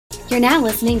You're now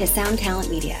listening to Sound Talent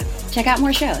Media. Check out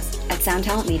more shows at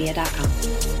soundtalentmedia.com.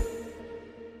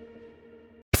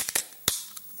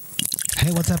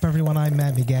 Hey, what's up, everyone? I'm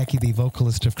Matt Migaki, the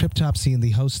vocalist of Cryptopsy and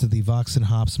the host of the Vox and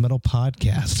Hops Metal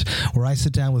Podcast, where I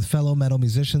sit down with fellow metal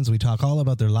musicians. We talk all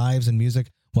about their lives and music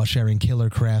while sharing killer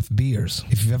craft beers.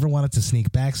 If you've ever wanted to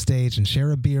sneak backstage and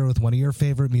share a beer with one of your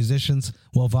favorite musicians,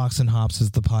 well, Vox and Hops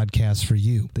is the podcast for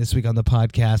you. This week on the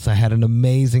podcast, I had an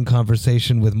amazing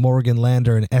conversation with Morgan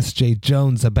Lander and S.J.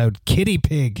 Jones about Kitty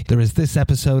Pig. There is this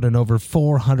episode and over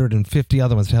 450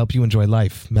 other ones to help you enjoy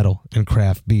life, metal, and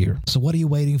craft beer. So what are you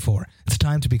waiting for? It's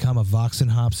time to become a Vox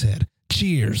and Hops head.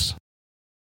 Cheers!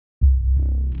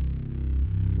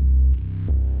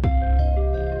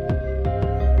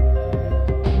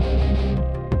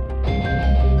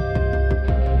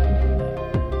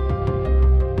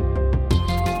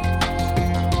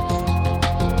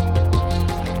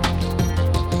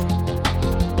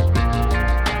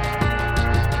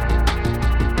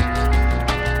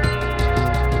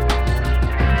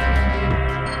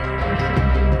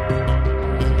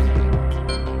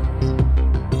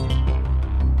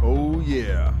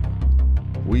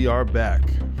 We are back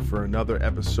for another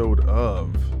episode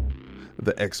of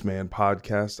the X-Man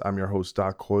Podcast. I'm your host,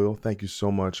 Doc Coyle. Thank you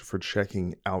so much for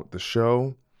checking out the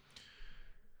show.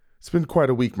 It's been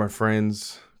quite a week, my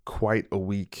friends. Quite a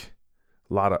week.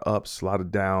 A lot of ups, a lot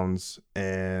of downs.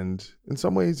 And in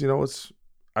some ways, it's,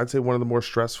 I'd say, one of the more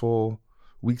stressful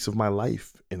weeks of my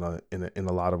life in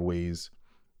a lot of ways.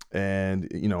 And,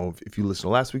 if you listen to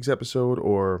last week's episode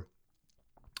or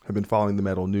have been following the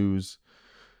metal news,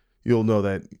 you'll know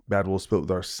that Bad Wolf split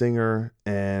with our singer,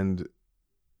 and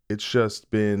it's just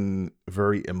been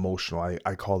very emotional.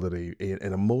 I called it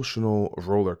an emotional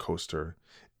roller coaster.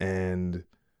 And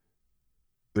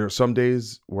there are some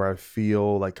days where I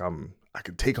feel like I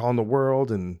could take on the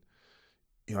world, and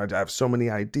I have so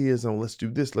many ideas, and let's do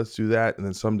this, let's do that. And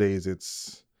then some days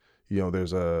it's,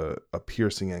 there's a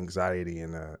piercing anxiety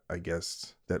and I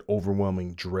guess that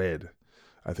overwhelming dread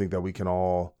I think that we can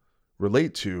all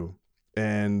relate to.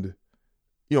 And,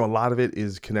 a lot of it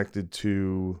is connected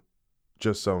to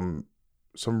just some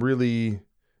really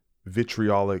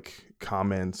vitriolic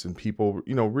comments and people,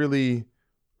 really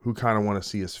who kind of want to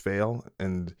see us fail.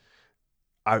 And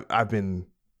I've been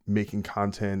making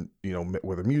content,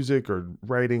 whether music or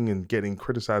writing, and getting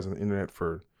criticized on the internet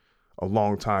for a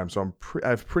long time. So I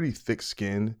have pretty thick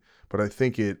skin, but I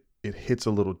think it hits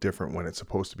a little different when it's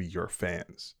supposed to be your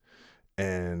fans.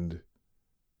 And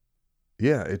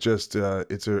yeah, it just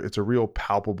it's a real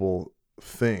palpable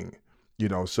thing,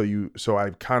 So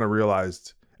I kind of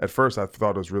realized at first I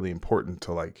thought it was really important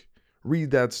to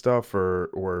read that stuff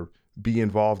or be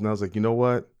involved, and I was like, you know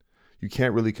what, you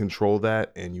can't really control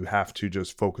that, and you have to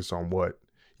just focus on what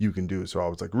you can do. So I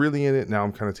was really in it. Now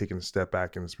I'm kind of taking a step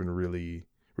back, and it's been really,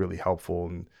 really helpful.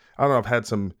 And I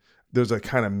don't know, there's a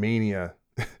kind of mania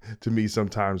to me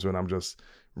sometimes when I'm just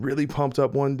really pumped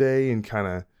up one day and kind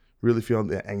of really feeling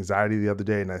the anxiety the other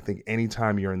day. And I think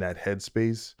anytime you're in that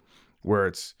headspace where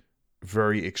it's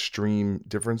very extreme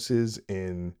differences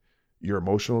in your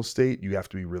emotional state, you have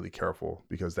to be really careful,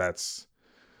 because that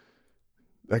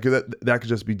could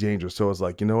just be dangerous. So I was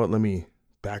like, you know what, let me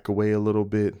back away a little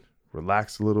bit,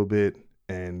 relax a little bit.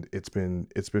 And it's been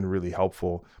really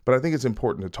helpful. But I think it's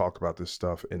important to talk about this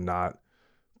stuff and not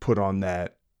put on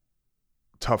that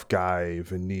tough guy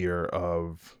veneer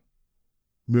of,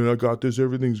 man, I got this,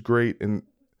 everything's great. And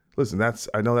listen,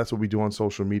 I know that's what we do on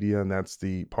social media, and that's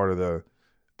the part of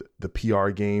the PR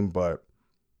game. But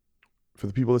for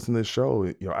the people listening to this show,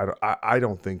 I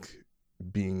don't think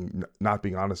not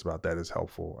being honest about that is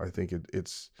helpful. I think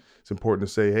it's important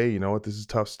to say, hey, you know what, this is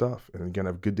tough stuff. And you're gonna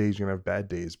have good days, you're gonna have bad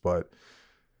days, but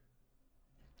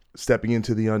stepping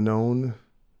into the unknown,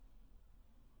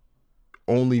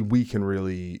 only we can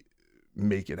really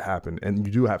make it happen. And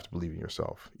you do have to believe in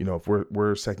yourself. If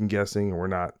we're second guessing and we're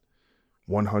not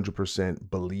 100%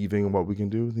 believing in what we can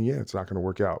do, then yeah, it's not going to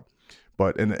work out.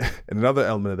 But and another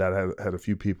element of that, I had a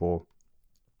few people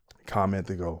comment,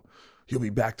 they go, you'll be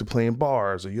back to playing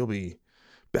bars, or you'll be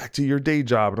back to your day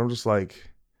job. And I'm just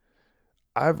like,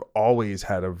 I've always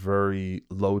had a very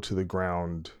low to the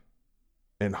ground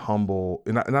and humble,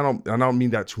 and I don't mean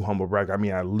that to humble brag. I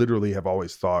mean, I literally have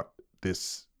always thought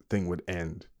this thing would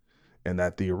end, and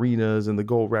that the arenas and the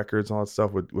gold records and all that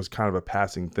stuff was kind of a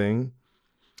passing thing.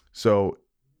 So,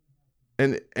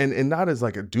 and not as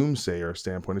like a doomsayer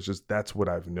standpoint, it's just, that's what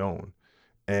I've known.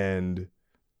 And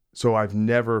so I've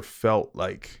never felt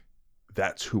like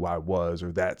that's who I was,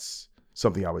 or that's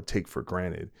something I would take for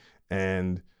granted.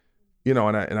 And, and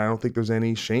I don't think there's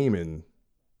any shame in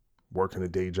working a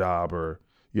day job, or,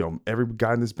 every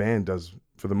guy in this band does,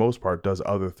 for the most part, does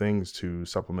other things to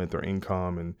supplement their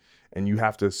income, and you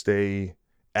have to stay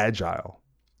agile,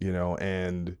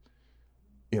 and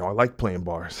I like playing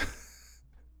bars.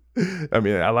 I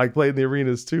mean, I like playing the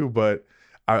arenas too, but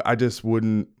I just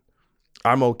wouldn't.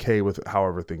 I'm okay with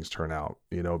however things turn out,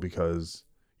 because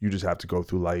you just have to go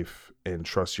through life and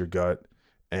trust your gut,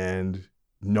 and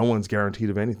no one's guaranteed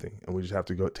of anything, and we just have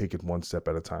to go take it one step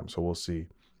at a time. So we'll see.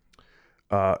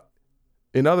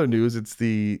 In other news, it's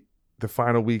the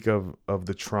final week of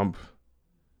the Trump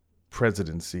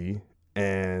presidency,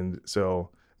 and so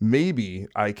maybe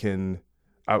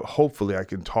hopefully I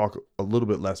can talk a little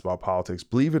bit less about politics.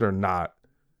 Believe it or not,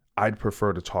 I'd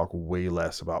prefer to talk way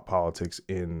less about politics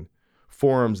in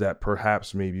forums that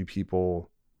perhaps maybe people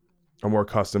are more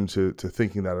accustomed to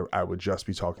thinking that I would just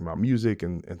be talking about music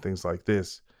and things like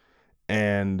this.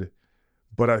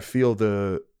 But I feel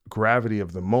the gravity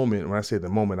of the moment. When I say the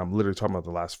moment, I'm literally talking about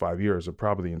the last 5 years, or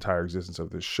probably the entire existence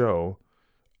of this show.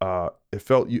 I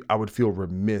would feel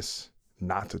remiss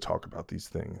not to talk about these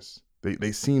things.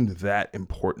 They seemed that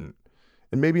important,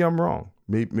 and maybe I'm wrong.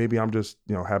 Maybe I'm just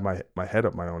have my head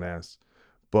up my own ass,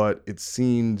 but it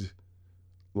seemed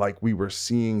like we were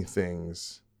seeing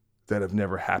things that have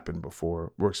never happened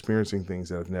before. We're experiencing things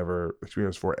that have never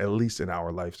experienced for at least in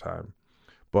our lifetime.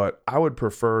 But I would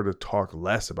prefer to talk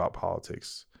less about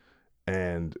politics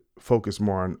and focus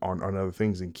more on other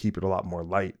things and keep it a lot more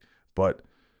light. But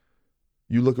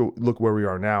you look where we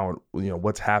are now,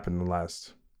 what's happened in the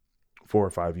last 4 or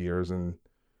 5 years. And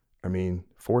I mean,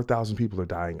 4,000 people are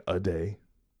dying a day.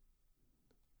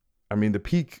 I mean, the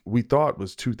peak we thought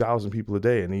was 2,000 people a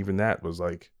day. And even that was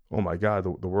like, oh my God,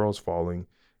 the world's falling.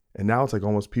 And now it's like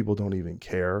almost people don't even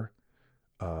care.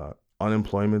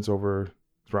 Unemployment's around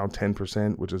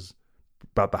 10%, which is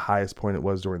about the highest point it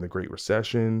was during the Great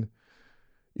Recession.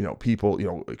 People,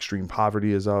 extreme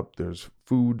poverty is up. There's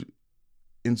food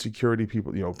insecurity.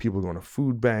 People going to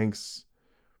food banks.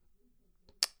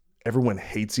 Everyone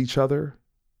hates each other.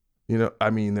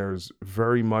 There's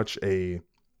very much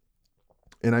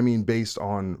based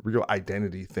on real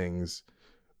identity things,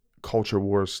 culture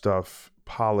war stuff,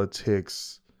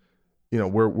 politics,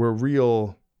 we're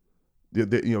real,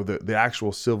 the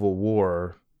actual Civil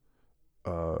War,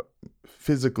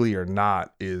 physically or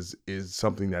not, is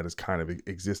something that is kind of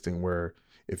existing, where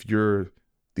if you're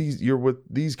with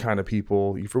these kind of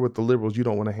people, if you're with the liberals, you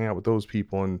don't want to hang out with those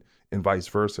people, and vice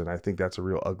versa. And I think that's a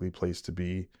real ugly place to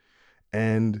be.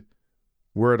 And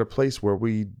we're at a place where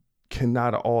we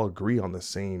cannot all agree on the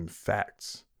same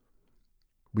facts.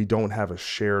 We don't have a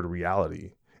shared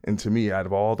reality. And to me, out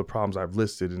of all the problems I've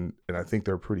listed, and I think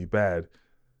they're pretty bad,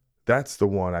 that's the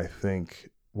one I think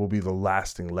will be the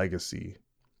lasting legacy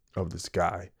of this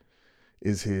guy,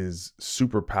 is his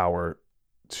superpower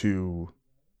to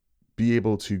be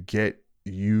able to get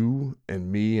you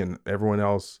and me and everyone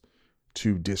else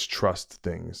to distrust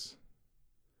things.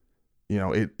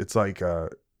 It's like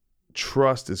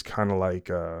trust is kind of like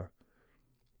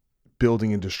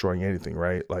building and destroying anything,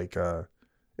 right? Like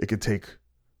it could take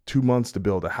 2 months to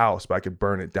build a house, but I could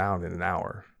burn it down in an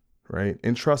hour, right?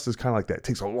 And trust is kind of like that. It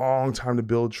takes a long time to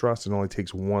build trust, and only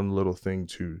takes one little thing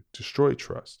to destroy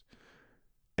trust.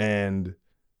 And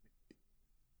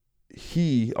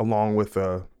he, along with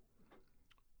a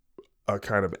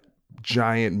kind of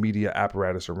giant media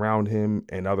apparatus around him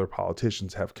and other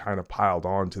politicians, have kind of piled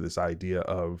on to this idea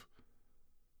of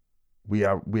we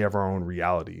have our own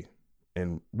reality.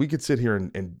 And we could sit here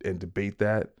and debate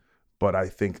that, but I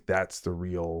think that's the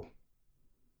real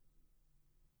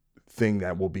thing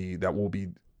that we'll be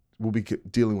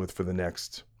dealing with for the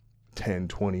next 10,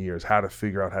 20 years, how to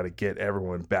figure out how to get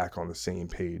everyone back on the same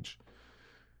page.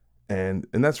 And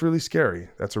that's really scary.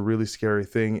 That's a really scary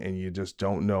thing. And you just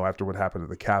don't know, after what happened at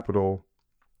the Capitol,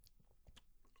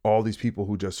 all these people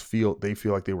who just feel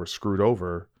like they were screwed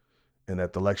over and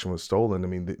that the election was stolen. I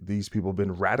mean, these people have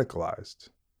been radicalized.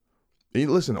 And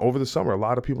listen, over the summer, a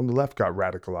lot of people on the left got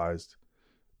radicalized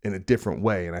in a different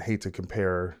way. And I hate to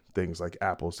compare things like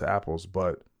apples to apples,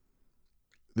 but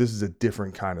this is a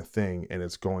different kind of thing, and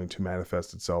it's going to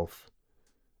manifest itself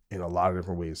in a lot of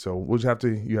different ways. So you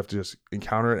have to just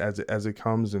encounter it as it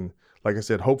comes. And like I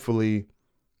said, hopefully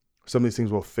some of these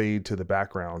things will fade to the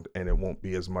background, and it won't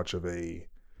be as much of a,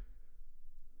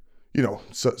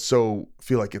 so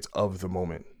feel like it's of the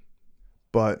moment.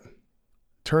 But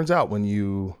turns out when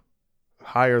you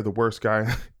hire the worst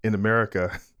guy in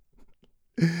America,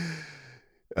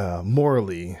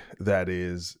 morally, that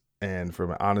is, and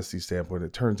from an honesty standpoint,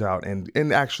 it turns out, and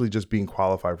actually just being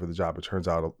qualified for the job, it turns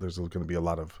out there's going to be a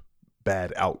lot of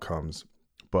bad outcomes.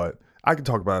 But I could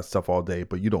talk about that stuff all day,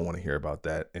 but you don't want to hear about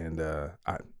that. And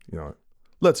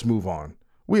let's move on.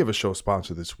 We have a show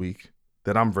sponsor this week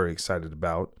that I'm very excited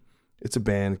about. It's a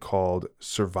band called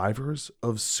Survivors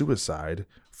of Suicide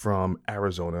from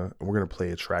Arizona, and we're going to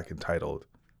play a track entitled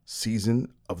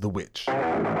Season of the Witch.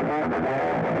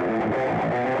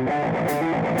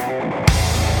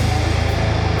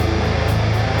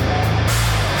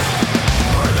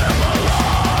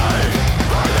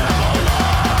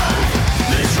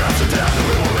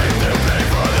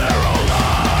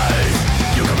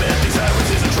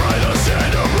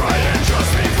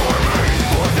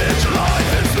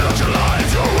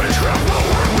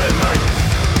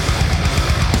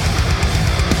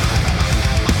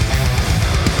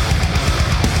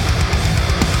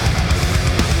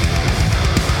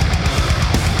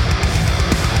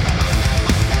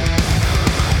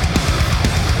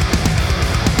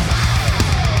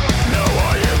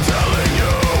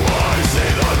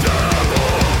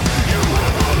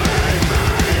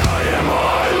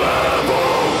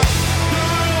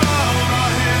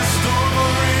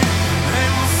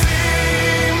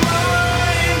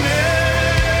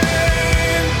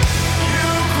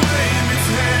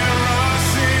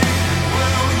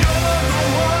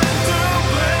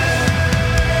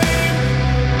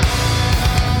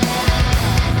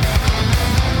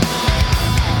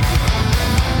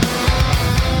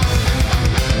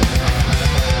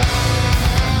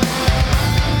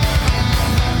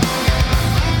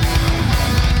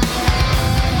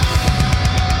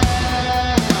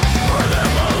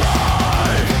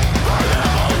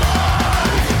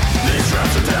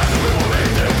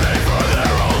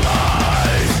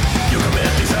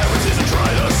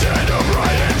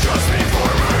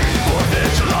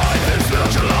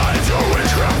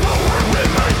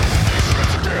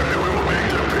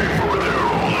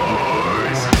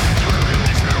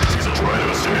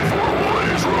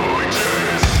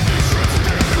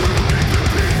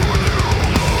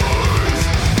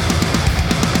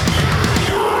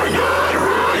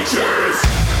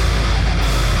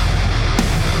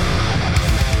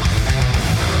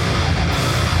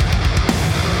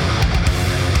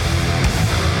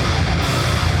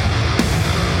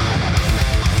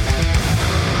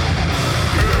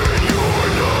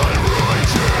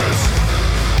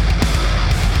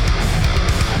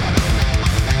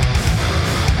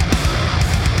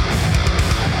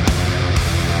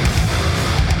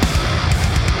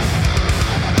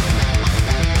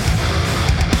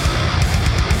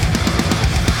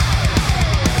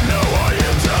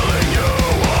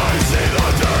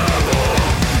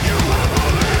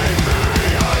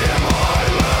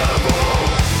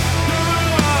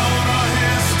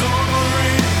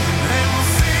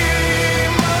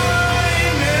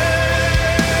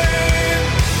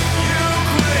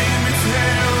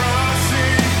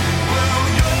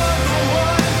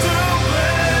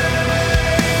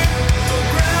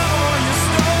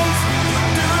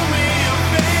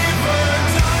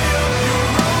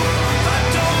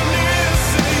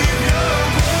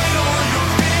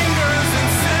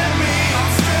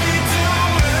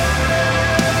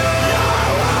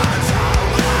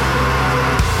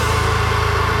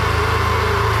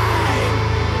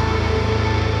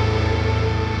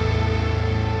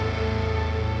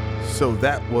 So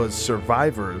that was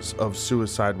Survivors of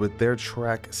Suicide with their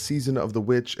track Season of the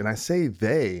Witch. And I say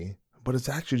they, but it's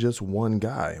actually just one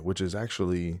guy, which is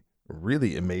actually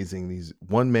really amazing. These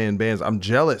one-man bands. I'm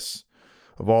jealous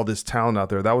of all this talent out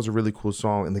there. That was a really cool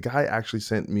song. And the guy actually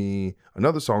sent me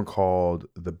another song called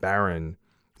The Baron,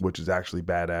 which is actually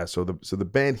badass. So the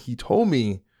band, he told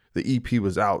me the EP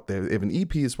was out. If an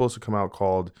EP is supposed to come out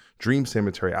called Dream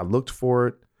Cemetery, I looked for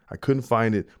it. I couldn't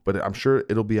find it, but I'm sure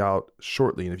it'll be out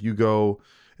shortly. And if you go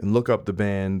and look up the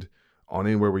band on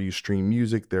anywhere where you stream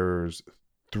music, there's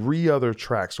 3 other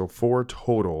tracks, so 4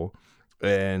 total.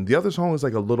 And the other song was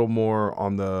like a little more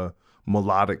on the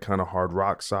melodic kind of hard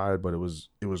rock side, but it was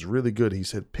really good. He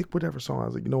said, pick whatever song. I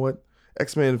was like, you know what?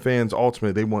 X-Men fans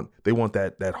ultimately they want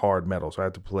that hard metal. So I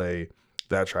had to play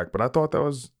that track. But I thought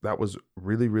that was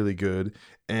really, really good.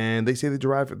 And they say they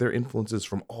derive their influences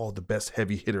from all the best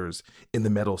heavy hitters in the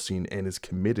metal scene and is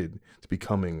committed to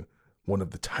becoming one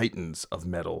of the titans of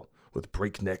metal with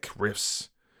breakneck riffs,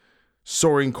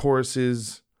 soaring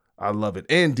choruses. I love it.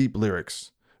 And deep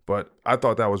lyrics. But I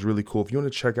thought that was really cool. If you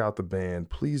want to check out the band,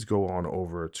 please go on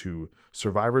over to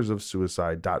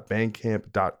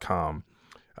survivorsofsuicide.bandcamp.com.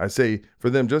 I say for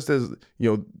them, just as,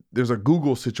 there's a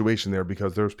Google situation there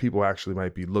because there's people actually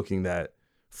might be looking that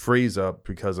phrase up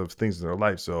because of things in their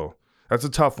life. So that's a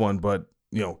tough one, but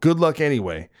good luck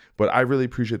anyway. But I really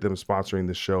appreciate them sponsoring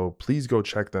the show. Please go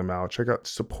check them out.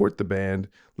 Support the band.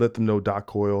 Let them know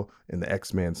Coyle and the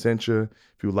X-Man sent you.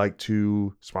 If you would like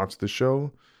to sponsor the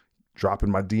show, drop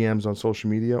in my DMs on social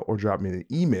media or drop me an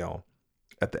email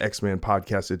at the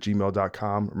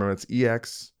xmanpodcast@gmail.com. Remember, it's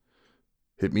EX.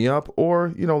 Hit me up.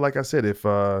 Or, like I said, if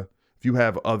you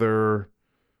have other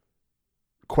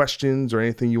questions or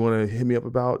anything you want to hit me up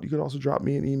about, you can also drop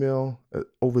me an email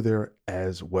over there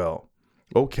as well.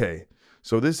 Okay,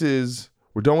 so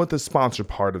we're done with the sponsor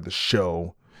part of the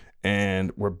show,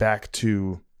 and we're back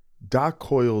to Doc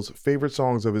Coyle's favorite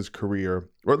songs of his career,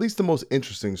 or at least the most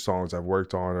interesting songs I've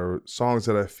worked on, or songs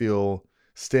that I feel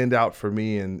stand out for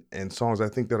me, and songs I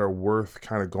think that are worth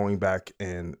kind of going back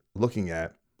and looking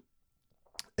at.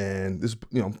 And this,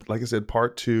 like I said,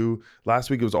 part 2.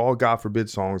 Last week it was all God Forbid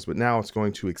songs, but now it's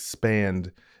going to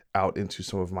expand out into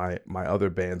some of my other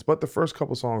bands. But the first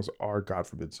couple songs are God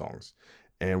Forbid songs.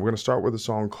 And we're going to start with a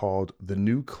song called The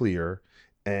New Clear,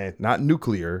 and not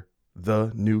Nuclear,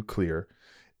 The New Clear.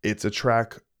 It's a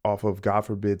track off of God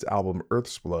Forbid's album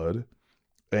Earth's Blood,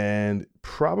 and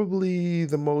probably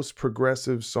the most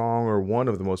progressive song, or one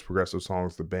of the most progressive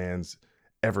songs the band's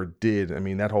ever did. I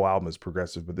mean, that whole album is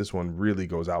progressive, but this one really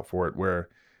goes out for it, where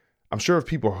I'm sure if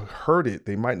people heard it,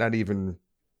 they might not even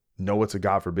know it's a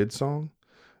God Forbid song,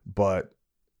 but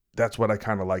that's what I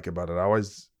kind of like about it. I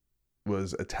always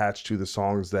was attached to the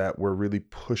songs that were really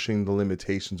pushing the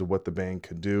limitations of what the band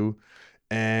could do.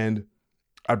 And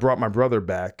I brought my brother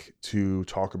back to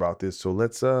talk about this. So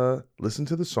let's listen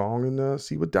to the song and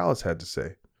see what Dallas had to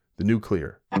say. The New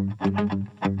Clear.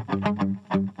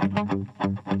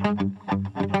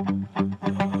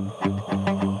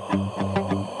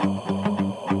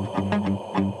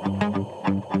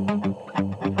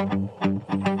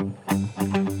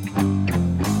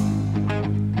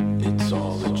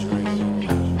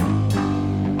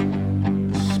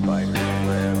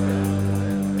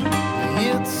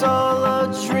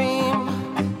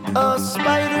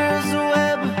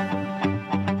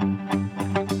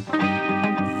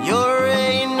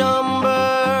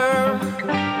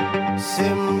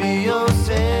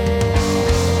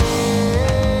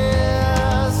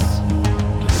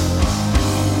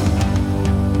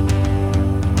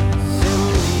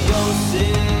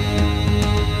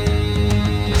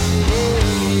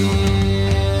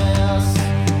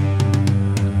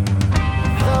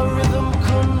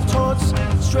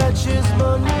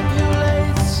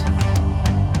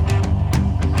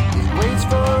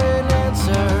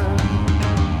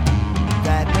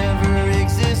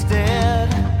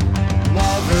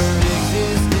 Never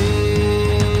existed.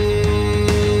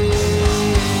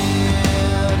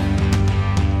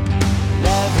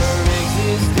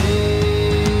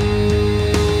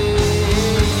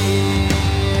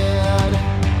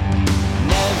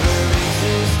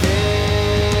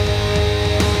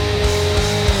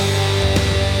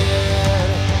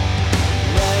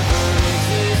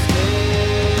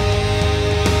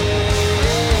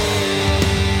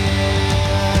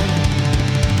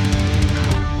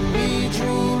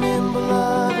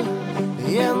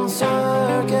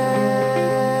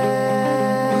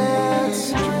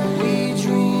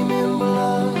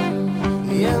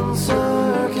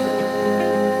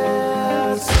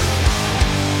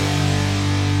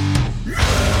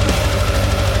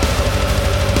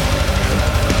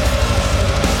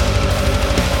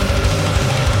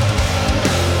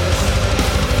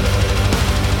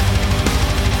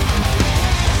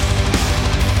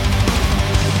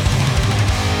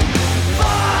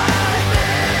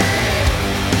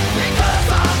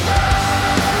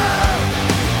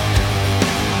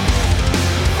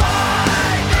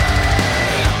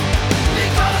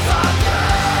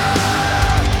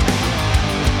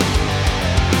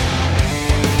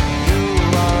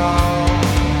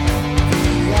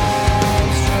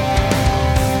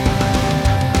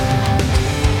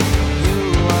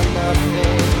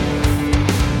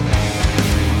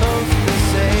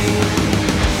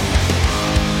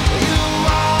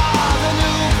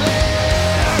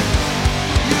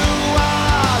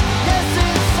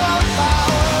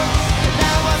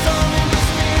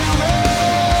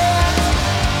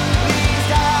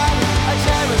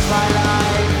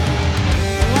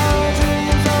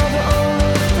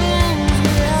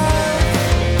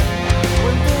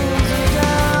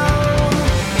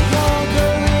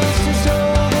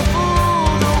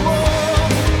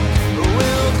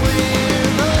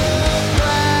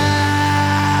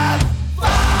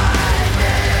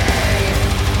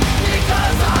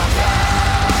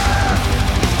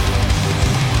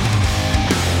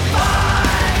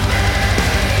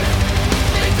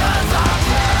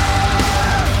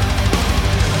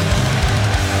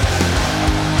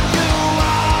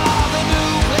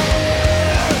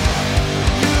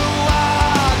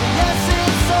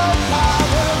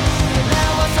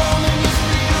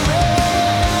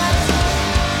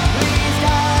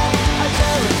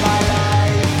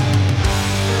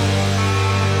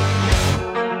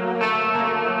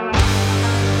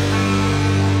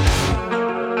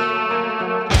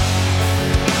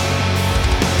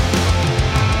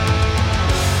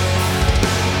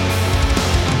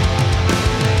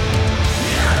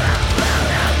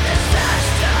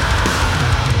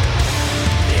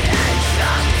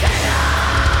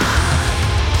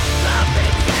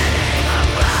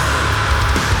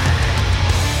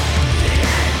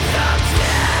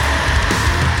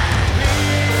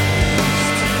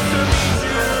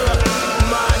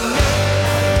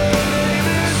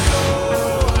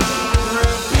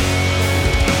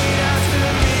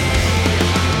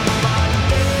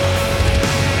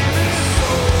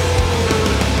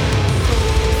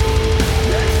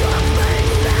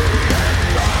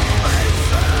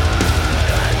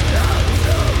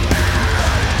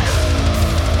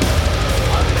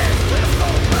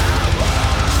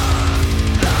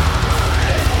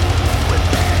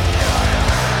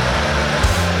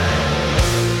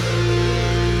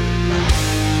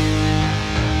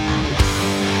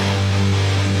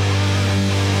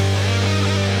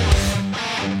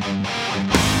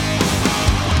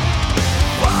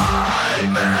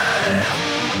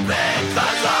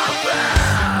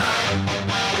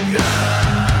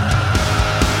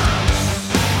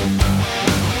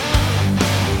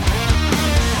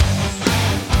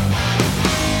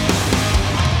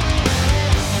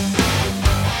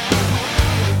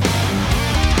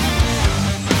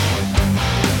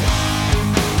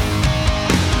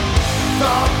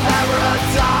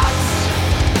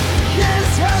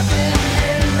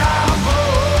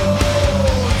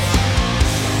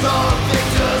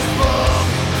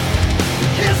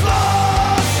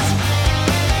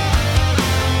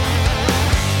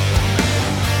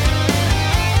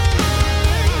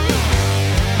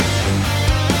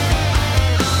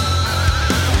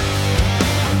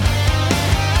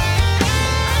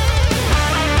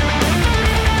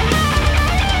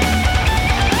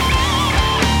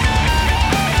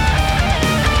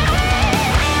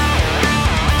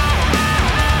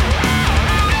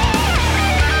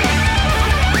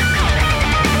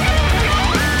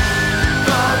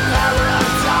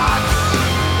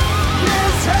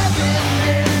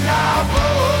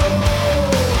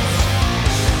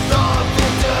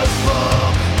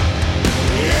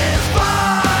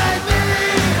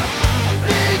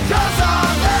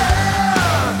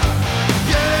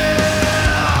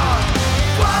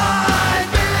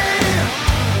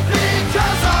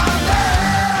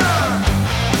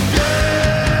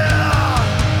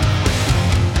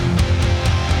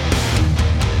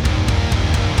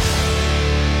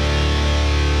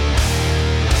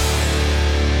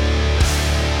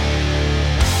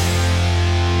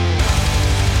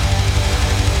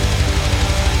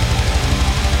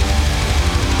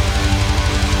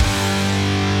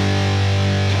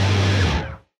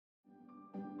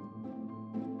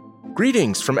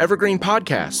 Greetings from Evergreen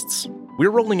Podcasts.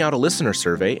 We're rolling out a listener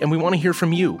survey, and we want to hear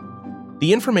from you.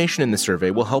 The information in the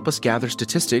survey will help us gather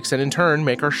statistics and in turn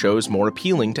make our shows more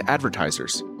appealing to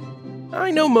advertisers. I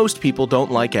know most people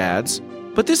don't like ads,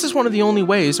 but this is one of the only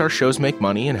ways our shows make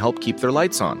money and help keep their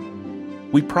lights on.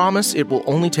 We promise it will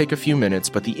only take a few minutes,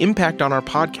 but the impact on our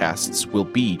podcasts will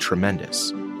be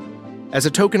tremendous. As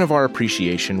a token of our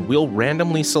appreciation, we'll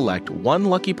randomly select one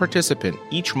lucky participant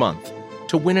each month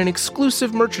to win an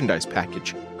exclusive merchandise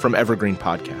package from Evergreen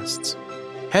Podcasts.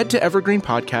 Head to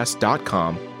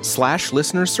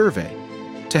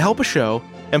evergreenpodcast.com/listenersurvey to help a show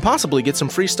and possibly get some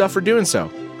free stuff for doing so.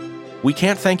 We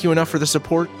can't thank you enough for the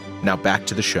support. Now back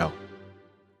to the show.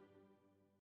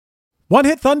 One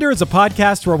Hit Thunder is a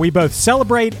podcast where we both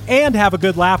celebrate and have a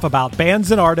good laugh about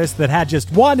bands and artists that had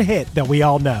just one hit that we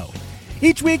all know.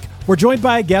 Each week, we're joined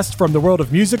by a guest from the world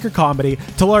of music or comedy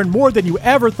to learn more than you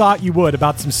ever thought you would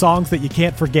about some songs that you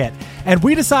can't forget. And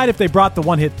we decide if they brought the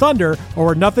One Hit Thunder or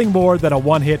were nothing more than a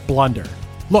one-hit blunder.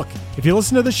 Look, if you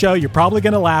listen to the show, you're probably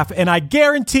going to laugh, and I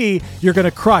guarantee you're going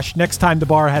to crush next time the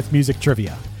bar has music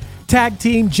trivia. Tag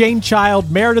Team, Jane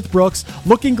Child, Meredith Brooks,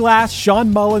 Looking Glass,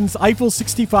 Sean Mullins, Eiffel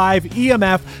 65,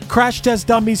 EMF, Crash Test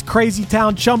Dummies, Crazy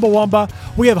Town, Chumbawamba.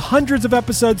 We have hundreds of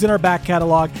episodes in our back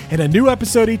catalog and a new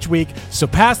episode each week, so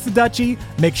pass the Dutchie,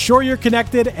 make sure you're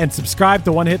connected, and subscribe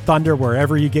to One Hit Thunder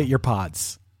wherever you get your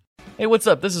pods. Hey, what's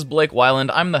up? This is Blake Weiland.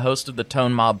 I'm the host of the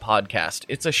Tone Mob Podcast.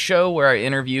 It's a show where I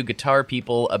interview guitar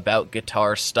people about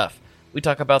guitar stuff. We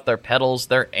talk about their pedals,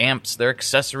 their amps, their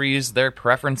accessories, their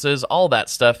preferences, all that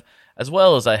stuff, as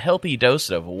well as a healthy dose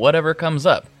of whatever comes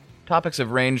up. Topics have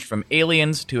ranged from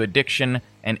aliens to addiction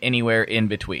and anywhere in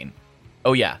between.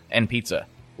 Oh yeah, and pizza.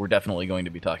 We're definitely going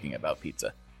to be talking about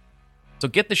pizza. So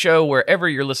get the show wherever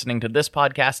you're listening to this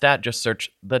podcast at. Just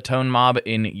search The Tone Mob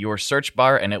in your search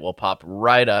bar and it will pop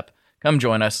right up. Come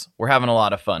join us. We're having a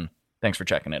lot of fun. Thanks for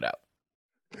checking it out.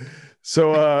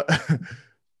 So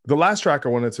the last track I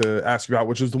wanted to ask you about,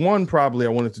 which is the one probably I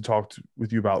wanted to talk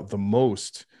with you about the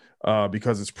most,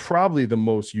 because it's probably the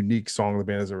most unique song the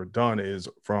band has ever done, is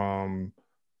from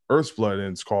Earth's Blood,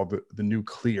 and it's called the New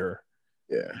Clear.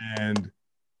 Yeah. And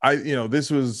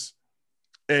this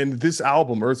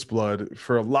album, Earth's Blood,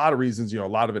 for a lot of reasons, a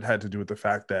lot of it had to do with the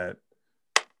fact that,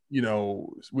 it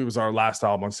was our last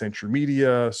album on Century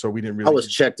Media, so we didn't really. I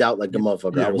was checked out like the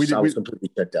motherfucker. Yeah, I was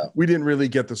completely checked out. We didn't really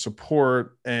get the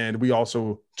support, and we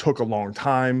also took a long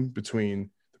time between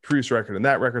the previous record and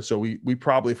that record. So we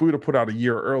probably, if we would have put out a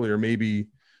year earlier, maybe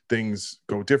things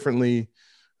go differently.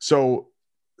 So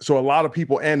a lot of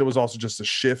people, and it was also just a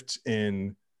shift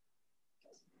in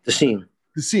the scene.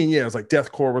 Yeah, it was like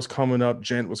deathcore was coming up,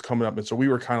 gent was coming up, and so we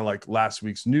were kind of like last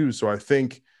week's news. So I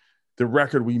think the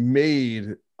record we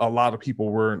made, a lot of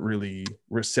people weren't really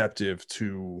receptive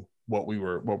to what we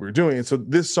were doing. And so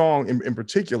this song in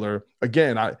particular,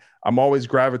 again, I'm always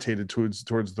gravitated towards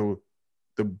the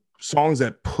songs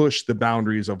that push the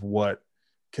boundaries of what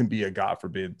can be a God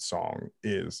forbid song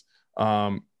is.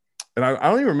 And I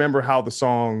don't even remember how the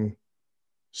song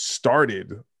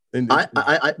started. And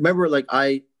I remember like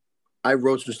I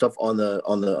wrote some stuff on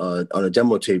a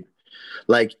demo tape.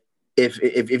 Like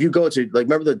if you go to like,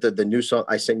 remember the new song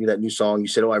I sent you, that new song, you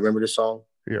said, oh, I remember this song.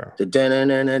 Yeah. That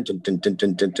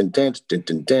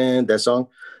song.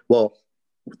 Well,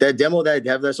 that demo that I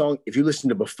have that song, if you listen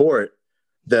to before it,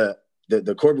 the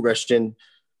chord progression,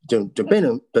 you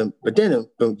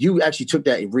actually took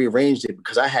that and rearranged it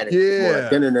because I had it. Yeah.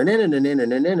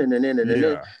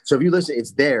 So if you listen,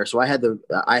 it's there. So I had the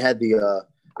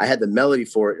melody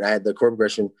for it, and I had the chord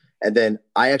progression, and then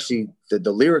I actually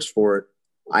the lyrics for it,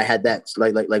 I had that.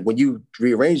 Like when you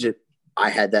rearrange it, I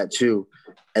had that too.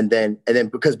 And then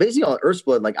because basically on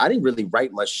Earthblood, like I didn't really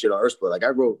write much shit on Earthblood. Like I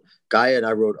wrote Gaia and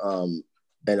I wrote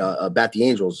Bat the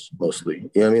Angels mostly.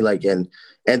 You know what I mean? Like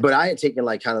but I had taken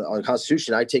like kind of on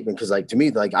Constitution, I taken because like to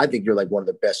me, like I think you're like one of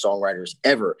the best songwriters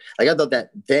ever. Like I thought that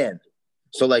then.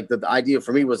 So like the idea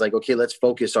for me was like, okay, let's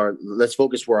focus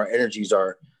where our energies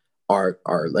are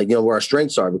like, you know, where our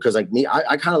strengths are. Because like me,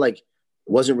 I kind of like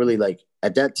wasn't really like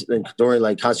at that during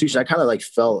like Constitution, I kind of like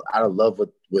fell out of love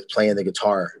with playing the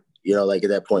guitar. You know, like at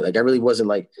that point, like I really wasn't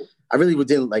like, I really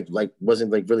didn't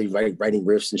wasn't like really writing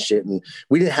riffs and shit. And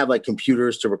we didn't have like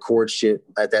computers to record shit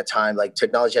at that time. Like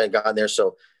technology hadn't gotten there.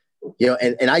 So, you know,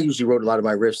 and I usually wrote a lot of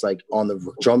my riffs like on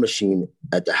the drum machine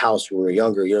at the house when we were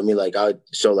younger. You know what I mean? Like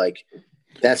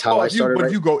that's how I started. But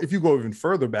if you go even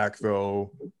further back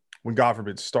though, when God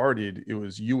Forbid started, it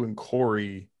was you and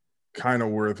Corey kind of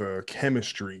were the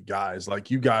chemistry guys.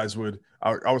 Like you guys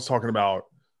I was talking about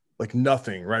like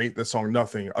Nothing, right? The song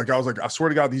Nothing. Like I was like, I swear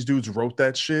to God, these dudes wrote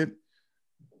that shit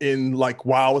in like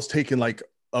while I was taking like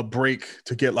a break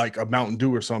to get like a Mountain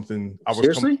Dew or something.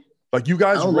 Seriously? Like you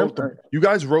guys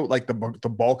wrote like the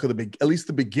bulk of at least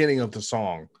the beginning of the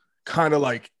song, kind of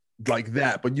like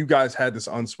that. But you guys had this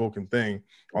unspoken thing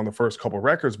on the first couple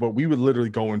records. But we would literally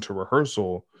go into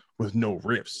rehearsal with no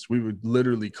riffs. We would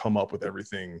literally come up with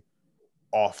everything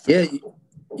off. I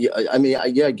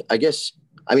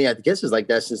guess it's like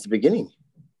that since the beginning.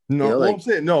 No, you know, like, I'm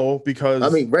saying no because I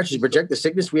mean, Reject the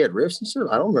Sickness. We had riffs and stuff.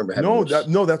 I don't remember having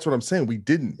riffs. That's what I'm saying. We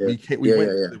didn't. Yeah. We went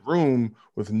to the room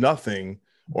with nothing,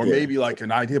 or maybe like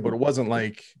an idea, but it wasn't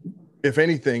like. If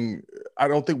anything, I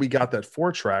don't think we got that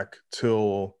 4-track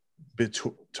till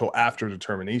after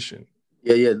Determination.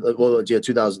 Yeah. Well,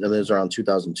 2000. I mean, it was around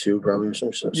 2002, probably or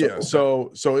something. Yeah.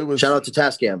 So it was. Shout out to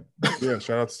Tascam. Yeah,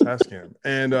 shout out to Tascam.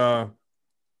 And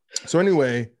so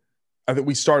anyway, I think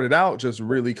we started out just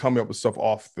really coming up with stuff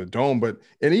off the dome,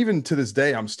 and even to this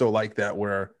day, I'm still like that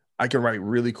where I can write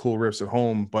really cool riffs at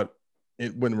home, but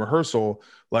when rehearsal,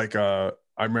 like I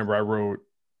remember I wrote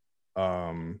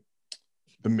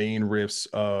the main riffs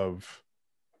of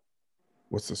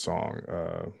what's the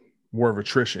song? War of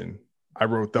Attrition. I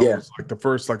wrote those like the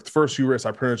first few riffs.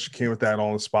 I pretty much came with that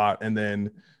on the spot, and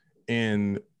then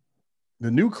in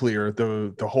the Nuclear,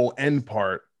 the whole end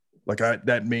part. Like that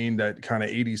kind of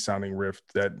 80s sounding riff,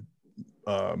 that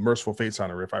Merciful Fate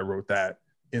sounding riff, I wrote that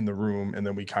in the room, and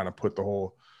then we kind of put the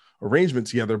whole arrangement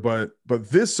together. But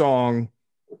this song,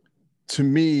 to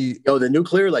me, the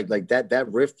Nuclear, like that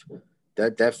riff,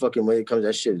 that fucking way it comes,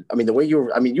 that shit. I mean, the way you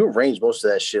arrange most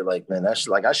of that shit, like man, that's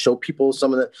like I show people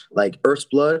some of the like Earth's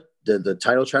Blood, the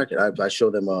title track, and I show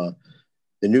them the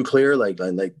Nuclear, like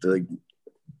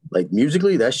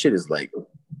musically, that shit is like.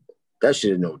 That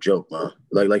shit is no joke, man.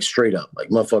 Like straight up, like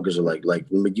motherfuckers are like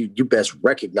you best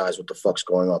recognize what the fuck's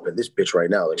going on in this bitch right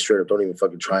now. Like straight up, don't even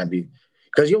fucking try and be,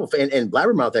 because and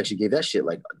Blabbermouth actually gave that shit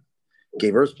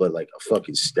gave Earthblood like a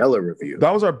fucking stellar review.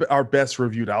 That was our best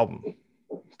reviewed album,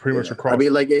 pretty much across. I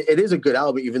mean, like it is a good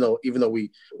album, even though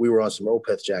we were on some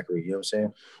Opeth jackery. You know what I'm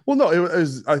saying? Well, no, it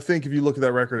was. I think if you look at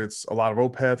that record, it's a lot of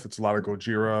Opeth, it's a lot of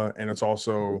Gojira, and it's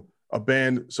also a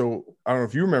band. So I don't know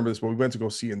if you remember this, but we went to go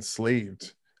see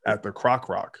Enslaved at the Croc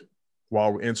Rock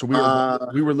so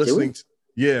we were listening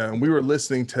and we were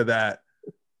listening to that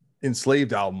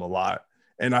Enslaved album a lot,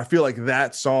 and I feel like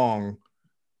that song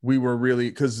we were really,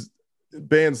 because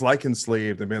bands like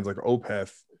Enslaved and bands like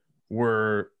Opeth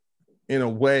were in a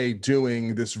way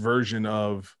doing this version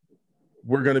of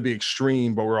we're going to be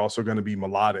extreme but we're also going to be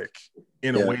melodic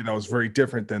in a way that was very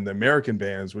different than the American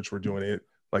bands, which were doing it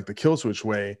like the Killswitch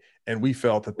way, and we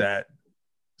felt that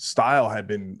style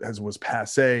was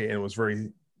passe and it was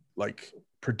very like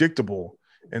predictable.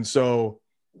 And so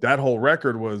that whole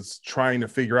record was trying to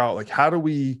figure out like, how do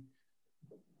we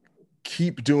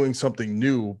keep doing something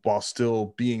new while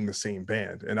still being the same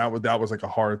band? And that was like a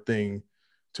hard thing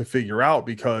to figure out,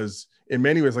 because in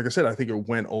many ways, like I said, I think it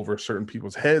went over certain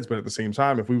people's heads, but at the same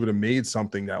time, if we would have made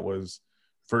something that was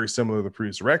very similar to the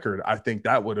previous record, I think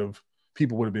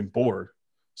people would have been bored.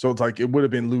 So it's like it would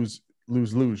have been lose,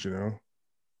 you know.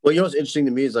 Well, you know what's interesting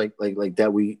to me is like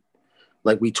that we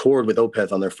toured with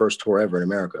Opeth on their first tour ever in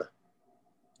America.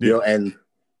 Yeah. You know, and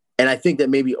I think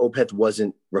that maybe Opeth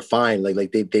wasn't refined,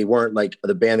 like they weren't like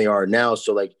the band they are now.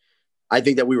 So like I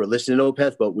think that we were listening to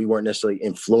Opeth, but we weren't necessarily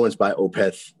influenced by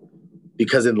Opeth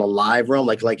because in the live realm,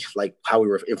 like how we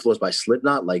were influenced by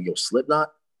Slipknot, like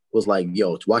Slipknot was like,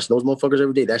 watching those motherfuckers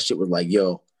every day. That shit was like,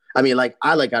 I mean, like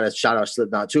I got to shout out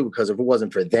Slipknot too, because if it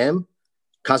wasn't for them,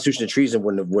 Constitution of Treason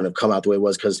wouldn't have come out the way it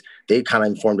was, because they kind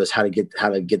of informed us how to get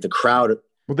the crowd.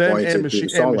 Well, then and Machine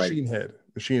Head.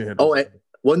 Oh,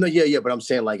 well, no, yeah, but I'm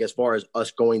saying like as far as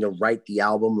us going to write the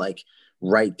album, like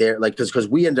right there, like because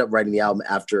we ended up writing the album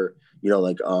after,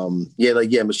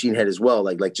 Machine Head as well,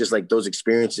 like just like those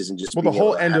experiences and just the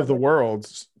whole End of the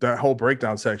World, that whole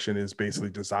breakdown section is basically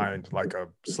designed like a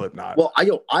Slipknot. Well,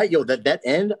 that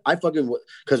end, I fucking,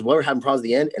 because we were having problems at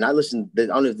the end, and I listened. I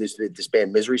don't know if this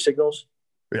band Misery Signals.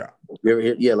 Yeah.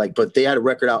 Yeah, like, but they had a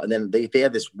record out, and then they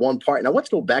had this one part, and I went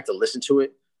to go back to listen to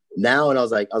it now, and I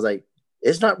was like,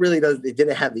 it's not really it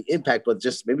didn't have the impact, but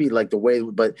just maybe like the way,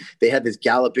 but they had this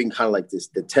galloping kind of like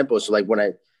the tempo. So like when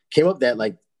I came up that,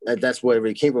 like that's where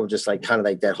it came from, just like kind of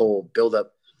like that whole build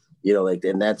up, like,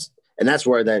 and that's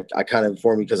where that I kind of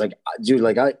informed me, because like, dude,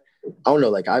 like I don't know,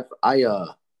 like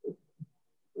the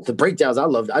breakdowns I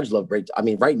just love breakdowns. I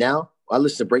mean, right now I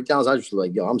listen to breakdowns, I just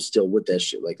like, I'm still with that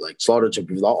shit. Like Slaughter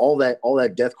to all that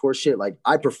deathcore shit. Like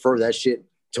I prefer that shit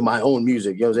to my own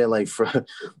music. You know what I'm saying? Like for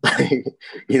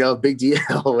Big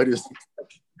DL. What is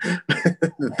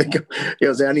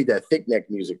I need that thick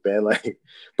neck music, man. Like,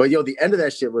 but the end of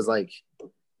that shit was like,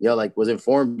 was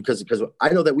informed because I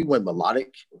know that we went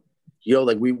melodic.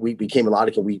 Like we became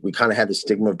melodic, and we kind of had the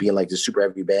stigma of being like the super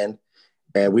heavy band,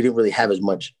 and we didn't really have as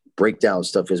much breakdown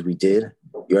stuff as we did.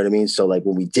 You know what I mean? So like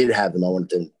when we did have them, I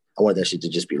wanted that shit to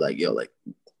just be like, like,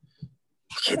 you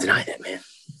can't deny that, man.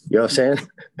 You know what I'm saying?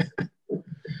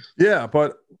 Yeah,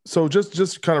 but so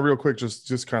just kind of real quick,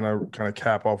 just kind of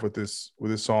cap off with this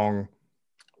song.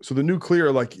 So the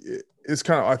Nuclear, like, it's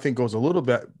kind of, I think, goes a little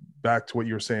bit back to what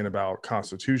you were saying about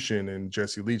Constitution and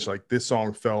Jesse Leach. Like this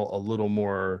song felt a little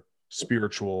more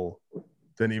spiritual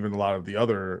than even a lot of the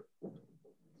other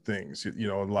things, a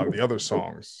lot of the other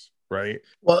songs, right?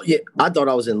 Well, yeah, I thought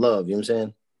I was in love. You know what I'm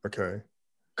saying? Okay.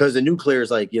 Because the Nuclear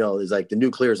is like, is like the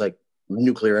Nuclear is like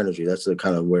nuclear energy. That's the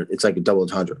kind of word. It's like a double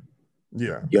entendre.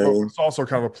 Yeah. You know what I mean? It's also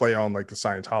kind of a play on like the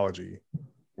Scientology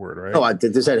word, right? No,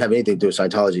 this didn't have anything to do with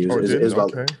Scientology.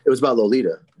 It was about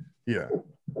Lolita. Yeah.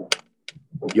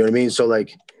 You know what I mean? So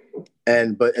like,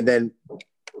 and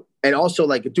also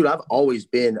like, dude, I've always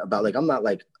been about like, I'm not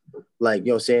like, you know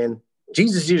what I'm saying?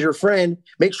 Jesus is your friend.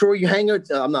 Make sure you hang out.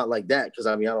 I'm not like that. Cause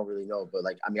I mean, I don't really know, but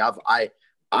like, I mean,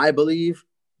 I believe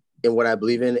in what I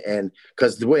believe in. And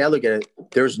cause the way I look at it,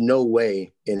 there's no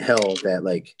way in hell that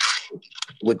like,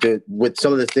 with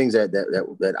some of the things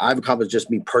that I've accomplished, just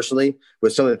me personally,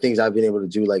 with some of the things I've been able to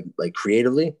do, like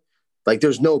creatively, like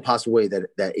there's no possible way that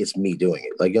it's me doing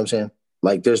it. Like, you know what I'm saying?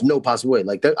 Like, there's no possible way.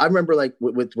 Like, I remember like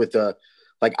with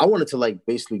like I wanted to like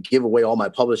basically give away all my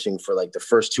publishing for like the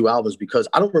first 2 albums, because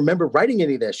I don't remember writing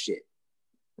any of that shit.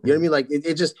 You know what I mean? Like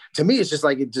it just, to me, it's just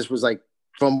like, it just was like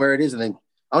from where it is. And then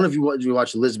I don't know if you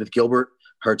watch Elizabeth Gilbert,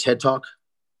 her TED Talk.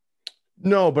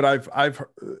 No, but I've heard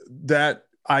that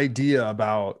idea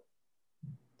about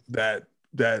that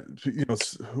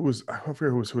who was, I forget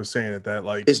who was saying it, that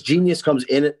like it's genius comes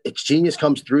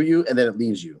through you and then it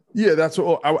leaves you. Yeah, that's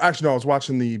what I was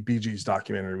watching the Bee Gees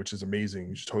documentary, which is amazing.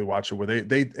 You should totally watch it, where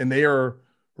they are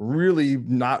really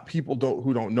not, people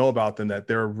who don't know about them, that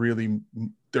they're really,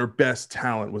 their best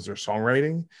talent was their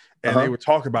songwriting. And they would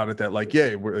talk about it, that like,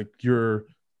 yeah,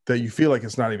 that you feel like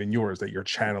it's not even yours, that you're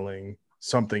channeling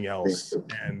something else.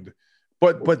 And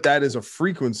but that is a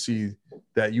frequency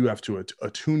that you have to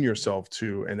attune yourself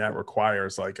to, and that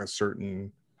requires like a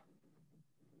certain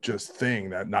just thing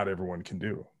that not everyone can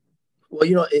do. Well,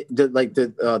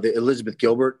 the Elizabeth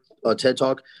Gilbert TED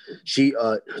Talk, she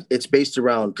it's based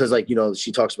around, because like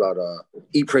she talks about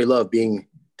Eat, Pray, Love being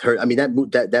her. I mean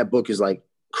that book is like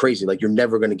crazy. Like you're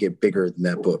never going to get bigger than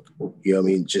that book. You know what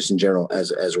I mean? Just in general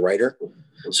as a writer.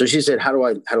 So she said, how do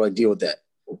I deal with that?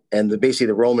 And basically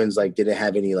the Romans like didn't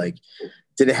have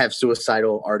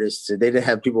suicidal artists. They didn't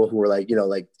have people who were like,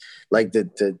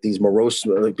 these morose,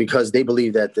 because they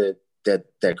believed that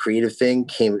that creative thing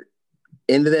came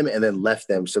into them and then left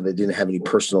them. So they didn't have any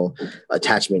personal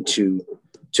attachment to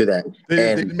that.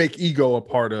 They didn't make ego a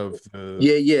part of the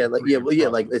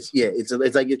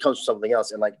it's like it comes from something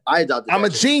else. And like I adopted. I'm a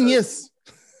genius.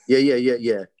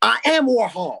 Yeah. I am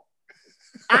Warhol.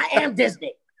 I am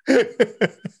Disney.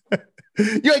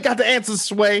 You ain't got the answer,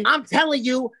 Sway. I'm telling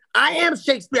you, I am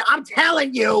Shakespeare. I'm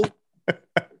telling you,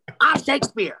 I'm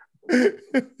Shakespeare.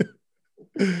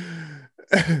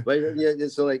 But yeah,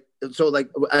 so like,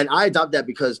 and I adopted that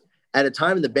because at a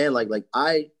time in the band,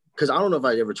 because I don't know if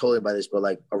I ever told anybody this, but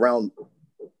like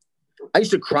I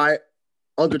used to cry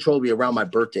uncontrollably around my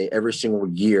birthday every single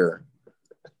year,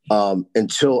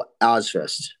 until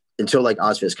Ozfest,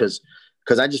 because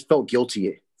I just felt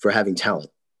guilty for having talent.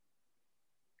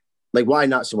 Like, why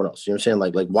not someone else? You know what I'm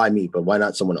saying? Like why me, but why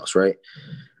not someone else, right?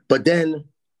 But then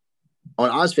on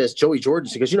Ozfest, Joey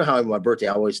Jordan, because you know how on my birthday,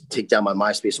 I always take down my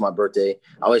MySpace on my birthday.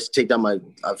 I always take down my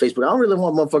Facebook. I don't really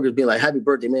want motherfuckers being like, happy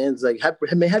birthday, man. It's like, happy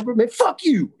birthday, man, fuck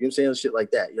you. You know what I'm saying? Shit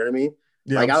like that. You know what I mean?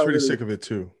 Yeah, like, I'm pretty sick of it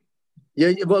too.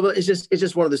 Yeah, but it's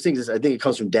just one of those things. I think it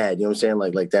comes from dad. You know what I'm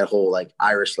saying? Like that whole like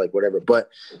Irish, like whatever. But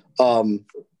on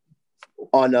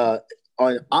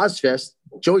Ozfest,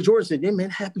 Joey Jordan said, "Yeah, man,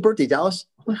 happy birthday, Dallas."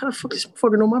 I'm like, how the fuck does this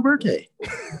motherfucker know my birthday?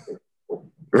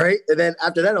 Right. And then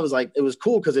after that, I was like, it was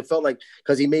cool because it felt like,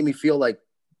 because he made me feel like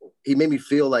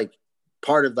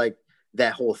part of like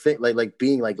that whole thing, like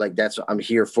being like that's what I'm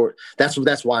here for. That's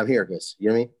why I'm here, guys. You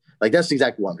know what I mean? Like that's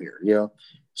exactly why I'm here. You know.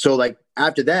 So like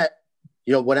after that,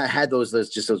 you know, when I had those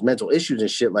mental issues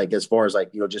and shit, like as far as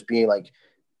like, you know, just being like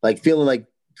feeling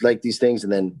like these things,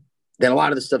 and then a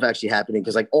lot of the stuff actually happening,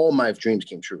 because like all my dreams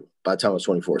came true by the time I was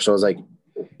 24. So I was like,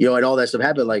 you know, and all that stuff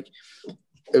happened, like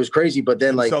it was crazy. But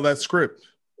then like sell that script.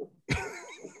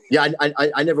 Yeah,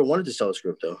 I never wanted to sell a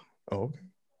script though. Oh, okay.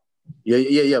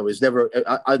 Yeah. It was never.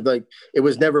 I like. It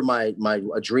was never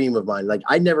a dream of mine. Like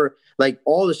I never like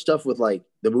all the stuff with like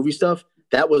the movie stuff.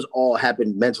 That was all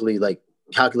happened mentally, like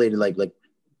calculated, like you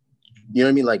know what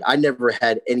I mean. Like I never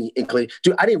had any inkling.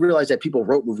 Dude, I didn't realize that people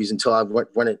wrote movies until I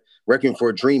went at Requiem for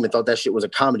a Dream and thought that shit was a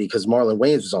comedy because Marlon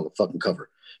Wayans was on the fucking cover.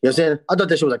 You know what I'm saying? I thought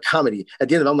that shit was a comedy. At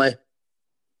the end of it, I'm like.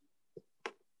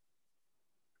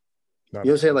 You know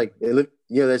what I'm saying? Like,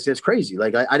 that's crazy.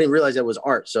 Like, I didn't realize that was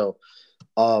art. So,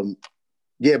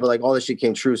 yeah, but like all this shit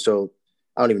came true. So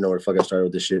I don't even know where the fuck I started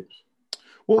with this shit.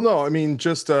 Well, no, I mean,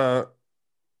 just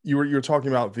you were talking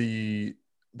about the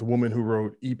woman who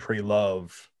wrote "Eat, Pray,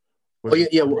 Love." Oh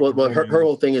yeah. Well, her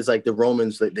whole thing is like the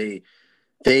Romans that the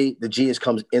genius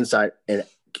comes inside and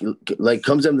like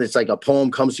comes in. It's like a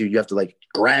poem comes to you. You have to like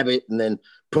grab it and then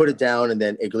put it down, and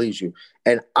then it leaves you.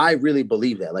 And I really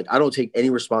believe that. Like, I don't take any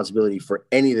responsibility for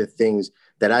any of the things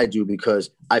that I do because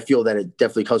I feel that it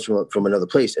definitely comes from another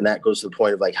place. And that goes to the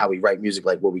point of like how we write music,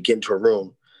 like where we get into a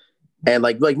room and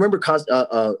like remember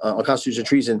on Constitution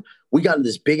Treason, we got in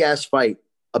this big ass fight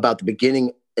about the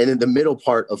beginning and in the middle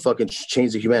part of fucking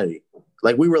Chains of Humanity.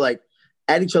 Like we were like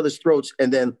at each other's throats,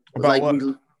 and then about like what? I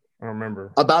don't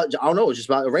remember. I don't know. It's just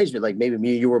about arrangement. Like maybe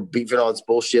me and you were beefing on this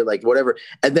bullshit, like whatever.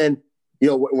 And then you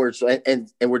know, we're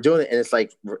doing it, and it's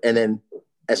like, and then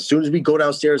as soon as we go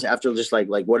downstairs after just like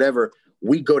whatever,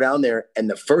 we go down there, and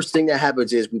the first thing that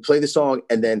happens is we play the song,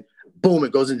 and then boom,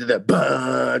 it goes into the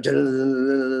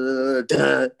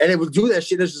and it would do that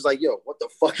shit. It's just like, yo, what the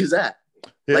fuck is that?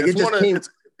 Yeah, like it just came.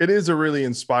 It is a really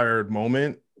inspired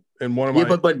moment, and one of my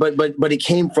but it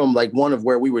came from like one of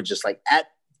where we were just like at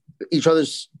each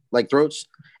other's like throats,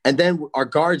 and then our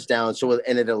guards down, so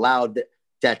and it allowed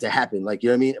that to happen, like, you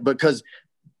know what I mean? Because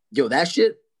yo, that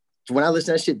shit, when I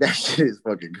listen to that shit is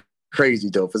fucking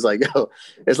crazy dope. It's like, yo,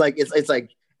 it's like, and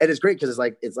it's great because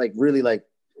it's like really like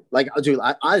dude,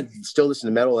 I still listen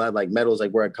to metal, and I like metal is like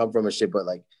where I come from and shit, but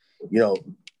like, you know,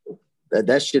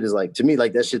 that shit is like, to me,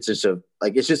 like that shit's just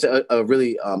it's just a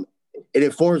really it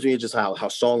informs me just how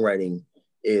songwriting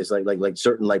is like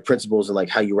certain like principles and like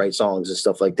how you write songs and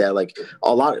stuff like that. Like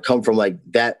a lot come from like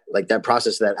that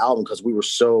process of that album, because we were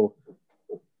so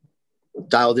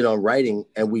dialed in on writing,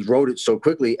 and we wrote it so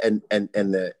quickly, and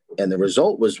the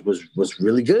result was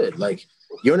really good. Like,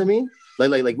 you know what I mean?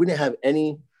 Like we didn't have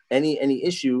any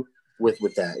issue with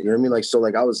that. You know what I mean? Like, so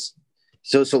like I was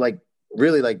so like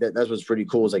really like that's what's pretty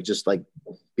cool, is like just like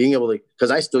being able to, because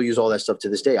I still use all that stuff to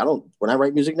this day. When I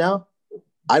write music now,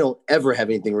 I don't ever have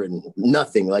anything written,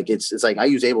 nothing. Like it's like I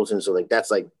use Ableton, so like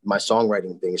that's like my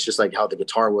songwriting thing. It's just like how the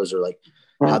guitar was, or like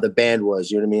how the band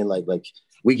was. You know what I mean? Like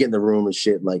we get in the room and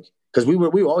shit, like. Because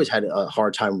we always had a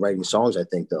hard time writing songs, I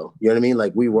think, though. You know what I mean?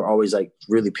 Like we were always like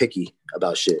really picky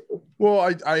about shit.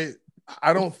 Well,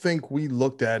 I don't think we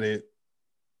looked at it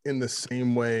in the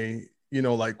same way, you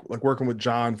know, like working with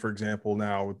John, for example,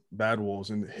 now with Bad Wolves,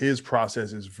 and his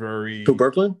process is very to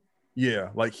Boecklin?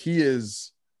 Yeah, like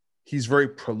he's very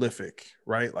prolific,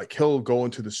 right? Like he'll go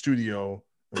into the studio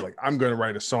and like, I'm gonna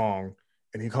write a song,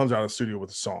 and he comes out of the studio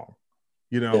with a song,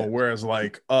 you know, yeah. Whereas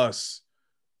like us,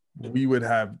 we would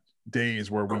have days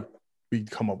where we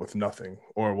come up with nothing,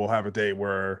 or we'll have a day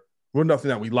where nothing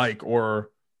that we like, or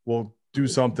we'll do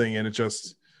something and it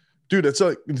just, dude, it's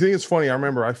like, the thing is funny. I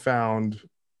remember I found,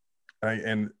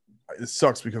 and it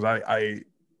sucks because I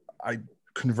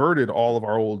converted all of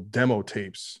our old demo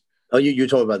tapes. Oh, you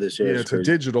told me about this. Yeah, to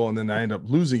digital, and then I ended up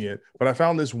losing it. But I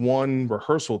found this one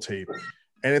rehearsal tape,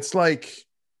 and it's like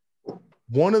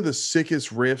one of the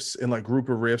sickest riffs and like group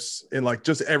of riffs and like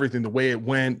just everything, the way it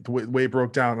went, the way it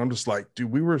broke down. I'm just like,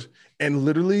 dude, and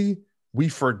literally we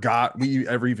forgot we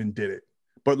ever even did it.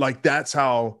 But like, that's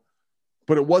how,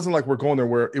 but it wasn't like we're going there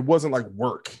where it wasn't like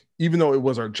work, even though it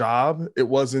was our job. It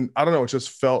wasn't, I don't know. It just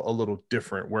felt a little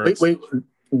different where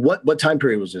what time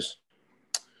period was this?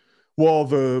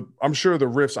 Well, I'm sure the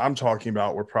riffs I'm talking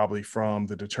about were probably from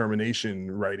the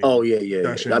Determination writing. Oh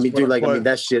yeah. I mean, dude, I mean,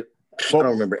 that shit, I don't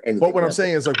remember anything. But what I'm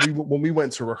saying is, like, when we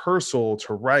went to rehearsal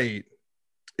to write,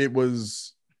 it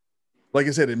was, like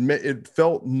I said, it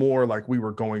felt more like we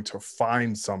were going to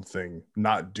find something,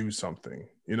 not do something.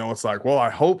 You know, it's like, well, I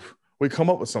hope we come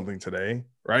up with something today,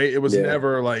 right? It was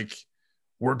never like,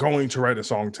 we're going to write a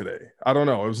song today. I don't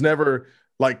know. It was never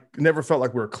felt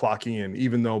like we were clocking in,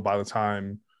 even though by the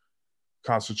time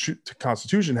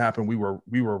Constitution happened, we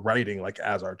were writing like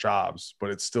as our jobs, but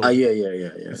it's still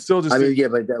it's still just, I mean,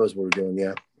 but that was what we're doing.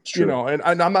 Yeah, it's true. You know, and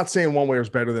I'm not saying one way is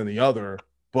better than the other,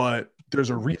 but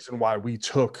there's a reason why we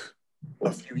took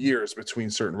a few years between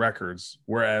certain records,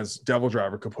 whereas Devil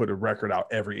Driver could put a record out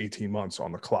every 18 months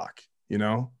on the clock, you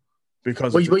know,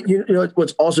 because but you know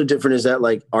what's also different is that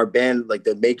like our band, like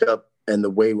the makeup and the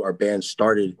way our band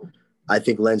started, I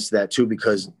think lends to that too,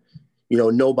 because you know,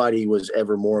 nobody was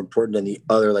ever more important than the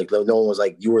other. Like, no one was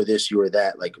like, you were this, you were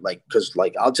that. Because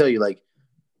I'll tell you, like,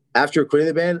 after quitting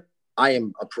the band,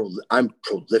 I'm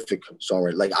prolific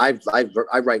songwriter. Like, I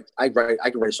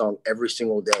can write a song every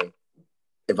single day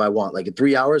if I want. Like, in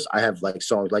 3 hours, I have like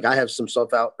songs. Like, I have some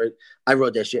stuff out. Right? I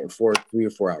wrote that shit in 3 or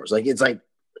 4 hours. Like, it's like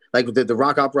the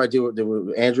rock opera I do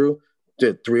with Andrew,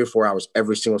 did 3 or 4 hours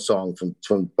every single song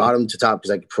from bottom to top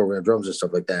because I could program drums and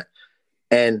stuff like that.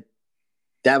 And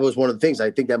that was one of the things. I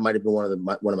think that might have been one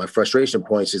of my frustration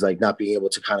points, is like not being able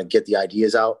to kind of get the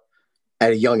ideas out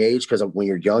at a young age. Because when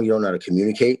you're young, you don't know how to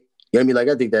communicate. You know what I mean? Like,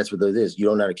 I think that's what it is. You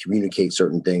don't know how to communicate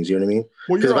certain things. You know what I mean?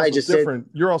 Well,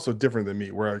 you're also different than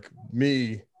me. Where like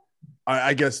me,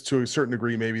 I guess to a certain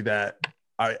degree, maybe that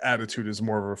attitude is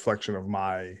more of a reflection of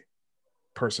my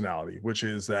personality, which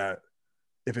is that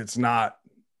if it's not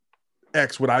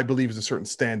X, what I believe is a certain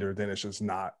standard, then it's just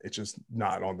not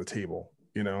on the table.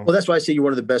 You know? Well, that's why I say you're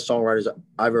one of the best songwriters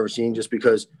I've ever seen, just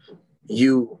because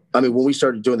when we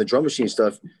started doing the drum machine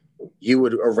stuff, you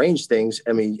would arrange things,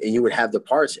 and you would have the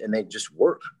parts and they just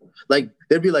work. Like,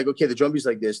 they'd be like, okay, the drum beat's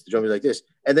like this, the drum beat's like this.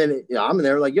 And then I'm in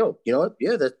there like, yo, you know what?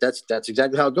 Yeah, that's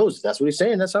exactly how it goes. That's what he's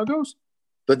saying. That's how it goes.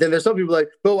 But then there's some people like,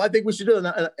 oh, I think we should do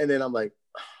it. And then I'm like,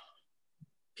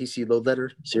 PC load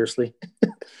letter? Seriously?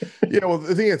 Yeah, well,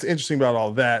 the thing that's interesting about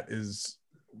all that is,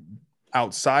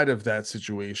 outside of that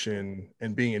situation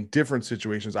and being in different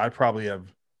situations, I probably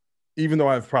have, even though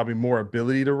I have probably more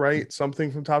ability to write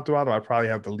something from top to bottom, I probably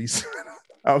have the least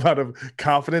amount of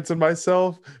confidence in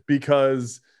myself,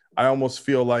 because I almost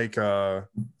feel like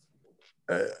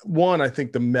one, I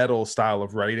think the metal style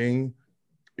of writing,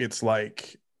 it's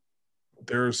like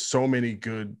there's so many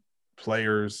good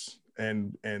players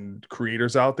and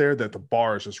creators out there that the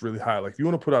bar is just really high. Like, if you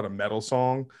want to put out a metal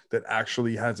song that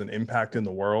actually has an impact in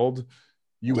the world,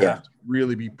 you have to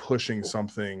really be pushing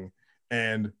something,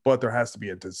 but there has to be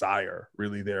a desire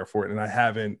really there for it. And I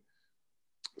haven't.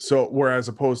 So whereas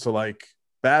opposed to like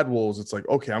Bad Wolves, it's like,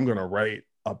 okay, I'm going to write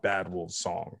a Bad Wolves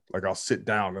song. Like, I'll sit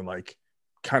down and like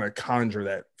kind of conjure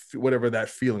that, whatever that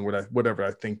feeling, whatever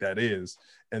I think that is,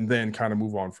 and then kind of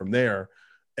move on from there.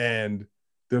 And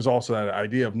there's also that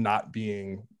idea of not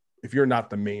being, if you're not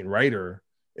the main writer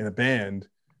in a band,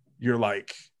 you're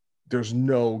like, there's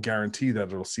no guarantee that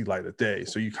it'll see light of day.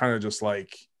 So you kind of just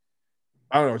like,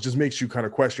 I don't know, it just makes you kind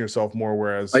of question yourself more.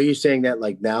 Whereas, are you saying that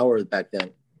like now or back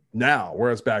then? Now,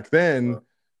 whereas back then,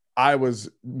 I was,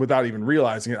 without even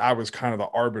realizing it, I was kind of the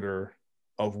arbiter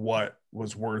of what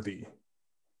was worthy.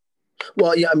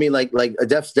 Well, yeah, I mean, like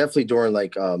definitely during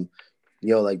like,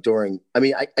 during, I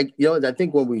mean, I I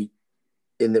think when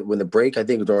the break, I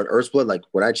think during Earth's Blood, like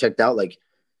when I checked out, like,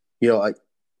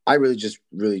 I really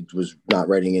was not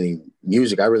writing any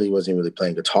music. I really wasn't really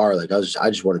playing guitar. Like, I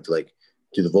just wanted to like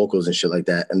do the vocals and shit like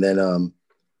that. And then,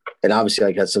 and obviously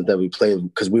I got something that we played,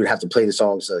 because we would have to play the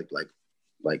songs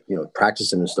like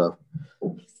practicing and stuff.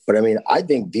 But I mean, I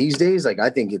think these days, like,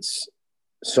 I think it's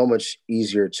so much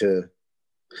easier to,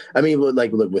 I mean,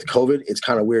 like, look, with COVID, it's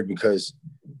kind of weird because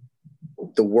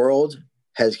the world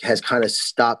has kind of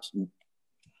stopped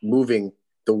moving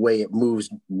the way it moves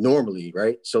normally,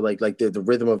 right? So like the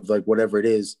rhythm of like whatever it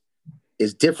is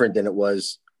different than it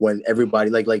was when everybody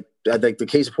like the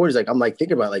case of point is like I'm like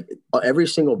thinking about like every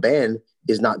single band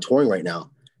is not touring right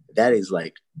now. That is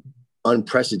like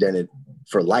unprecedented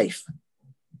for life.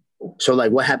 So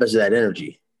like what happens to that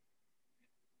energy?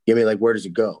 You know what I mean? Like where does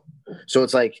it go? So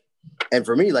it's like, and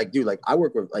for me, like, dude, like I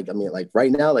work with like, I mean, like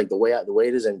right now, like the way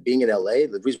it is and being in LA,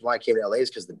 the reason why I came to LA is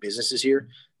because the business is here.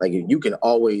 Like you're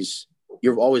always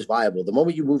viable. The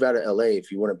moment you move out of LA,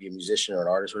 if you want to be a musician or an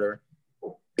artist or whatever,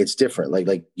 it's different.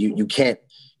 Like you can't,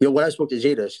 you know, when I spoke to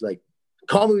Jada, she's like,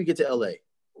 call me when we get to LA.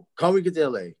 Call me when we get to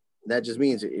LA. And that just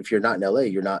means if you're not in LA,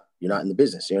 you're not in the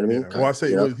business. You know what I mean? Yeah. Well, I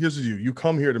say, well, here's the you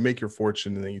come here to make your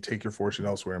fortune and then you take your fortune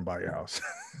elsewhere and buy your house.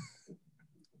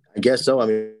 I guess so. I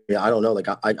mean, I don't know. Like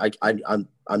I'm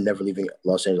never leaving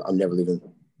Los Angeles. I'm never leaving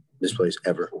this place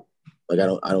ever. Like I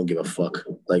don't give a fuck.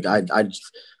 Like I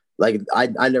I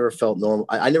never felt normal.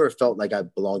 I never felt like I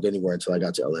belonged anywhere until I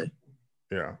got to LA.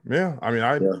 Yeah. I mean,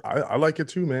 I like it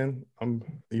too, man. I don't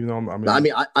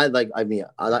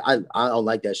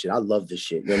like that shit. I love this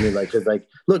shit. You know what I mean? Like, cause like,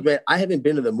 look, man, I haven't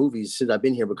been to the movies since I've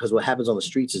been here because what happens on the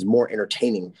streets is more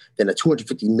entertaining than a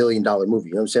 $250 million movie.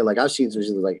 You know what I'm saying? Like I've seen some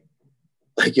shit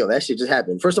like, yo, that shit just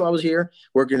happened. First time I was here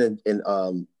working in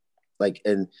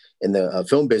the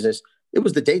film business, it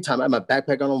was the daytime. I had my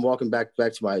backpack on. I'm walking back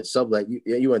to my sublet.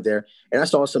 You went there, and I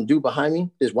saw some dude behind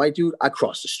me. This white dude. I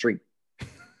crossed the street.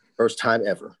 First time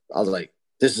ever. I was like,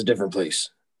 "This is a different place."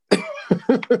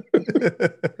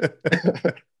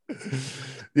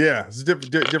 Yeah, it's a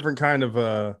different kind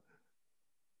of.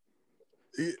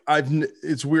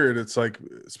 It's weird. It's like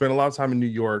spent a lot of time in New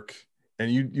York. And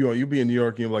you be in New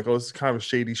York and you're like, oh, this is kind of a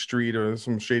shady street or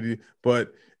some shady,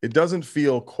 but it doesn't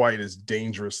feel quite as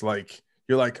dangerous. Like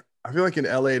you're like, I feel like in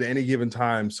LA at any given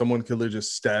time, someone could literally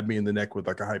just stab me in the neck with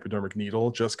like a hypodermic needle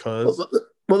just cause.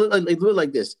 Well,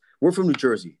 like this. We're from New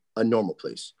Jersey, a normal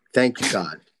place. Thank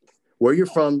God. Where you're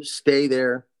from, stay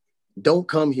there. Don't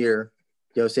come here.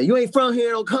 You know what I'm saying? You ain't from here,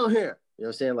 don't come here. You know what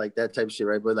I'm saying? Like that type of shit,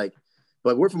 right?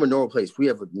 But we're from a normal place. We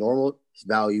have normal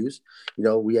values. You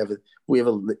know, we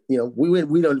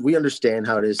understand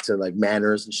how it is to like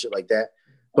manners and shit like that.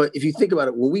 But if you think about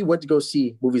it, when we went to go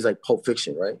see movies like Pulp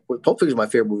Fiction, right? Pulp Fiction is my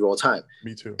favorite movie of all time.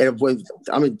 Me too. And when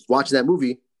I'm watching that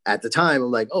movie at the time, I'm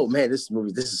like, oh man, this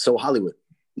is so Hollywood.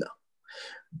 No,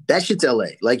 that shit's LA.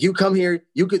 Like you come here,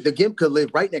 the Gimp could live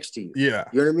right next to you. Yeah.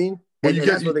 You know what I mean? Well, and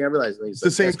that's one thing I realized. Like, it's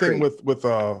the same thing with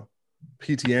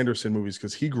P.T. Anderson movies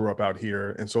because he grew up out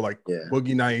here, and so like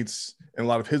Boogie Nights and a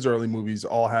lot of his early movies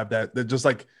all have that just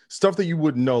like stuff that you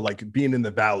wouldn't know, like being in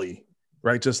the Valley,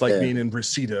 right? Just like being in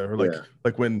Reseda or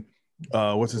like when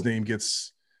what's his name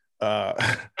gets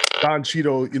Don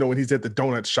Cheadle, you know, when he's at the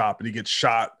donut shop and he gets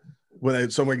shot when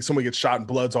somebody gets shot and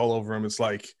blood's all over him. It's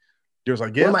like there's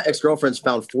like one of my ex-girlfriends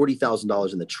found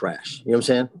 $40,000 in the trash. You know what I'm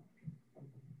saying?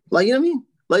 Like, you know what I mean?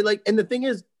 Like, and the thing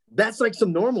is, that's like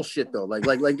some normal shit though. Like,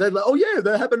 oh yeah,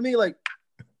 that happened to me. Like,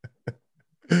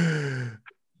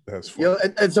 that's funny. You know,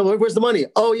 and so where's the money?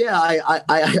 Oh yeah,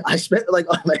 I spent like,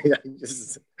 oh my God,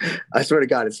 I swear to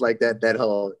God, it's like that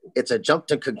whole, it's a jump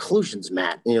to conclusions,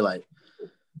 Matt. And you're like,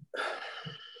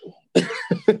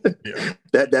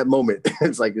 that moment,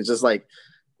 it's just like,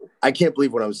 I can't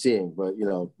believe what I'm seeing, but you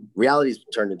know, reality's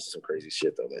turned into some crazy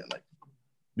shit though, man. Like,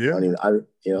 yeah,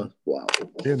 wow.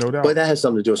 Yeah, no doubt. But that has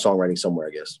something to do with songwriting somewhere,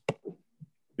 I guess.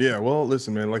 Yeah, well,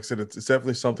 listen, man, like I said, it's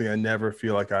definitely something I never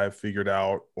feel like I've figured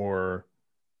out, or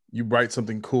you write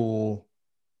something cool.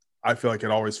 I feel like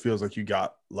it always feels like you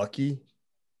got lucky.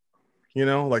 You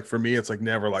know, like for me, it's like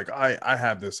never like I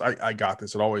have this, I got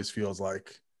this. It always feels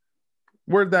like,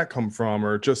 where'd that come from?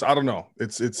 Or just, I don't know.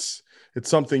 It's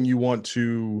something you want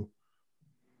to.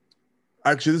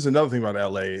 Actually, this is another thing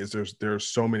about LA is there's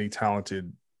so many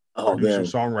talented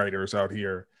songwriters out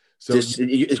here. So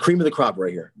it's cream of the crop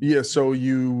right here. Yeah, so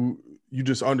you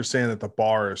just understand that the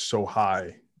bar is so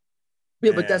high.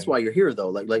 Yeah, but that's why you're here though.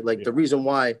 Like the reason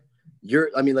why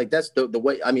like that's the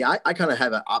way. I mean, I kind of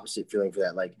have an opposite feeling for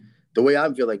that. Like the way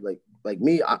I feel like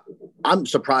me, I'm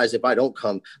surprised if I don't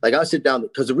come. Like I'll sit down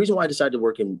because the reason why I decided to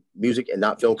work in music and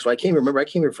not film, because I came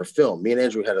here for film. Me and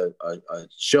Andrew had a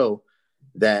show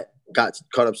that got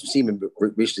caught up some steam and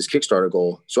reached this Kickstarter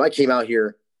goal. So I came out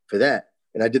here for that.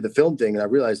 And I did the film thing and I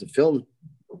realized the film,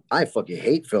 I fucking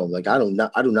hate film. Like I do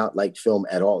not like film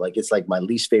at all. Like it's like my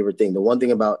least favorite thing. The one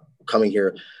thing about coming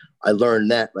here, I learned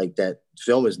that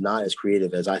film is not as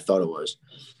creative as I thought it was.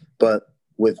 But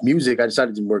with music, I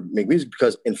decided to make music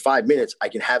because in 5 minutes I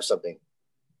can have something.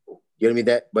 You know what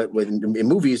I mean? But in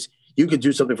movies, you could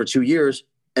do something for 2 years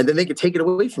and then they can take it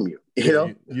away from you. You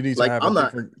know, you need to like have I'm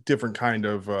a different kind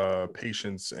of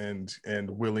patience and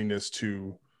willingness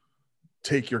to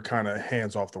take your kind of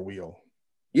hands off the wheel.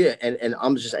 Yeah, and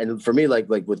I'm just, and for me, like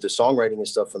with the songwriting and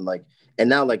stuff, and like, and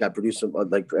now like I produce some,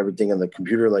 like everything on the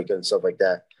computer, like and stuff like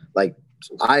that. Like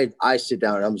I sit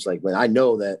down and I'm just like, man, I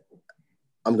know that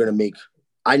I'm gonna make.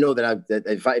 I know that that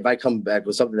if I come back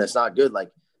with something that's not good,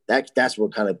 like that's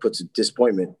what kind of puts a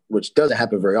disappointment, which doesn't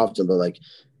happen very often. But like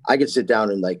I could sit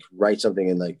down and like write something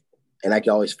and like, and I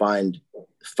can always find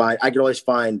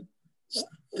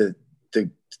the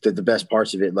best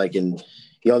parts of it. Like, and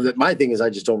you know, my thing is I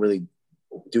just don't really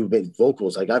do big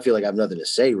vocals. Like I feel like I have nothing to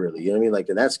say really. You know what I mean? Like,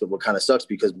 and that's what kind of sucks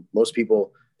because most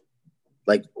people,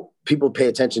 like people pay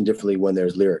attention differently when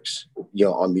there's lyrics, you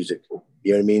know, on music.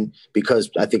 You know what I mean? Because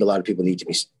I think a lot of people need to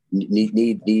be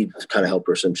need kind of help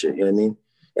or some shit. You know what I mean?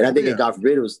 And I think in God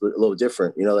Forbid it was a little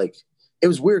different. You know, like it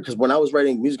was weird because when I was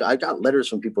writing music, I got letters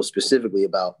from people specifically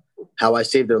about how I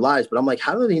saved their lives. But I'm like,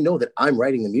 how do they know that I'm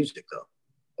writing the music though,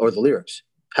 or the lyrics?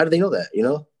 How do they know that? You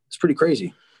know, it's pretty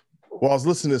crazy. Well, I was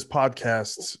listening to this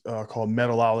podcast called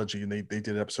Metallology, and they did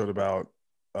an episode about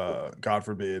God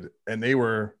Forbid, and it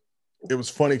was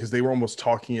funny because they were almost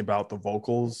talking about the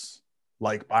vocals,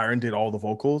 like Byron did all the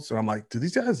vocals, and I'm like, do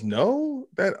these guys know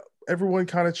that everyone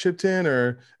kind of chipped in,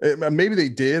 or maybe they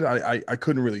did? I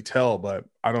couldn't really tell, but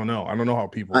I don't know. I don't know how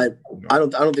people. I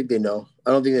don't think they know.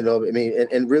 I don't think they know. I mean,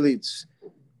 and really, it's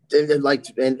like,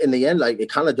 and in the end, like it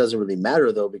kind of doesn't really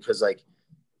matter though, because like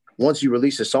once you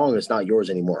release a song, it's not yours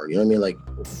anymore. You know what I mean? Like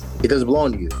it doesn't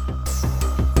belong to you.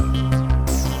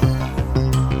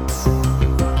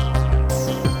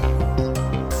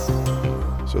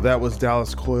 So that was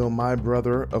Dallas Coyle, my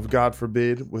brother of God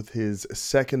Forbid, with his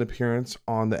second appearance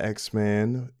on the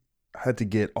X-Men. I had to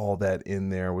get all that in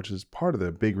there, which is part of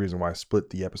the big reason why I split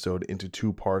the episode into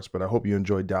two parts. But I hope you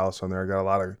enjoyed Dallas on there. I got a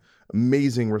lot of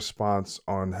amazing response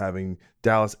on having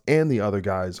Dallas and the other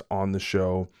guys on the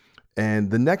show.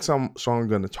 And the next song I'm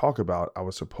going to talk about, I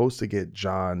was supposed to get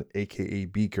John, aka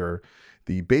Beaker,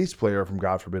 the bass player from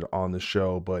God Forbid, on the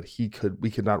show, but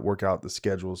we could not work out the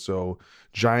schedule. So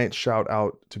giant shout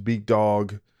out to Big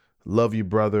Dog. Love you,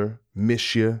 brother.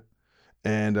 Miss you.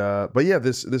 And but yeah,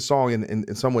 this song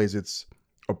in some ways it's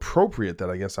appropriate that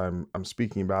I guess I'm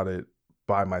speaking about it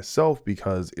by myself,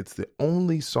 because it's the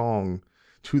only song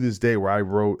to this day where I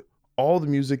wrote all the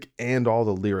music and all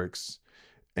the lyrics.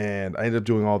 And I ended up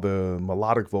doing all the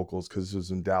melodic vocals because this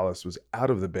was when Dallas was out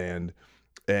of the band.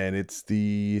 And it's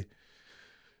the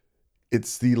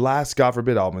last God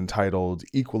Forbid album entitled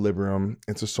Equilibrium.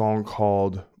 It's a song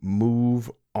called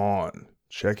Move On.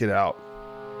 Check it out.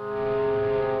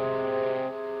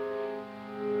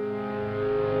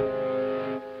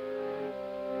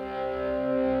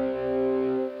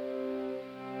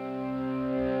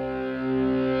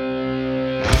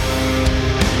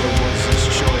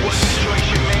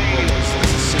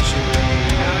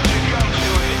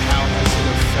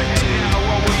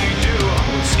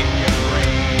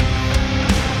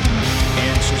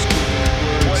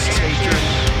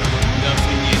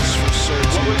 Nothing is for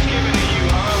certain. What was given to you,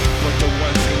 huh? But the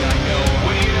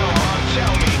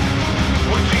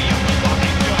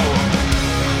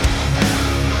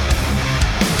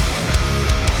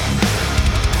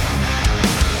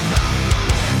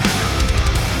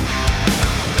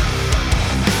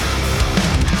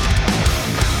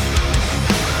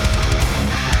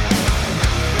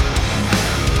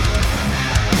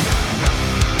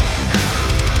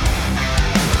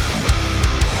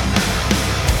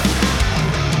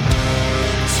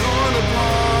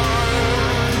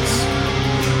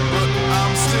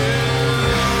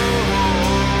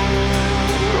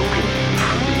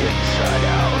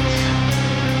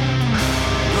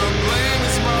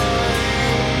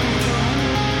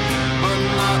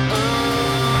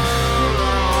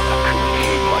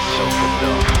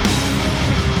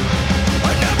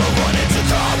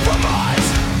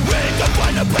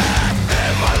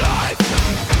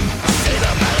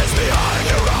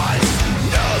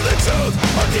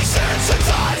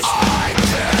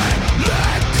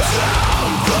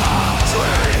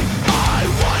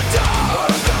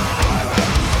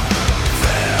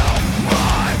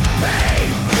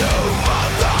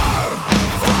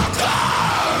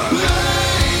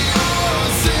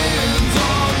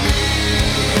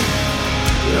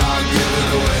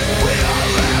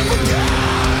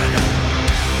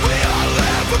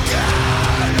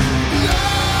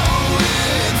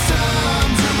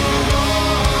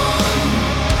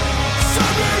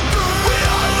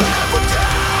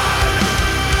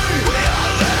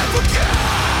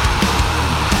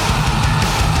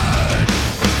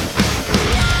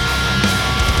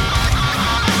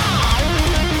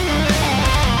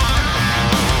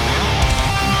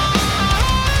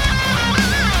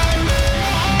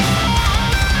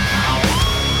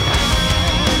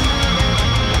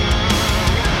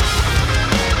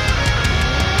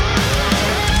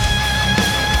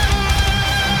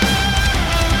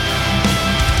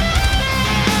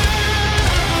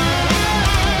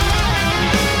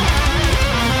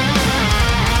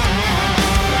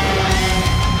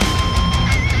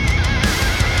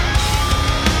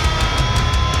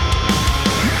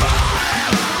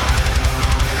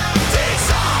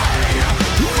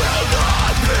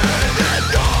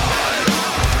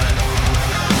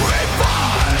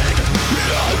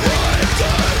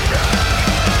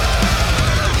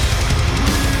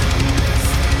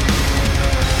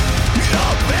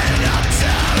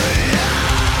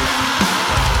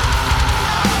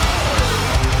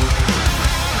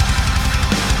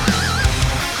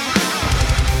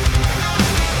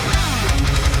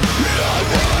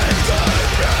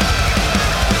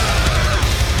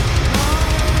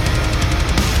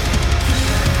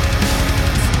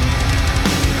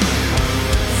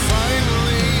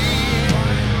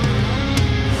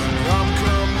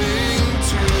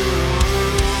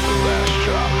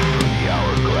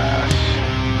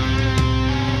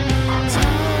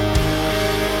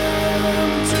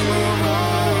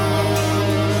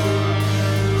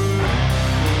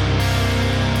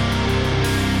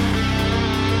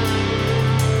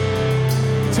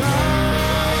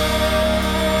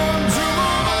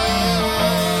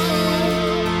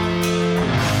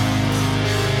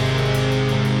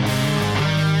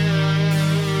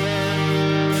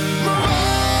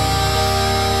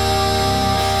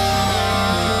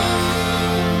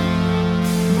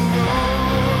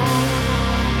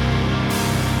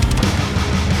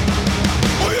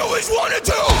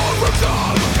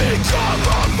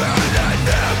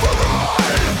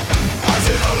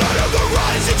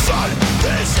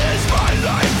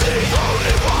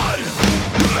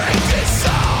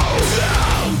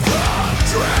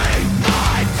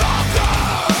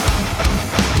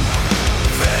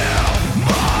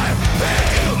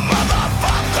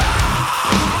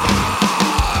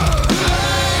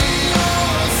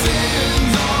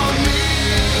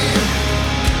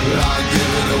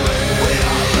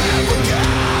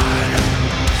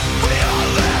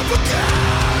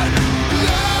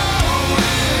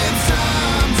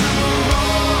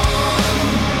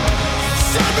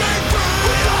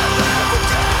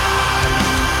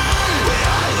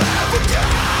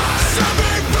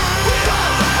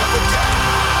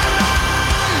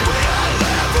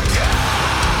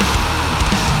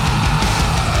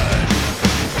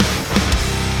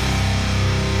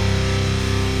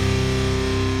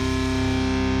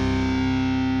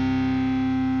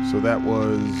that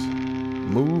was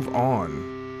Move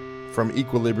On from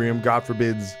Equilibrium, God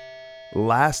Forbid's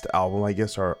last album, I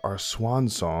guess our swan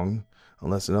song,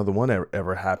 unless another one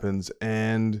ever happens.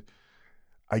 And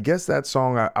I guess that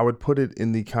song, I would put it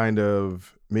in the kind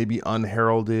of maybe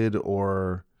unheralded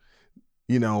or,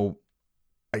 you know,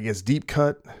 I guess deep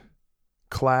cut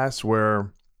class,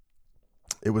 where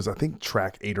it was, I think,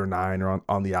 track 8 or 9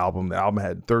 on the album. The album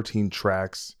had 13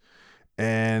 tracks.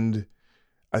 And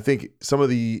I think some of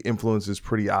the influence is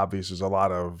pretty obvious. There's a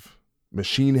lot of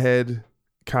Machine Head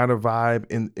kind of vibe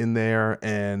in there.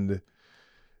 And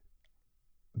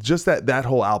just that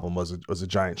whole album was a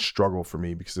giant struggle for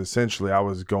me, because essentially I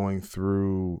was going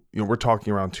through, we're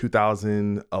talking around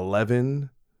 2011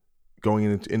 going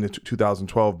into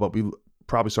 2012, but we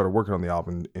probably started working on the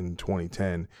album in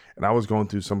 2010. And I was going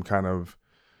through some kind of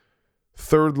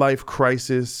third life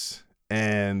crisis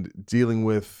and dealing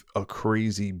with a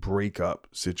crazy breakup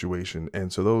situation.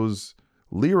 And so those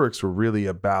lyrics were really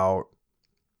about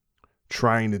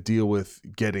trying to deal with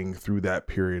getting through that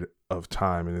period of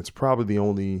time. And it's probably the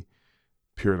only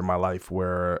period of my life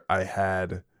where I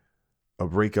had a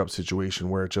breakup situation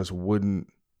where it just wouldn't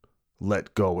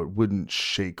let go. It wouldn't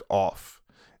shake off.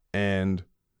 And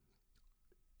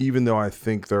even though I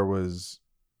think there was,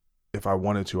 if I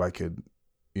wanted to, I could,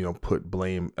 put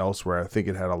blame elsewhere, I think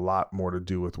it had a lot more to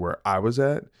do with where I was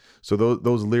at. So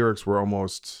those lyrics were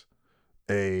almost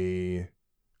a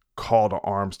call to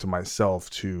arms to myself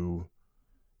to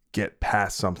get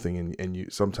past something. And you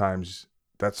sometimes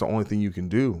that's the only thing you can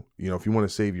do. If you want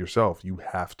to save yourself, you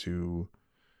have to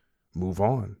move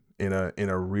on in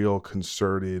a real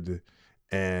concerted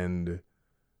and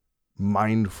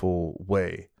mindful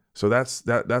way. So that's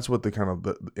what the kind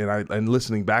of and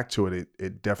listening back to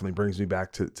it definitely brings me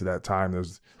back to that time.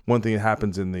 There's one thing that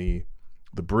happens in the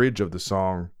bridge of the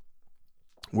song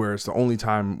where it's the only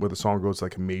time where the song goes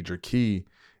like a major key,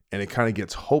 and it kind of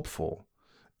gets hopeful.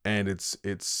 And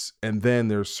and then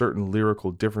there's certain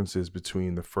lyrical differences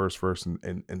between the first verse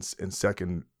and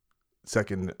second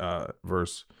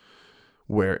verse,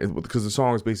 because the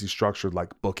song is basically structured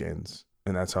like bookends.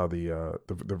 And that's how the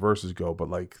verses go. But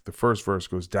like the first verse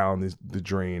goes down the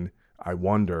drain, I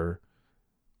wonder,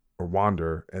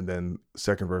 and then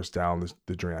second verse down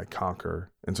the drain, I conquer.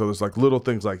 And so there's like little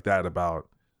things like that about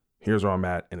here's where I'm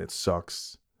at, and it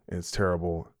sucks, and it's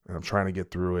terrible, and I'm trying to get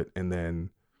through it. And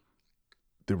then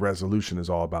the resolution is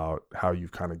all about how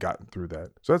you've kind of gotten through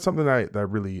that. So that's something that I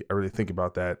really think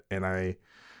about that, and I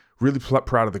really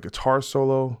proud of the guitar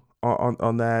solo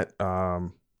on that.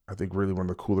 I think really one of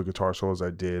the cooler guitar solos I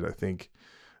did. I think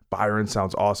Byron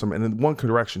sounds awesome. And then one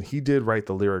correction, he did write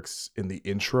the lyrics in the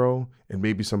intro and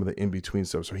maybe some of the in-between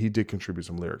stuff. So he did contribute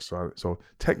some lyrics. So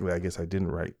technically, I guess I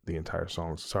didn't write the entire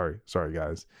song. Sorry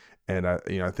guys. And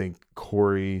I think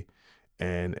Corey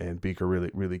and Beaker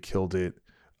really killed it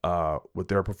with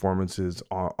their performances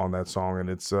on that song. And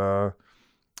it's I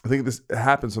think this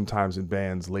happens sometimes in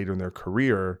bands later in their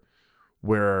career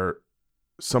where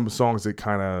some songs that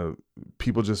kind of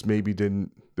people just maybe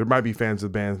didn't, there might be fans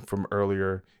of the band from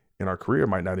earlier in our career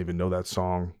might not even know that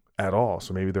song at all.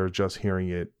 So maybe they're just hearing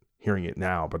it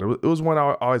now, but it was one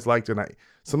I always liked. And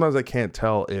sometimes I can't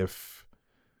tell if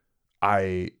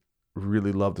I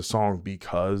really love the song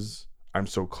because I'm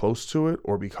so close to it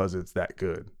or because it's that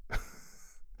good.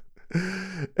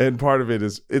 And part of it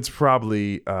is, it's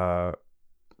probably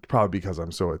because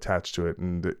I'm so attached to it.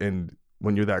 And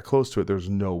when you're that close to it, there's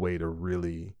no way to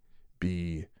really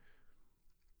be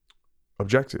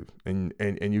objective, and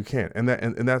you can't, and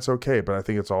that's okay. But I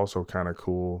think it's also kind of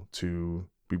cool to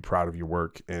be proud of your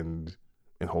work and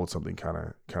hold something kind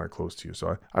of close to you.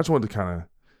 So I just wanted to kind of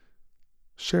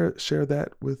share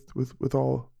that with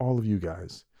all of you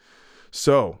guys.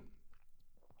 So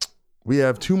we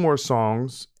have 2 more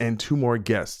songs and 2 more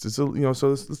guests. It's so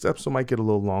this episode might get a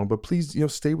little long, but please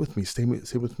stay with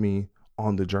me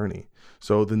on the journey.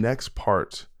 So the next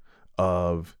part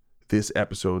of this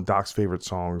episode, Doc's favorite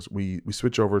songs, we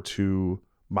switch over to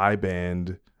my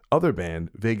other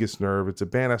band, Vegas Nerve. It's a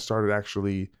band I started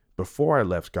actually before I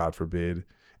left God Forbid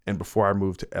and before I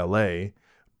moved to LA,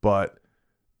 but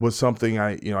was something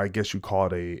I guess you call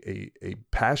it a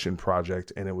passion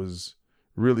project. And it was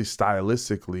really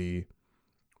stylistically,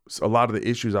 a lot of the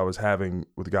issues I was having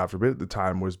with God Forbid at the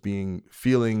time was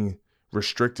feeling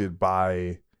restricted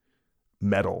by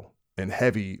metal and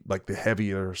heavy, like the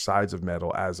heavier sides of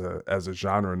metal as a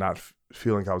genre, not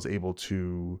feeling I was able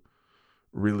to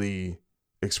really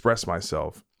express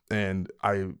myself. And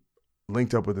I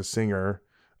linked up with a singer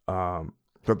who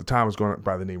at the time was going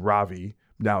by the name Ravi.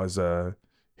 Now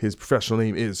his professional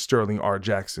name is Sterling R.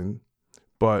 Jackson.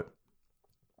 But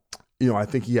I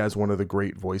think he has one of the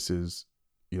great voices,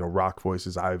 rock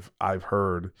voices I've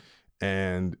heard,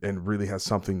 and really has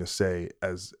something to say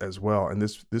as well. And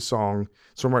this song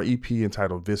is from our EP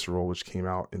entitled Visceral, which came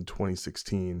out in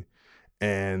 2016,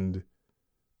 and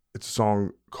it's a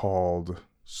song called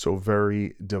So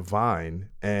Very Divine.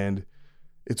 And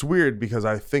it's weird because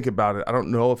I think about it, I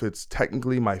don't know if it's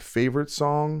technically my favorite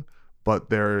song,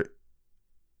 but it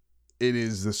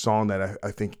is the song that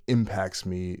I think impacts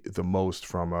me the most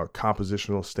from a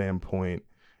compositional standpoint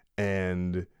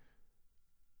and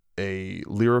a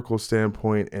lyrical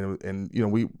standpoint. And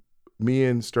me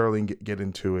and Sterling get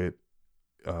into it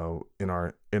in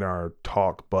our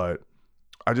talk, but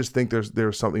I just think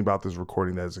there's something about this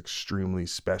recording that is extremely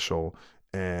special,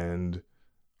 and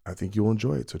I think you'll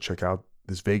enjoy it. So check out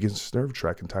this Vegas Nerve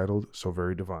track entitled So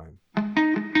Very Divine.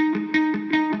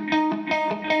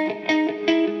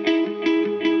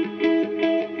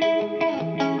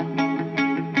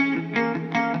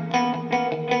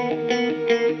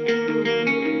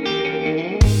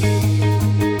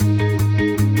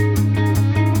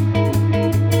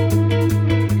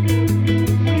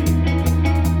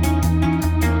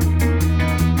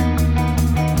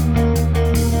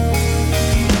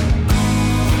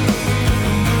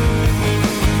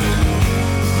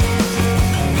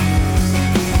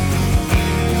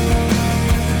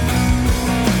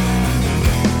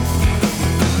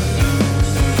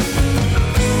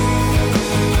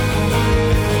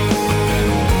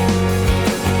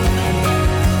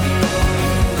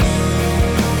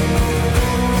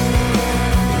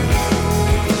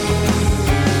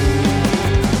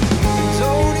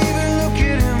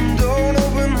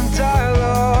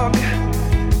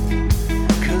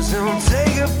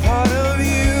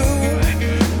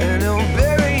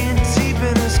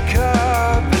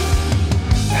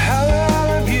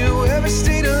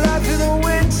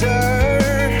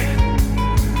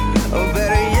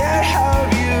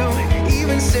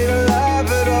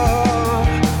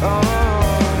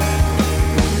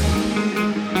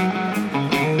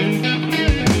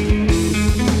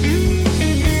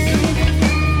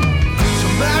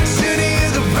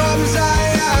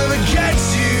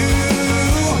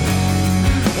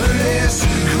 This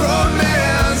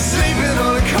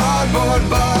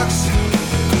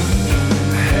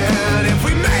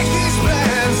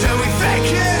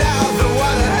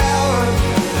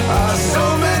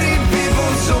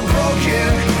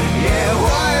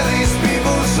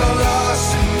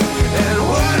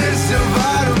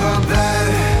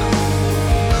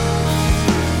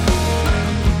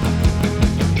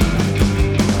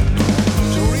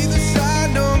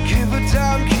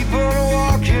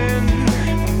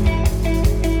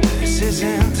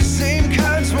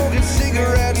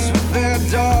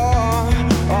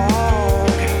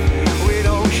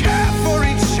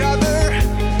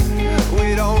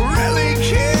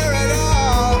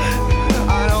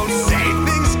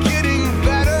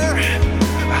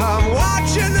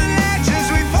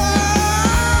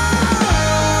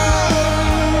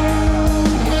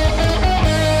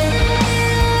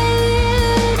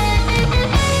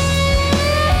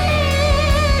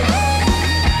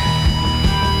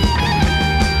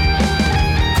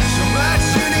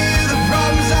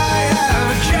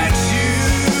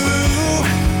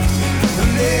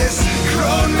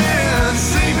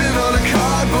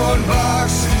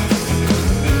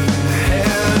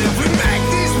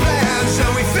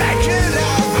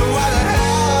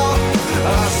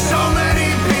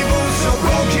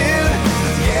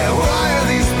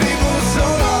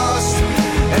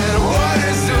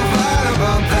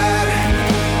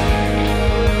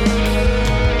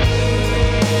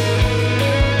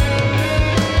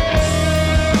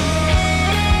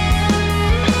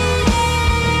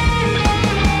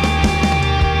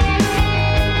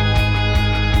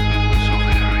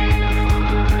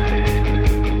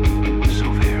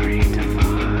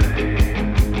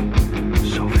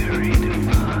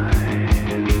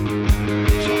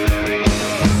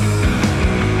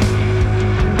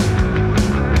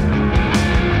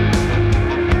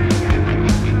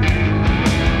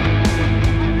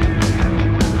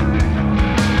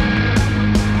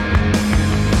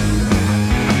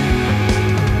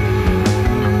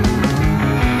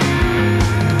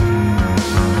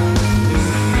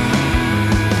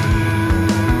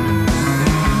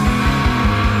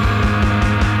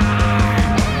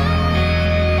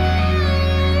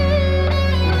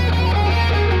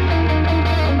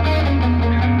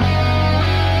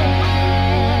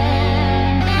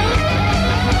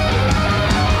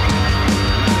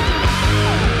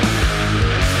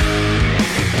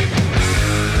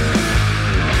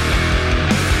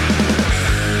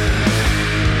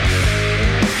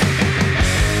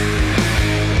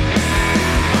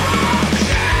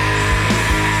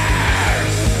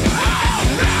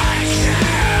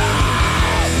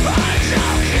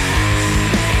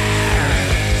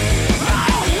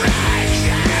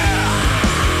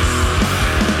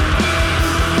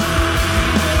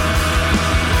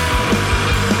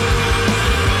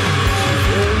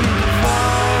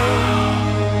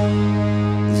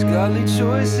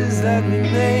choices that we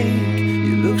make.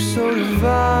 You look so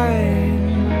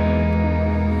divine,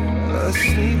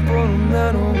 asleep on a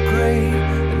metal grate,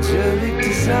 angelic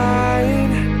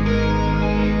design,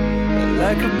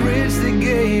 like a bridge that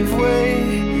gave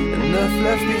way, enough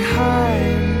left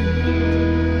behind.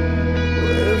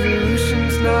 Where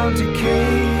evolution's now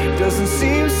decay, doesn't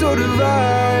seem so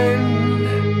divine,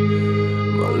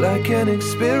 more like an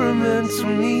experiment to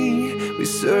me. We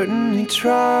certainly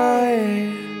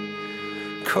try,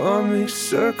 karmic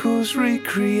circles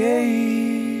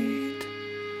recreate.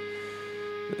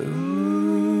 Ooh.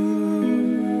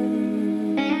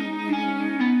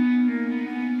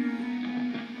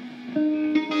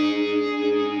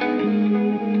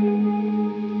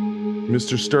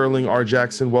 Mr. Sterling R.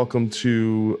 Jackson, welcome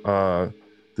to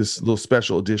this little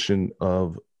special edition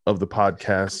of the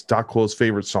podcast, Doc Coyle's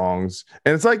favorite songs.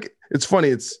 And it's funny,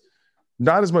 it's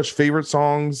not as much favorite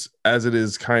songs as it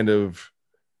is kind of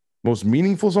most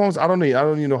meaningful songs. I don't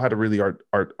even know how to really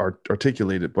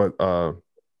articulate it, but the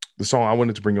song I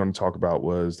wanted to bring you on to talk about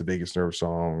was the Vegas Nerve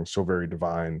song, So Very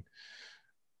Divine.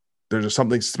 There's just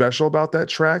something special about that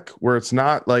track where it's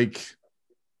not like,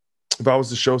 if I was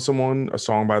to show someone a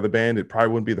song by the band, it probably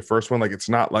wouldn't be the first one. Like, it's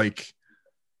not like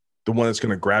the one that's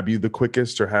going to grab you the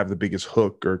quickest or have the biggest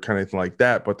hook or kind of thing like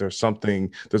that. But there's a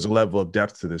level of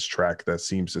depth to this track that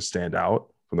seems to stand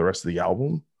out from the rest of the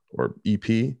album or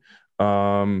EP.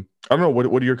 I don't know.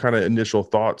 What are your kind of initial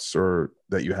thoughts or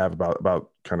that you have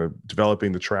about kind of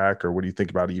developing the track, or what do you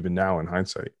think about it even now in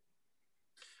hindsight?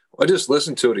 Well, I just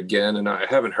listened to it again, and I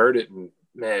haven't heard it in,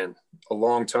 man, a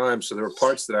long time. So there are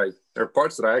parts that I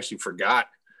actually forgot,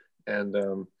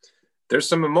 and there's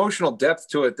some emotional depth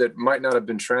to it that might not have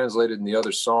been translated in the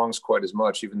other songs quite as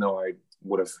much, even though I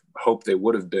would have hoped they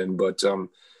would have been. But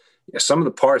yeah, some of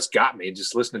the parts got me.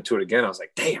 Just listening to it again, I was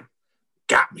like, damn,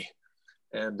 got me.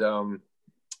 And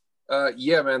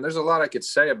yeah, man, there's a lot I could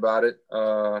say about it,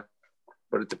 but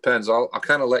it depends. I'll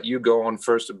kind of let you go on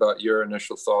first about your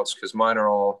initial thoughts, because mine are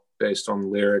all based on the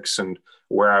lyrics and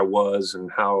where I was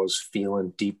and how I was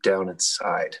feeling deep down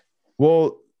inside.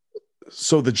 Well,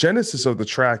 so the genesis of the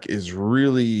track is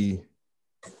really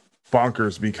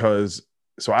bonkers because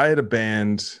I had a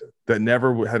band that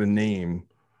never had a name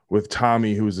with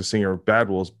Tommy, who was the singer of Bad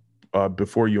Wolves,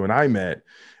 before you and I met.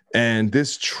 And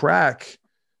this track,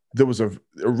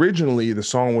 originally the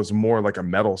song was more like a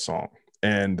metal song.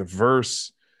 And the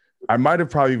verse, I might have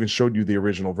probably even showed you the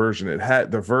original version.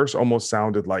 The verse almost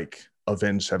sounded like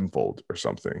Avenged Sevenfold or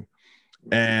something.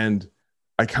 And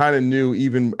I kind of knew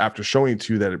even after showing it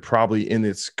to you that it probably in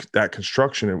that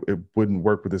construction, it wouldn't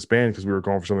work with this band because we were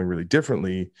going for something really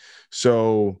differently.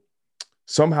 So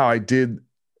somehow I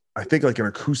think like an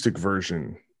acoustic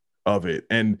version of it.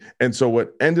 And so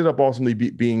what ended up ultimately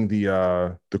being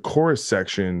the chorus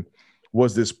section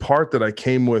was this part that I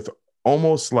came with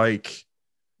almost like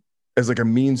as like a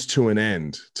means to an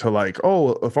end, to like,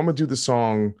 oh, if I'm gonna do the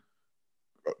song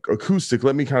acoustic,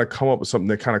 let me kind of come up with something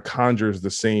that kind of conjures the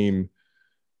same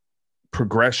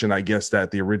progression, I guess,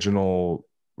 that the original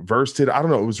verse did. I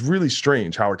don't know. It was really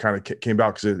strange how it kind of came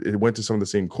about because it went to some of the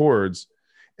same chords.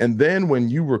 And then when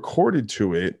you recorded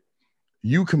to it,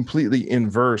 you completely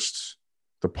inversed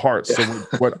the parts. Yeah.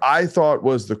 So what I thought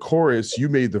was the chorus, you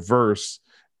made the verse,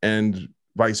 and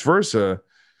vice versa.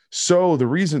 So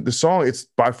the song, it's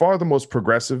by far the most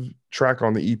progressive track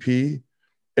on the EP.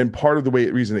 And part of the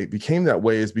reason it became that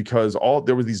way is because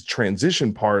there were these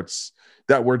transition parts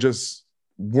that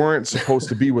weren't supposed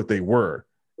to be what they were.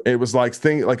 It was like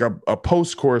a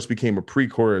post-chorus became a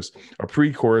pre-chorus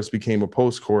became a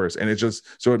post-chorus. And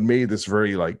it made this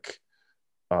very like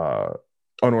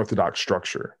unorthodox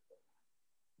structure.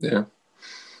 Yeah.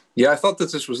 Yeah, I thought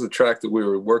that this was the track that we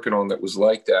were working on that was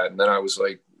like that. And then I was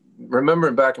like,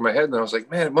 remembering back in my head, and I was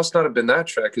like, man, it must not have been that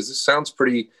track, because this sounds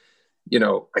pretty,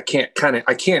 I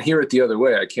can't hear it the other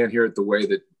way. I can't hear it the way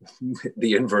that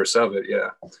the inverse of it.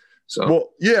 Yeah. So, well,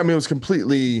 yeah, I mean, it was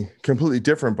completely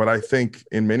different, but I think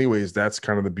in many ways that's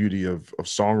kind of the beauty of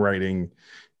songwriting,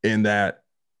 in that,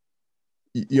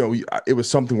 it was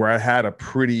something where I had a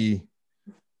pretty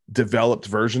developed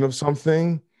version of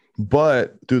something,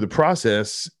 but through the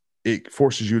process, it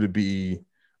forces you to be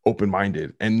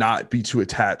open-minded and not be too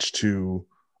attached to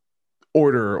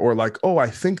order or like, oh, I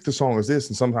think the song is this,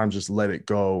 and sometimes just let it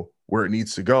go where it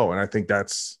needs to go. And I think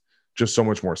that's just so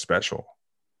much more special.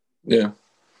 Yeah.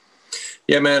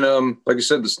 Yeah, man. Like I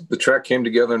said, the track came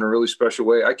together in a really special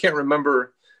way. I can't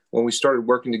remember when we started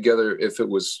working together if it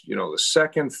was, the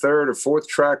second, third, or fourth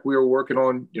track we were working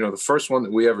on. The first one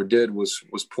that we ever did was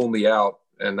Pull Me Out,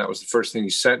 and that was the first thing you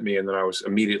sent me, and then I was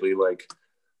immediately like,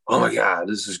 oh my God,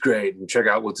 this is great. And check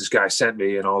out what this guy sent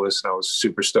me and all this. And I was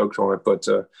super stoked on it. But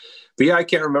yeah, I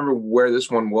can't remember where this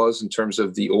one was in terms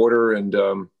of the order. And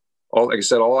like I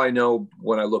said, all I know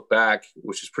when I look back,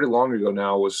 which is pretty long ago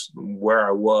now, was where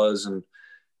I was and,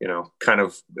 kind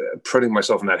of putting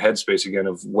myself in that headspace again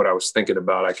of what I was thinking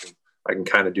about. I can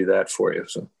kind of do that for you.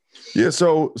 So. Yeah,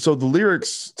 so the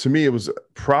lyrics, to me, it was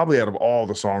probably out of all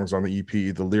the songs on the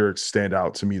EP, the lyrics stand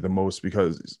out to me the most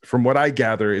because from what I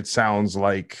gather, it sounds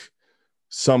like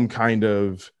some kind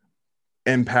of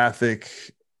empathic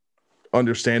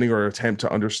understanding or attempt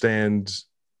to understand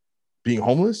being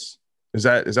homeless. Is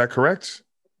that correct?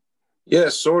 Yeah,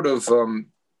 sort of.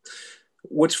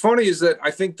 What's funny is that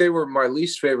I think they were my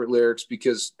least favorite lyrics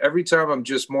because every time I'm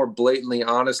just more blatantly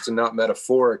honest and not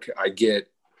metaphoric, I get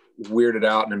weirded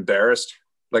out and embarrassed.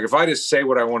 Like if I just say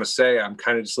what I want to say, I'm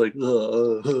kind of just like,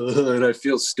 and I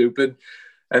feel stupid.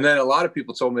 And then a lot of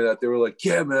people told me that they were like,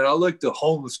 yeah, man, I like the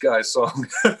homeless guy song.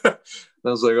 And I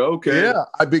was like, okay. Yeah,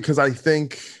 because I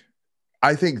think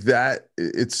that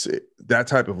it's that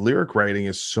type of lyric writing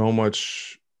is so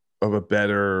much of a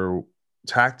better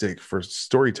tactic for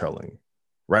storytelling,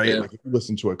 right? Yeah. Like if you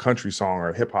listen to a country song or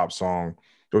a hip hop song,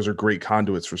 those are great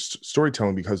conduits for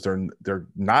storytelling because they're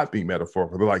not being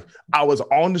metaphorical. They're like, I was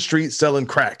on the street selling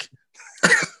crack.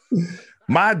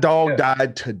 My dog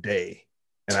died today.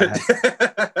 And I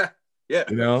had, yeah.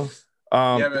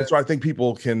 And so I think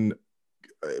people can,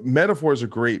 metaphors are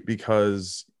great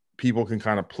because people can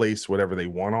kind of place whatever they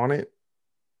want on it.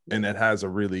 And that has a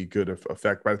really good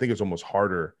effect. But I think it's almost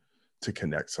harder to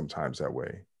connect sometimes that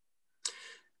way.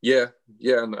 Yeah.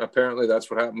 And apparently that's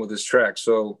what happened with this track.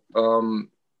 So,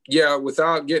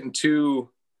 without getting too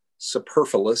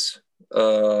superfluous,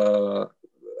 I'll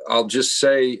just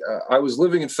say I was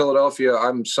living in Philadelphia.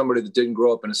 I'm somebody that didn't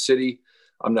grow up in a city.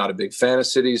 I'm not a big fan of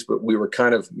cities, but we were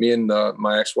kind of, me and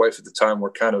my ex-wife at the time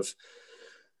were kind of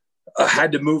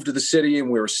had to move to the city,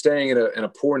 and we were staying in a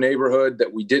poor neighborhood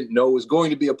that we didn't know was going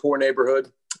to be a poor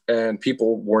neighborhood, and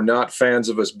people were not fans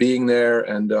of us being there.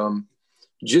 And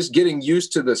just getting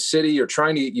used to the city or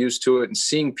trying to get used to it and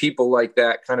seeing people like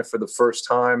that kind of for the first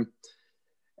time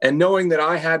and knowing that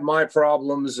I had my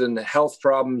problems and health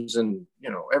problems and,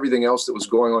 everything else that was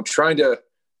going on, trying to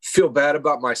feel bad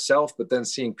about myself, but then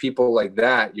seeing people like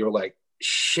that, you're like,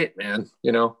 shit, man,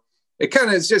 it kind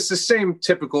of is just the same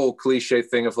typical cliche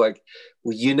thing of like,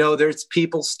 well, there's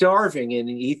people starving in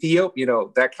Ethiopia,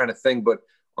 that kind of thing, but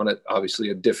on obviously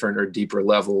a different or deeper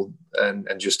level and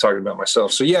just talking about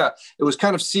myself. So yeah, it was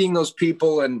kind of seeing those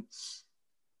people and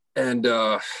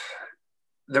there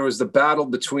was the battle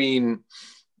between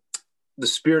the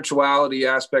spirituality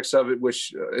aspects of it,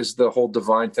 which is the whole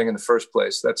divine thing in the first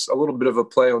place. That's a little bit of a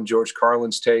play on George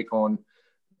Carlin's take on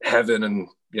heaven and,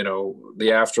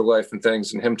 the afterlife and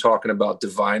things, and him talking about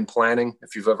divine planning.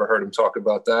 If you've ever heard him talk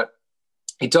about that,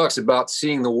 he talks about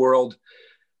seeing the world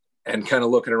and kind of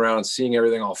looking around and seeing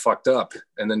everything all fucked up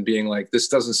and then being like, this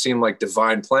doesn't seem like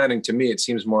divine planning to me. It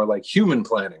seems more like human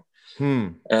planning.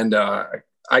 And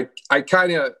I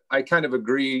kind of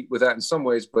agree with that in some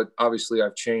ways, but obviously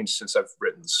I've changed since I've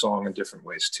written the song in different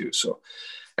ways too. So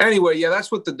anyway, yeah,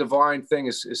 that's what the divine thing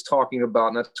is talking about.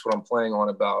 And that's what I'm playing on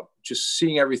about, just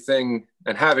seeing everything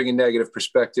and having a negative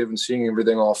perspective and seeing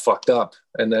everything all fucked up.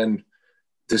 And then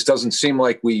this doesn't seem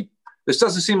like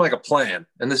a plan.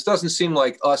 And this doesn't seem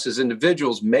like us as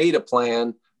individuals made a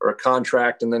plan or a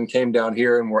contract and then came down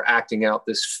here and we're acting out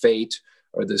this fate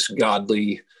or this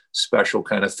godly special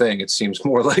kind of thing. It seems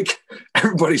more like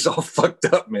everybody's all fucked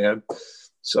up, man.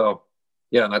 So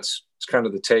yeah, it's kind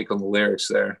of the take on the lyrics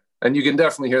there. And you can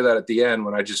definitely hear that at the end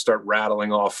when I just start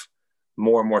rattling off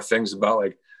more and more things about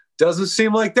like, doesn't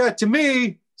seem like that to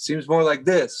me. Seems more like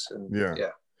this. And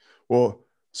yeah. Well,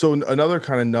 so another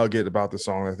kind of nugget about the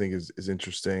song I think is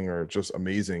interesting or just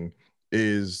amazing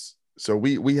is, so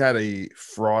we had a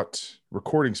fraught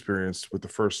recording experience with the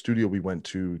first studio we went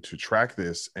to track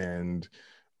this. And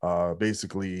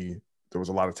basically there was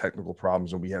a lot of technical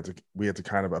problems and we had to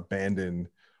kind of abandon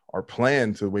our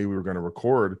plan to the way we were going to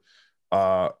record.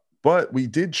 But we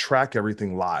did track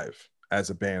everything live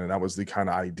as a band. And that was the kind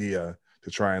of idea, to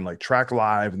try and like track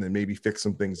live and then maybe fix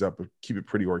some things up, but keep it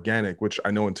pretty organic, which I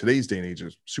know in today's day and age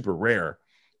is super rare.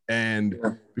 And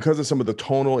because of some of the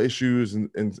tonal issues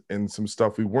and some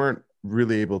stuff, we weren't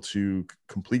really able to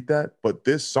complete that. But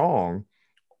this song,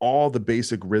 all the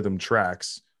basic rhythm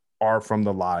tracks are from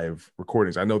the live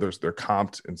recordings. I know they're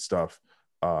comped and stuff.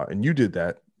 And you did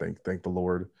that. Thank the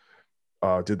Lord,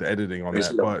 did the editing on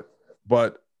that.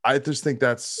 But I just think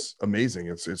that's amazing.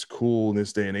 It's cool in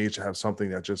this day and age to have something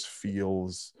that just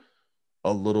feels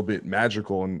a little bit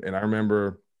magical. And I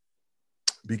remember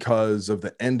because of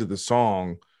the end of the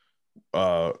song,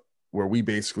 where we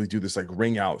basically do this like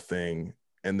ring out thing,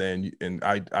 and then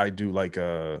I do like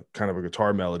a kind of a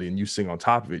guitar melody, and you sing on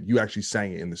top of it. You actually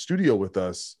sang it in the studio with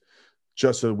us,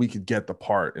 just so we could get the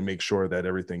part and make sure that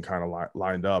everything kind of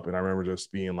lined up. And I remember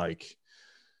just being like,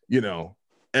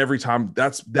 every time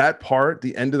that part,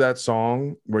 the end of that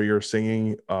song where you're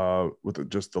singing with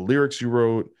just the lyrics you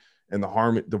wrote and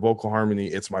the vocal harmony,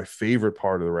 it's my favorite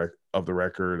part of the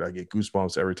record. I get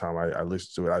goosebumps every time I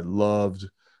listen to it. I loved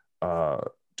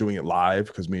doing it live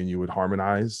because me and you would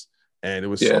harmonize, and it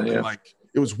was like,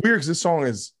 it was weird because this song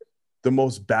is the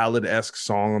most ballad-esque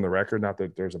song on the record. Not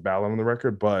that there's a ballad on the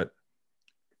record, but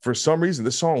for some reason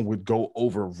this song would go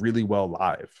over really well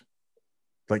live.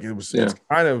 Like it's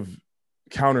kind of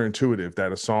counterintuitive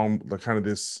that a song like kind of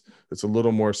this, it's a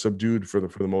little more subdued for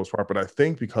the most part, but I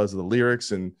think because of the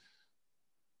lyrics and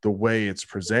the way it's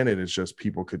presented, it's just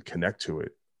people could connect to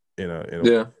it in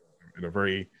a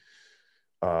very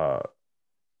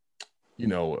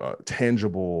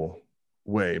tangible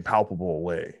way, palpable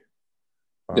way.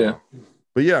 But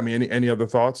yeah, I mean, any other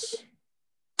thoughts?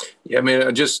 Yeah, I mean,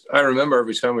 I remember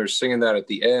every time we were singing that at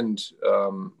the end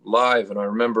live, and I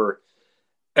remember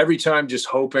every time just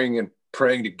hoping and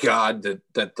praying to God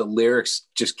that the lyrics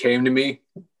just came to me.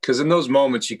 Because in those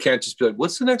moments, you can't just be like,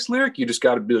 what's the next lyric? You just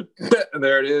got to be like, and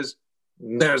there it is.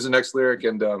 And there's the next lyric.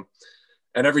 And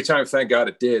every time, thank God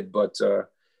it did. But they're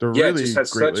really it just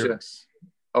has great lyrics.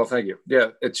 Oh, thank you. Yeah,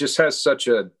 it just has such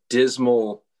a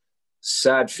dismal,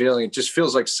 sad feeling. It just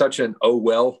feels like such an oh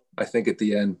well, I think, at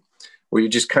the end, where you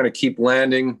just kind of keep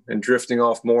landing and drifting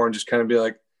off more and just kind of be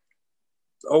like,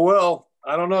 oh well,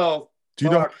 I don't know. Do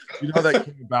you know how that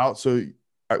came about? So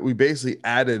we basically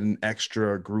added an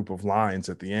extra group of lines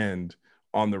at the end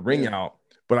on the ring out,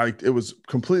 but it was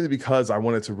completely because I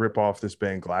wanted to rip off this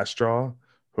band Glassjaw,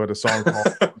 who had a song called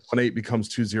 1-8 Becomes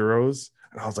 2 Zeros.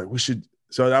 And I was like, we should.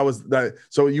 So that was that.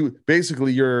 So you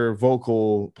basically, your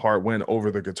vocal part went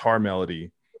over the guitar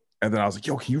melody. And then I was like,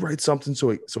 yo, can you write something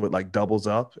so it like doubles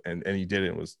up? And he did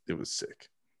it. It was sick.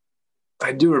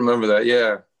 I do remember that.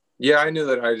 Yeah. Yeah. I knew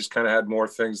that I just kind of had more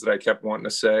things that I kept wanting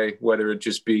to say, whether it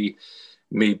just be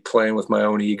me playing with my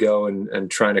own ego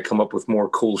and trying to come up with more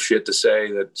cool shit to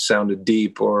say that sounded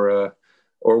deep, or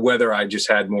whether I just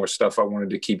had more stuff I wanted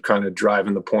to keep kind of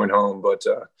driving the point home. But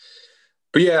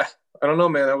yeah, I don't know,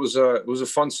 man. It was a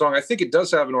fun song. I think it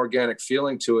does have an organic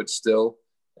feeling to it still.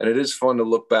 And it is fun to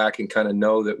look back and kind of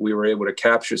know that we were able to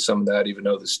capture some of that, even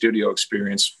though the studio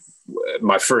experience,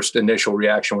 my first initial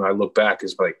reaction when I look back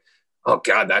is like, oh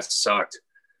God, that sucked.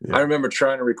 Yeah. I remember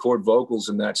trying to record vocals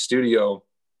in that studio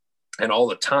and all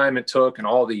the time it took and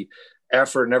all the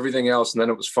effort and everything else. And then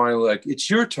it was finally like, it's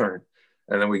your turn.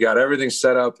 And then we got everything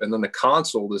set up. And then the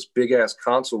console, this big ass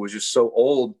console, was just so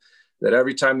old that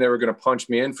every time they were going to punch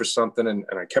me in for something, and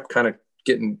I kept kind of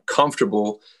getting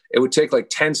comfortable, it would take like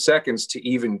 10 seconds to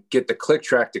even get the click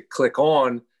track to click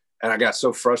on. And I got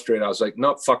so frustrated. I was like,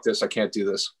 nope, fuck this. I can't do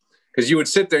this. Because you would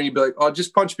sit there and you'd be like, oh,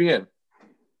 just punch me in.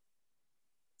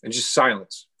 And just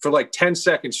silence for like 10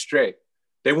 seconds straight.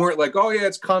 They weren't like, oh yeah,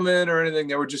 it's coming or anything.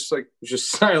 They were just like, just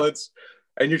silence.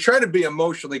 And you're trying to be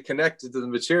emotionally connected to the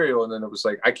material. And then it was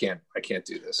like, I can't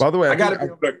do this. By the way, I got to be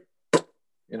able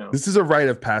to, This is a rite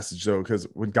of passage though, because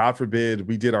when God forbid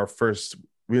we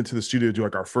went to the studio to do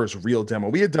like our first real demo.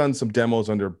 We had done some demos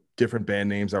under different band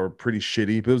names that were pretty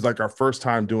shitty, but it was like our first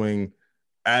time doing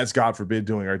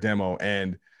our demo.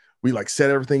 And we like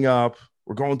set everything up.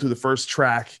 We're going through the first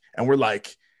track and we're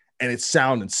like, and it's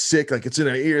sounding sick. Like it's in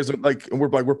our ears. Like, and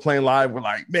we're playing live. We're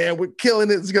like, man, we're killing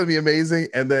it. It's going to be amazing.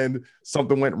 And then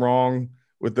something went wrong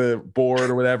with the board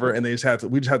or whatever. And we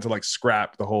just had to like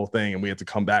scrap the whole thing. And we had to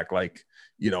come back like,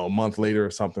 a month later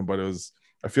or something. But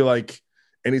I feel like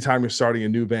anytime you're starting a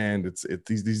new band,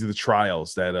 these are the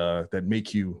trials that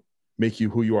make you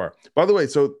who you are. By the way,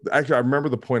 so actually I remember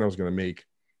the point I was going to make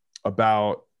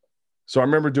about, so I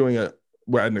remember doing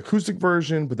an acoustic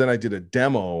version, but then I did a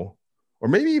demo, or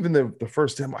maybe even the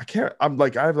first demo. I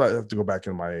have to go back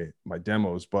in my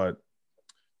demos, but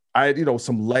I had,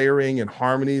 some layering and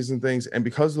harmonies and things. And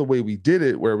because of the way we did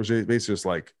it, where it was basically just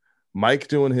like Mike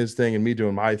doing his thing and me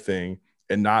doing my thing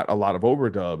and not a lot of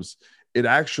overdubs, it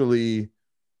actually,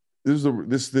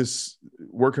 this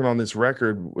working on this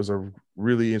record was a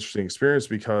really interesting experience,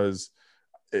 because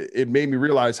it made me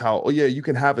realize how, you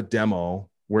can have a demo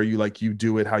where you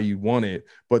do it how you want it,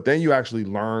 but then you actually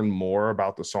learn more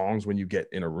about the songs when you get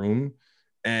in a room.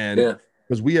 And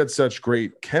because we had such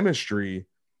great chemistry,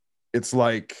 it's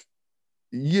like,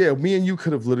 me and you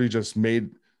could have literally just made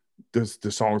the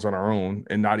songs on our own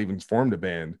and not even formed a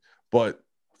band, but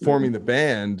forming the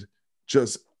band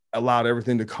just allowed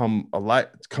everything to come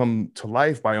to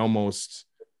life by almost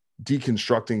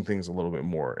deconstructing things a little bit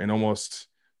more and almost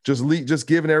just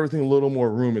giving everything a little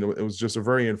more room. And it was just a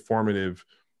very informative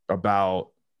about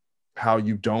how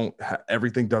you don't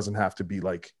everything doesn't have to be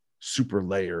like super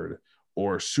layered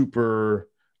or super,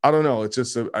 I don't know. It's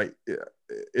just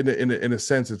in a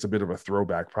sense, it's a bit of a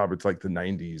throwback probably to like the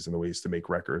 90s and the ways to make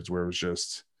records where it was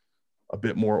just a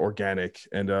bit more organic.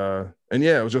 And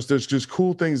yeah, it was just, there's just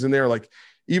cool things in there. Like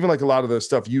even like a lot of the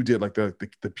stuff you did, like the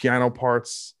piano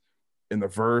parts in the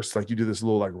verse, like you do this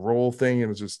little like roll thing. And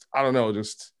it's just, I don't know,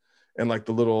 just, and like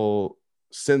the little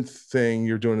synth thing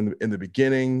you're doing in the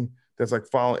beginning, that's like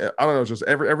following, I don't know, just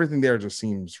everything there just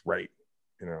seems right,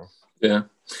 you know? Yeah.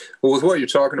 Well, with what you're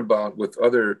talking about, with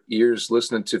other ears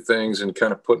listening to things and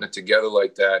kind of putting it together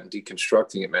like that and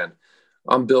deconstructing it, man,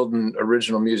 I'm building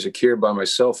original music here by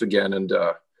myself again. And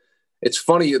it's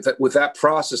funny that with that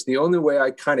process, the only way I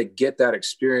kind of get that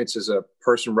experience as a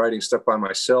person writing stuff by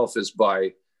myself is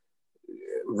by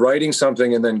writing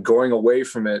something and then going away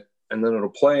from it. And then it'll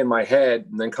play in my head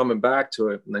and then coming back to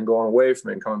it and then going away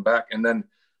from it and coming back. And then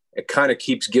it kind of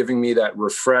keeps giving me that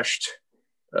refreshed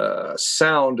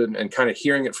sound and kind of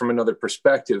hearing it from another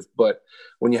perspective. But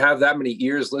when you have that many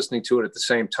ears listening to it at the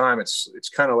same time, it's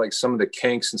kind of like some of the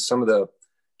kinks and some of the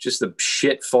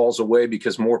shit falls away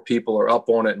because more people are up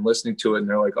on it and listening to it. And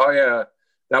they're like, oh yeah,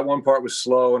 that one part was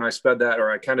slow and I sped that, or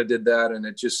I kind of did that. And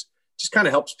it just kind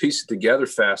of helps piece it together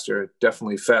faster,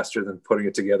 definitely faster than putting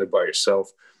it together by yourself.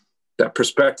 That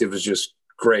perspective is just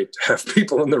great to have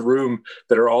people in the room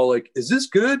that are all like, is this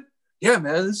good? Yeah,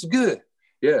 man, this is good.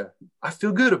 Yeah, I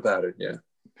feel good about it. Yeah.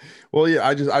 Well, yeah,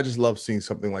 I just love seeing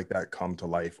something like that come to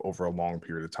life over a long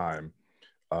period of time.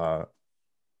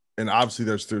 And obviously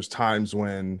there's times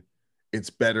when it's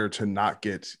better to not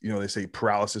get, you know, they say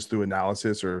paralysis through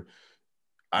analysis, or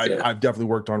I've definitely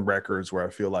worked on records where I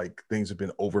feel like things have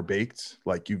been overbaked.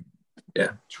 Like too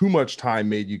much time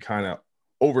made you kind of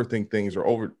overthink things or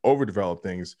overdevelop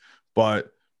things.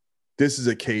 But this is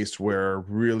a case where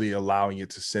really allowing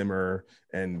it to simmer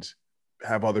and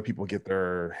have other people get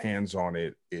their hands on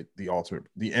it,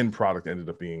 the end product ended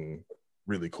up being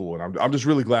really cool. And I'm just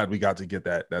really glad we got to get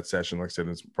that session. Like I said,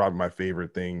 it's probably my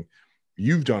favorite thing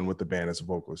you've done with the band as a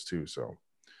vocalist too. So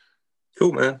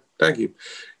cool, man. Thank you.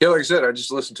 Yeah, like I said, I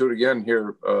just listened to it again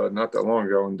here not that long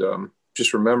ago, and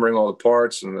just remembering all the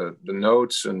parts and the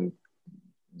notes and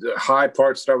the high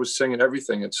parts that I was singing,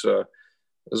 everything. It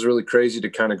was really crazy to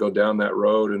kind of go down that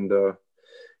road. And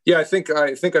yeah, I think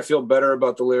I feel better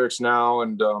about the lyrics now,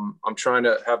 and I'm trying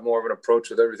to have more of an approach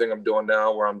with everything I'm doing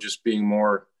now, where I'm just being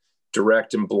more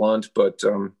direct and blunt. But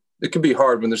it can be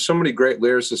hard when there's so many great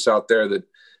lyricists out there that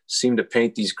seem to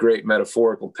paint these great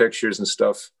metaphorical pictures and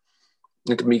stuff.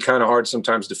 It can be kind of hard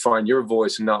sometimes to find your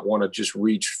voice and not want to just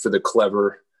reach for the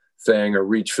clever thing or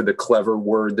reach for the clever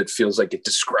word that feels like it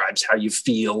describes how you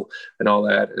feel and all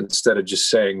that, instead of just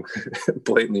saying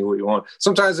blatantly what you want.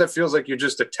 Sometimes that feels like you're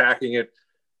just attacking it,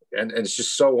 and it's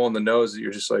just so on the nose that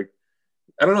you're just like,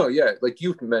 I don't know. Yeah, like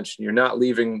you mentioned, you're not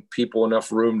leaving people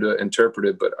enough room to interpret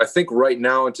it. But I think right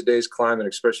now in today's climate,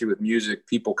 especially with music,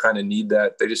 people kind of need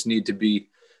that. They just need to be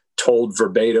told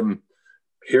verbatim,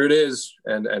 here it is,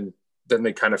 and then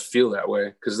they kind of feel that way,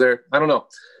 because I don't know,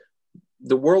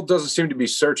 the world doesn't seem to be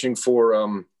searching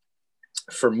for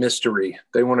mystery.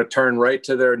 They want to turn right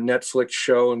to their Netflix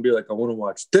show and be like, I want to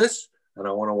watch this, and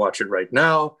I want to watch it right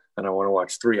now, and I want to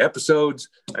watch 3 episodes,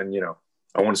 and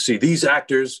I want to see these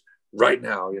actors right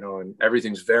now, and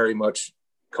everything's very much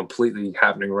completely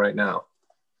happening right now.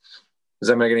 Does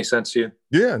that make any sense to you?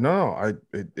 Yeah, no,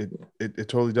 it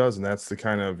totally does. And that's the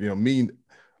kind of, me,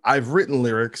 I've written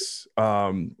lyrics,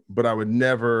 but I would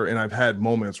never, and I've had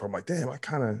moments where I'm like, damn, I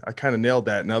kind of nailed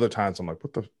that. And other times I'm like,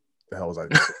 what the hell was I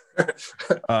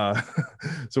doing?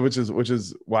 So which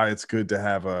is why it's good to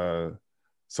have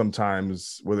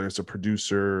sometimes, whether it's a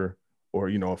producer or,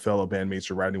 a fellow bandmates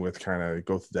you're writing with, kind of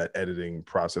go through that editing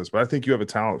process. But I think you have a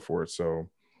talent for it. So,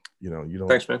 you don't.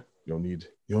 Thanks, man. You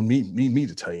don't need me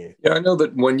to tell you. Yeah, I know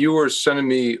that when you were sending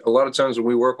me, a lot of times when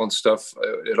we work on stuff,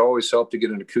 it always helped to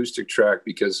get an acoustic track,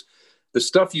 because the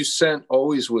stuff you sent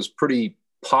always was pretty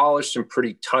polished and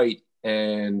pretty tight.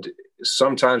 And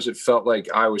sometimes it felt like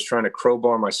I was trying to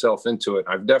crowbar myself into it.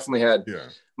 I've definitely had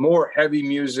more heavy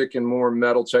music and more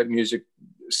metal type music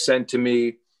sent to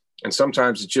me. And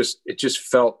sometimes it just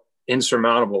felt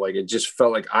insurmountable. Like it just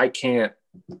felt like I can't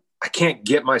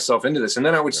get myself into this. And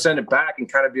then I would send it back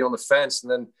and kind of be on the fence,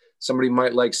 and then somebody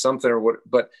might like something or what,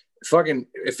 but fucking,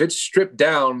 if it's stripped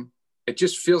down, it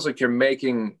just feels like you're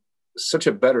making such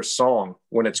a better song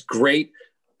when it's great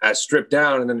as stripped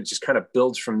down, and then it just kind of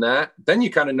builds from that. Then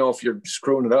you kind of know if you're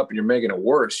screwing it up and you're making it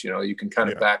worse, you can kind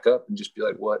of back up and just be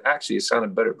like, what? Actually, it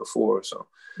sounded better before. So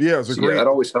yeah, it's a great. That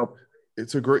always helps.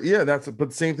 It's a great. Yeah,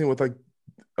 but same thing with like,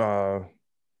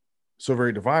 So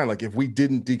Very Divine. Like if we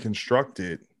didn't deconstruct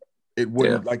it, it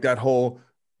wouldn't like that whole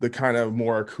the kind of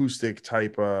more acoustic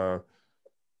type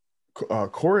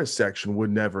chorus section would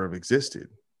never have existed.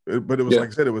 But it was like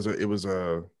I said, it was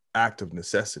a act of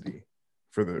necessity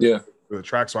for the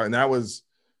track. So and that was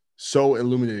so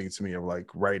illuminating to me of like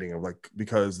writing of like,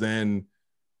 because then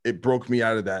it broke me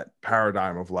out of that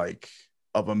paradigm of like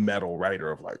of a metal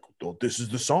writer of like, well, this is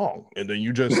the song, and then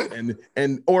you just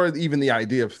and or even the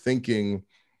idea of thinking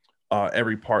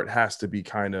every part has to be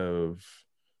kind of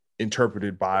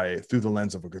interpreted through the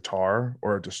lens of a guitar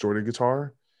or a distorted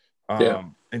guitar,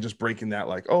 and just breaking that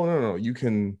like, oh no, you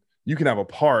can have a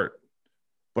part,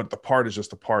 but the part is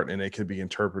just a part, and it could be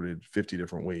interpreted 50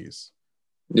 different ways.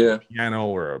 Yeah, piano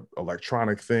or a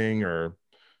electronic thing or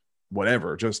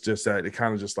whatever. Just that it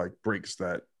kind of just like breaks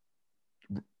that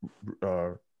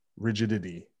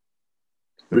rigidity.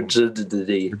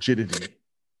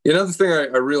 Another thing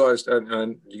I realized,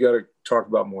 and you got to talk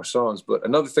about more songs, but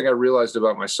another thing I realized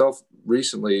about myself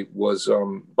recently was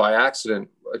by accident.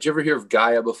 Did you ever hear of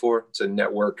Gaia before? It's a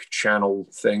network channel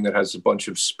thing that has a bunch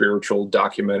of spiritual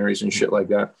documentaries and shit like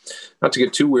that. Not to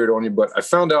get too weird on you, but I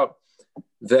found out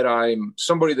that I'm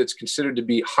somebody that's considered to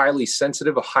be highly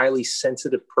sensitive, a highly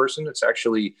sensitive person. It's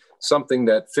actually something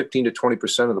that 15 to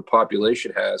 20% of the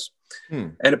population has.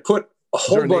 And it put a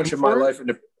whole bunch of my life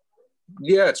into...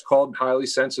 Yeah, it's called highly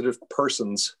sensitive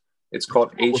persons. It's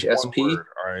called HSP. All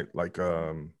right, like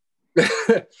Alanis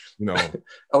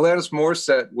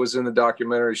Morissette was in the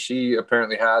documentary. She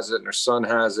apparently has it, and her son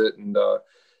has it, and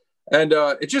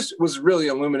it just was really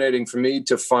illuminating for me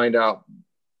to find out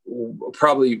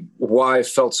probably why I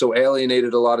felt so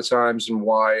alienated a lot of times, and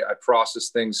why I process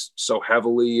things so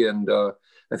heavily and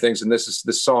things. And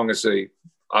this song is a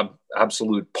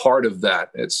absolute part of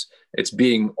that. It's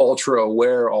being ultra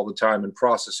aware all the time and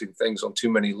processing things on too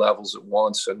many levels at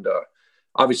once. And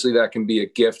obviously that can be a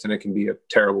gift, and it can be a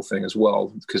terrible thing as well,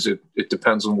 because it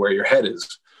depends on where your head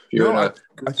is. I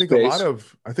think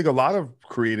a lot of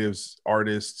creatives,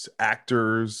 artists,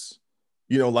 actors,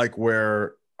 like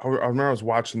where I remember I was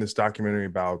watching this documentary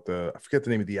about I forget the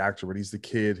name of the actor, but he's the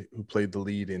kid who played the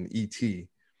lead in E.T.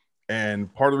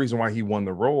 And part of the reason why he won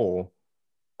the role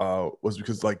was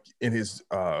because like in his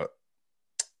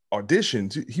audition,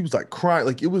 he was like crying,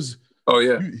 like it was. Oh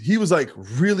yeah, he was like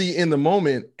really in the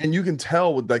moment, and you can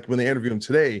tell with like when they interview him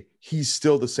today, he's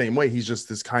still the same way. He's just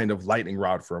this kind of lightning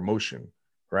rod for emotion,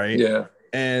 right? Yeah,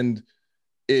 and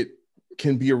it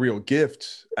can be a real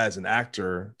gift as an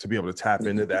actor to be able to tap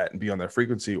into that and be on that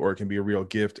frequency, or it can be a real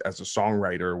gift as a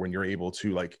songwriter when you're able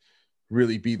to like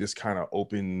really be this kind of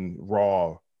open,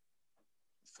 raw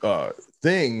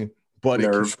thing. But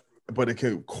it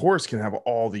can, of course, can have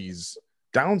all these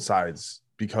downsides,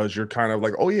 because you're kind of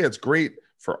like, oh yeah, it's great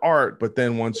for art, but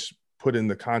then once put in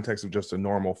the context of just a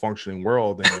normal functioning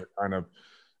world, then you're kind of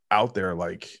out there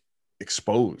like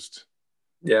exposed.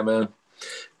 Yeah, man.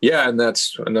 Yeah, and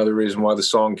that's another reason why the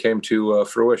song came to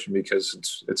fruition,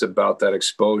 because it's about that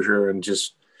exposure and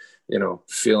just,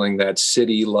 feeling that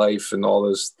city life and all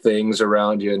those things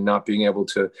around you, and not being able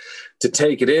to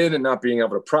take it in, and not being able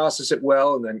to process it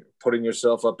well, and then putting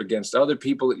yourself up against other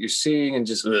people that you're seeing, and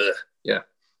just yeah.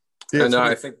 And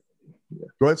I think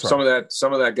some of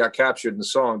that got captured in the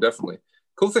song, definitely.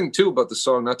 Cool thing too about the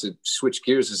song, not to switch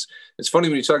gears, is it's funny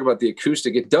when you talk about the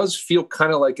acoustic, it does feel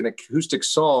kind of like an acoustic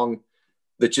song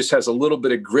that just has a little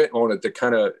bit of grit on it that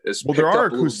kind of is. Well, there are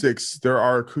acoustics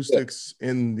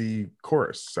in the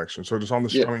chorus section, so just on the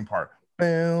strumming part. But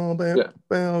they're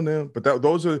an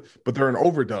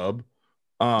overdub.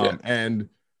 And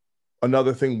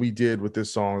another thing we did with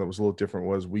this song that was a little different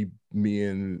was me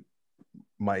and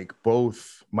Mike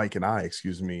and I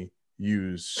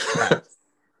use Strats.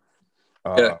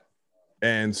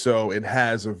 And so it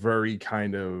has a very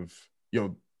kind of,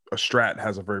 a Strat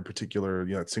has a very particular,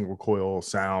 single coil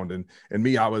sound. And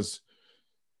me,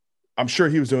 I'm sure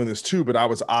he was doing this too, but I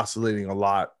was oscillating a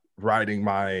lot, riding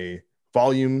my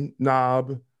volume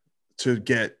knob to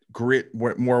get grit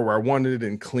more where I wanted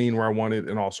and clean where I wanted,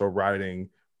 and also riding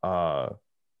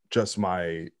just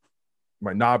my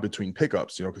knob between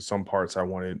pickups, because some parts I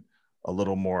wanted a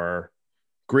little more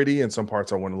gritty and some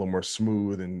parts I wanted a little more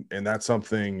smooth, and that's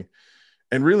something.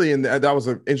 And really, and that was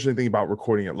an interesting thing about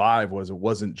recording it live, was it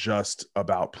wasn't just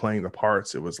about playing the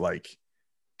parts. It was like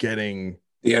getting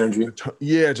the energy.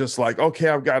 Just like, okay,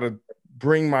 I've got to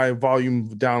bring my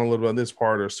volume down a little bit on this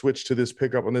part, or switch to this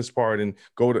pickup on this part, and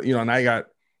go to, and I got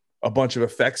a bunch of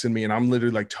effects in me, and I'm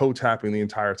literally like toe tapping the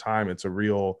entire time. It's a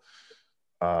real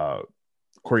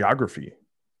choreography,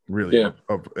 really. Yeah.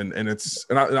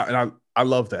 I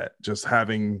love that, just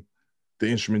having the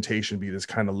instrumentation be this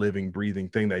kind of living, breathing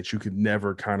thing that you could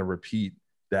never kind of repeat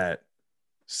that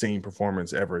same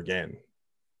performance ever again.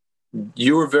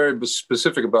 You were very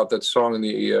specific about that song in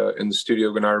the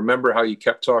studio, and I remember how you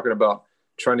kept talking about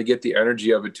trying to get the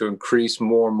energy of it to increase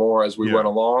more and more as we went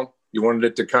along. You wanted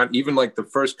it to even like the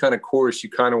first kind of chorus, you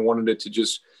kind of wanted it to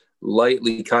just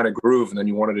lightly kind of groove, and then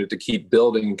you wanted it to keep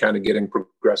building and kind of getting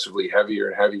progressively heavier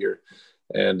and heavier.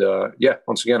 And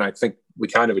once again, I think we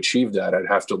kind of achieved that. I'd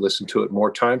have to listen to it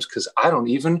more times because I don't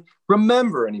even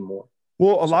remember anymore.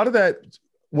 Well, a lot of that,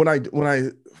 when I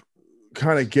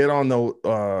kind of get on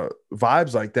the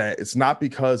vibes like that, it's not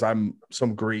because I'm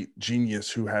some great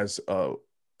genius who has a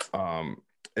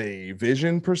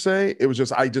vision per se. It was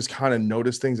just, I just kind of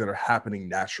noticed things that are happening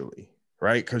naturally,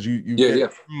 right? Because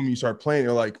you start playing,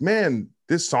 you're like, man,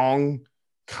 this song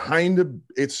kind of,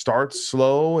 it starts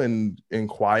slow and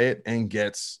quiet and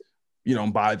gets,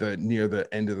 by near the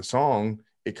end of the song,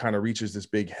 it kind of reaches this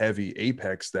big heavy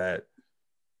apex that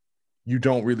you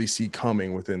don't really see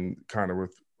coming within kind of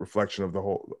with reflection of the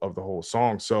whole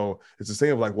song. So it's this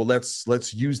thing of like, well,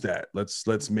 let's use that.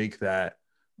 Let's make that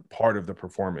part of the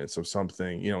performance of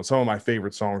something. Some of my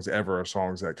favorite songs ever are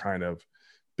songs that kind of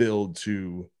build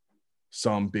to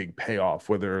some big payoff,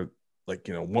 whether like,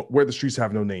 Where the Streets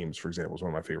Have No Names, for example, is one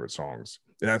of my favorite songs.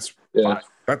 And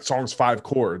that song's 5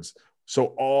 chords.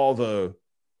 So all the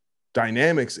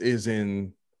dynamics is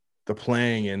in the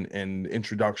playing and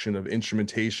introduction of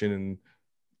instrumentation and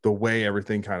the way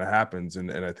everything kind of happens.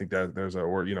 And I think that there's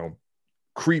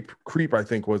Creep, I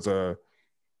think was a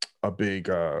big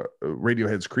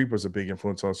Radiohead's Creep was a big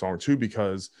influence on the song too,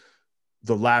 because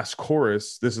the last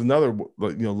chorus, this is another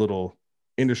little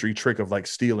industry trick of like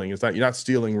stealing. It's not, you're not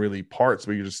stealing really parts,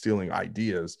 but you're just stealing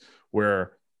ideas,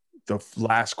 where the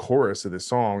last chorus of this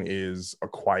song is a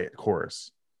quiet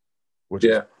chorus, which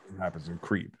happens in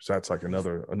Creep. So that's like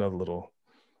another little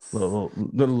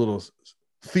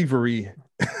thievery.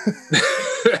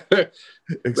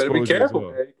 Better be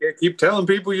careful, man. You can't keep telling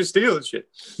people you're stealing shit.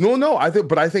 No, I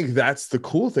think that's the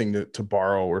cool thing to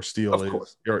borrow or steal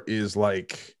is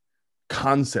like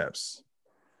concepts,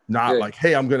 not like,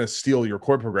 hey, I'm gonna steal your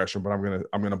chord progression, but I'm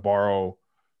gonna borrow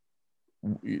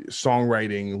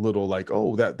songwriting, little like,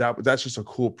 oh, that's just a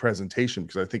cool presentation,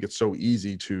 because I think it's so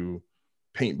easy to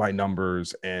paint by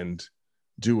numbers and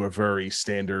do a very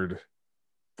standard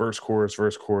verse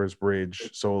chorus bridge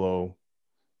solo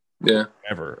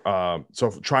ever.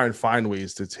 So try and find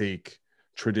ways to take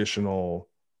traditional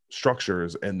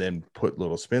structures and then put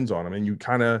little spins on them, and you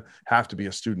kind of have to be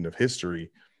a student of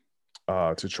history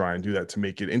to try and do that, to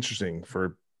make it interesting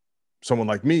for someone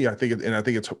like me. I think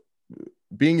it's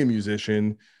being a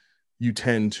musician, you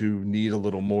tend to need a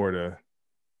little more to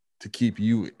keep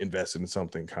you invested in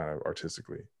something kind of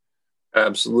artistically.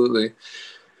 Absolutely.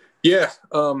 Yeah.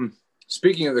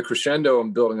 Speaking of the crescendo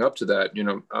and building up to that,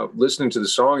 listening to the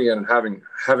song again and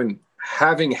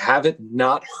having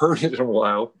not heard it in a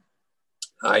while,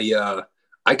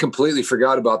 I completely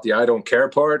forgot about the "I don't care"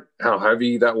 part, how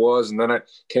heavy that was, and then it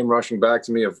came rushing back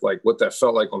to me of like what that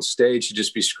felt like on stage to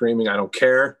just be screaming "I don't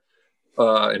care"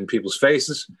 in people's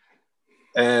faces,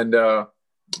 and I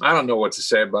don't know what to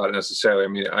say about it necessarily. I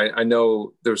mean, I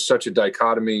know there's such a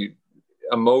dichotomy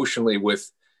emotionally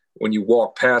with when you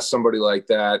walk past somebody like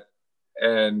that.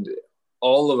 And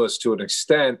all of us, to an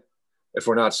extent, if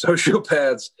we're not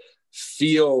sociopaths,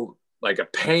 feel like a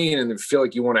pain and feel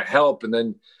like you want to help. And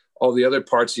then all the other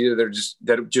parts of you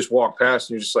that just walk past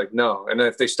and you're just like, no. And then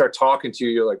if they start talking to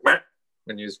you, you're like, meh,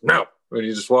 and you just, no. And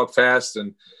you just walk past.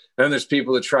 And then there's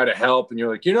people that try to help and you're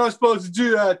like, you're not supposed to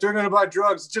do that. They're going to buy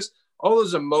drugs. It's just all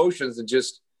those emotions and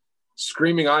just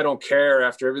screaming, I don't care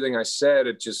after everything I said.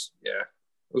 It just, it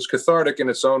was cathartic in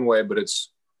its own way, but I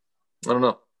don't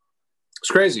know. It's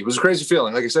crazy. It was a crazy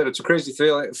feeling. Like I said, it's a crazy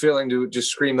feeling to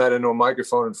just scream that into a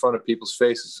microphone in front of people's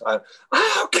faces. I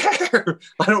don't care.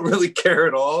 I don't really care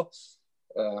at all.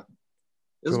 It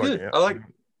was good. I like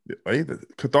the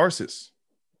catharsis.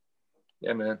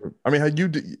 Yeah, man. I mean, had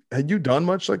you done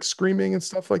much like screaming and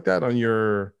stuff like that on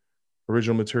your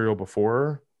original material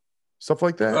before? Stuff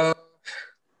like that?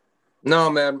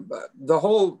 No, man.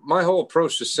 My whole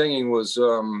approach to singing was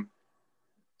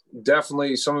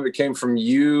definitely some of it came from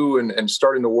you and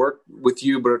starting to work with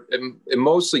you, but it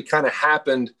mostly kind of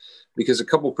happened because a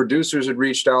couple producers had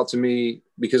reached out to me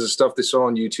because of stuff they saw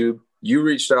on YouTube. You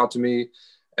reached out to me,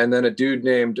 and then a dude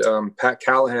named Pat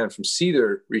Callahan from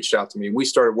Seether reached out to me. We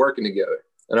started working together,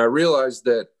 and I realized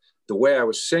that the way I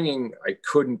was singing, I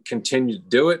couldn't continue to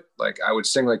do it. Like I would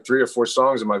sing like 3 or 4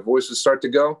 songs and my voice would start to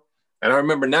go. And I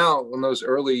remember now when those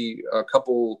early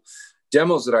couple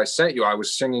demos that I sent you, I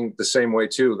was singing the same way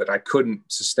too, that I couldn't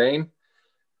sustain.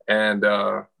 And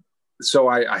so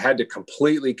I had to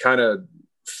completely kind of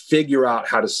figure out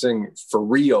how to sing for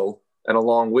real. And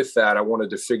along with that, I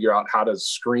wanted to figure out how to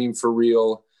scream for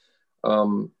real.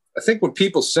 I think when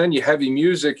people send you heavy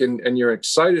music and you're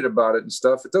excited about it and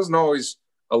stuff, it doesn't always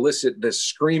elicit this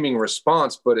screaming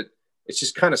response, but it's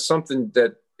just kind of something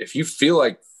that if you feel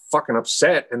like fucking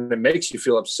upset and it makes you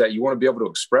feel upset, you want to be able to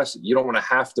express it. You don't want to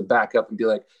have to back up and be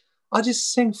like, I'll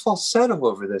just sing falsetto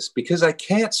over this because I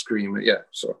can't scream it. Yeah.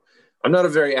 So I'm not a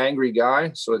very angry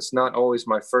guy, so it's not always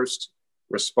my first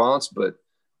response, but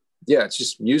yeah, it's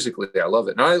just musically, I love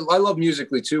it. And I love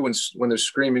musically too when they're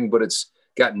screaming, but it's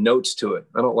got notes to it.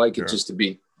 I don't like it just to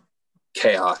be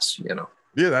chaos, you know?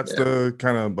 Yeah, that's the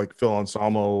kind of like Phil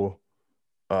Anselmo,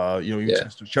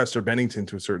 Chester Bennington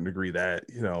to a certain degree that,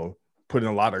 you know, putting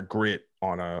a lot of grit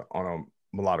on a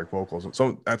melodic vocals.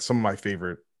 So that's some of my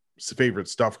favorite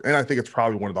stuff. And I think it's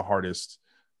probably one of the hardest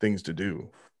things to do,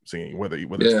 singing, whether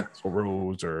it's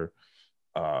Rose or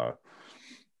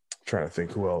trying to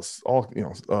think who else.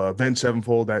 Avenged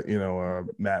Sevenfold, that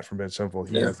Matt from Avenged Sevenfold,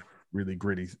 he has a really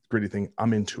gritty thing.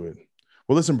 I'm into it.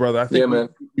 Well, listen, brother, I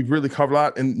think we've really covered a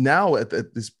lot. And now at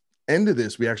this end of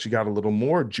this, we actually got a little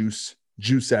more juice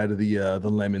out of the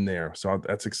lemon there. So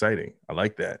that's exciting. I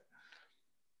like that.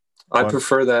 I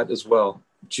prefer that as well.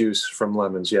 Juice from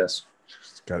lemons, yes.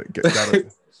 Got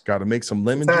to make some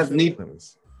lemon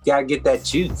juice. Gotta get that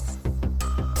juice.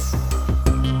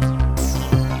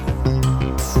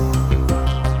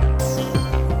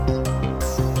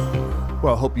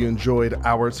 Well, I hope you enjoyed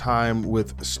our time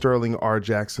with Sterling R.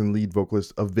 Jackson, lead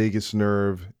vocalist of Vegas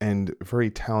Nerve, and very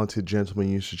talented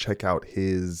gentleman. You should check out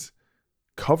his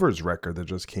covers record that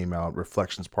just came out,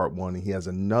 Reflections Part 1. He has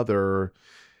another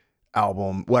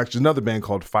album, another band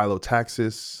called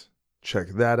Philo-Taxis. Check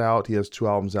that out. He has 2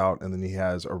 albums out, and then he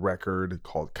has a record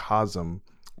called Cosm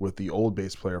with the old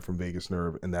bass player from Vegas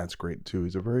Nerve, and that's great too.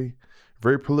 He's a very,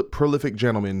 very prolific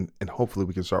gentleman, and hopefully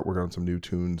we can start working on some new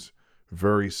tunes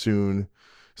very soon.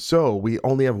 So we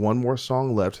only have one more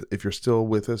song left. If you're still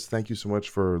with us, thank you so much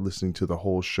for listening to the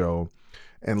whole show.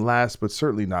 And last but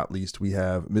certainly not least, we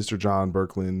have Mr. John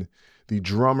Boecklin, the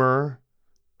drummer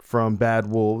from Bad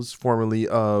Wolves, formerly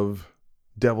of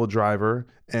Devil Driver.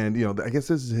 And, I guess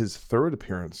this is his 3rd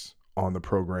appearance on the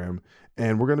program.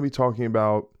 And we're going to be talking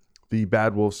about the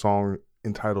Bad Wolves song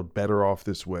entitled Better Off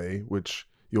This Way, which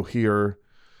you'll hear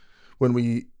when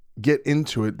we get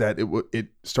into it, that it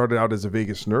started out as a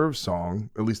Vegas Nerve song,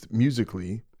 at least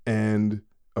musically, and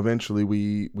eventually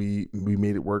we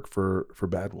made it work for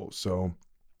Bad Wolves. So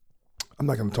I'm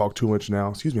not going to talk too much now.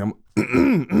 Excuse me.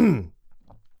 I'm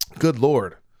good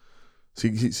Lord.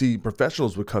 See,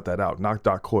 professionals would cut that out. Knock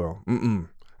Coyle.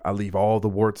 I leave all the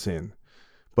warts in,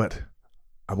 but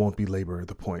I won't belabor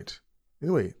the point.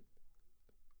 Anyway,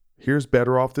 here's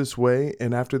Better Off This Way,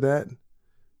 and after that,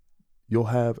 you'll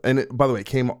have, and by the way,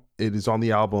 it is on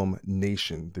the album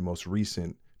Nation, the most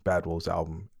recent Bad Wolves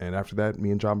album. And after that, me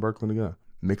and John Boecklin are gonna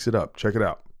mix it up. Check it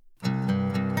out. I'm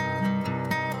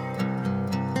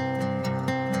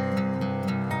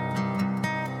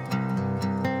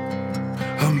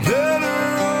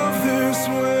better off this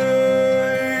way.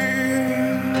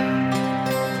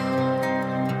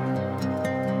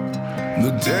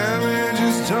 The damage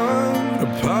is done.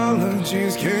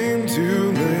 Apologies came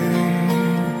too late.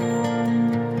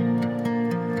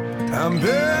 I'm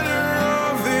better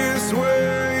off this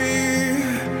way.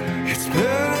 It's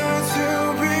better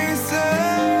to be safe.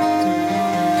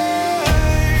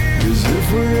 'Cause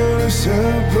if we're gonna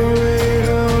separate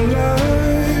our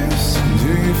lives, do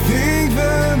you think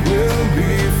that we'll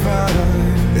be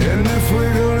fine? And if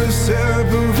we're gonna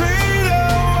separate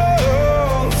our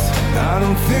worlds, I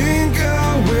don't think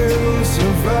I will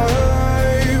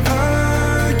survive.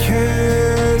 I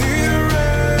can't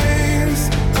erase,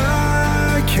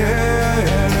 I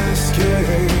can't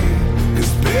escape.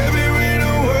 'Cause baby, we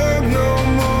don't work no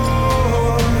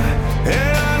more,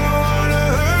 and I don't wanna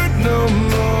hurt no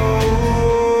more.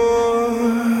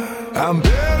 I'm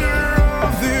better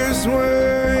off this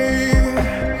way.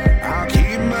 I'll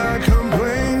keep my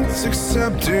complaints,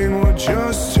 accepting what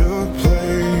just took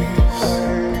place.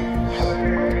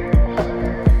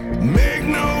 Make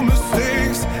no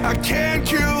mistakes, I can't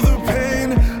kill the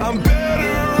pain. I'm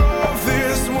better off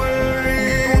this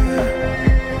way.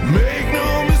 Make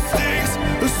no mistakes,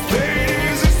 this pain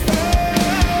is a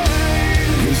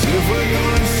pain. 'Cause if we're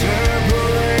gonna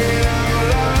separate our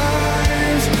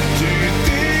lives, do you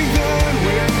think that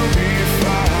we'll be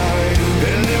fine?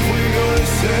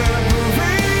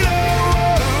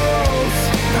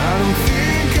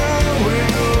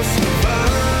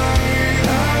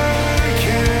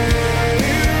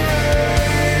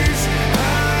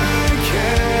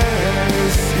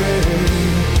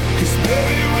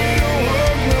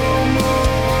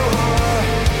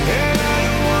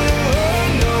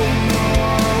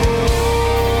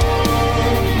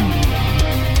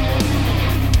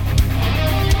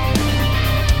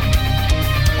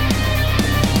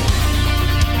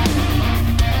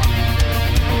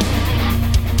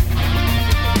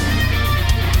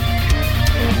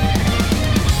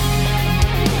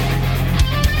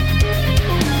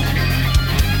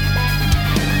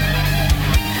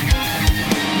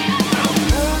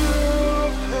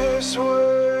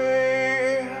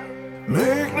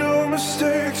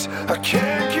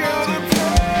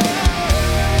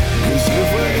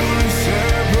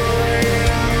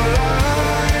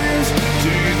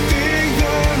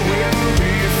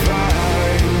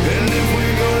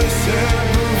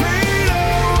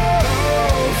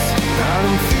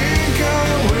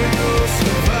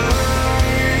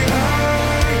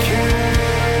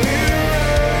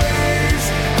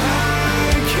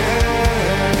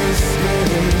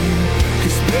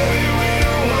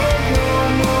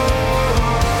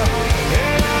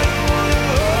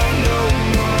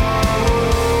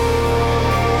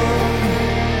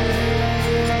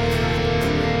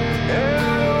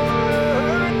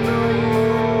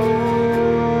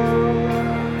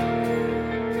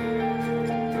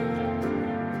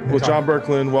 John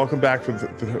Boecklin, welcome back for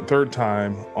the third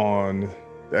time on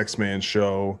the X-Man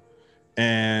show.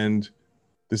 And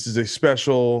this is a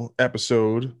special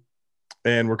episode.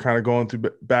 And we're kind of going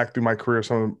back through my career,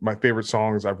 some of my favorite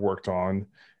songs I've worked on.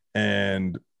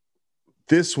 And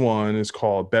this one is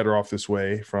called Better Off This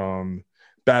Way from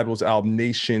Badwell's album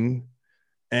Nation.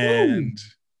 And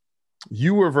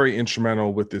you were very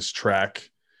instrumental with this track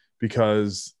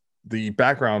because the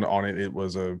background on it, it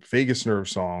was a Vegas Nerve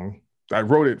song. I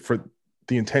wrote it for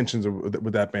the intentions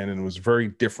with that band, and it was very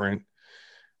different.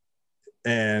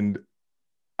 And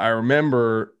I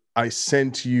remember I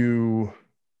sent you,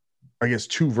 I guess,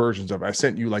 two versions of it. I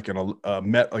sent you like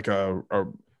a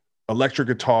electric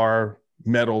guitar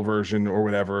metal version or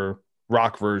whatever,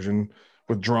 rock version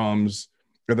with drums,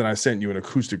 and then I sent you an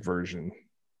acoustic version.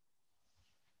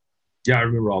 Yeah, I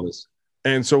remember all this.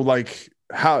 And so, like,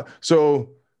 how?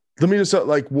 So let me just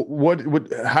like, what?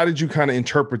 How did you kind of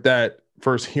interpret that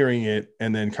first hearing it,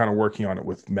 and then kind of working on it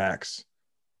with Max?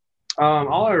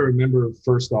 All I remember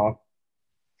first off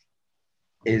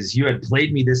is you had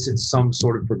played me this in some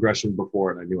sort of progression before,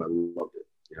 and I knew I loved it.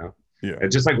 You know, yeah.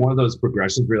 It's just like one of those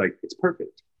progressions where you're like, it's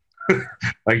perfect.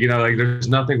 Like, you know, like there's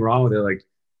nothing wrong with it. Like,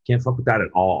 can't fuck with that at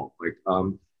all. Like,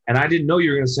 and I didn't know you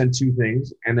were gonna send two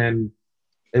things, and then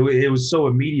it was so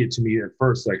immediate to me at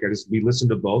first. Like, we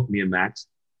listened to both, me and Max,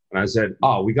 and I said,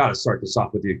 oh, we got to start this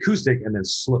off with the acoustic, and then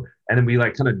slow, and then we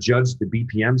like kind of judged the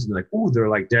BPMs, and like, oh, they're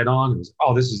like dead on. It was,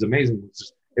 oh, this is amazing.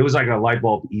 It was like a light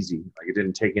bulb easy. Like, it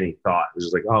didn't take any thought. It was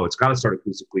just like, oh, it's got to start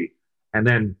acoustically, and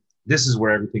then this is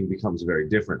where everything becomes very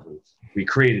different. We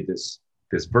created this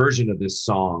version of this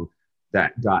song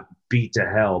that got beat to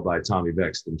hell by Tommy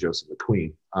Vext and Joseph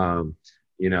McQueen.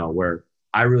 You know, where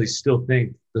I really still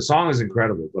think the song is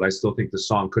incredible, but I still think the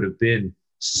song could have been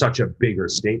such a bigger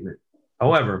statement.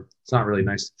 However, it's not really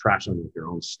nice to trash on your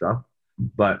own stuff,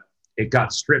 but it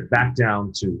got stripped back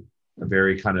down to a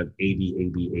very kind of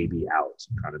A-B out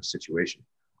kind of situation.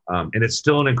 And it's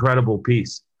still an incredible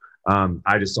piece.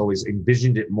 I just always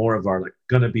envisioned it more of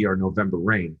gonna be our November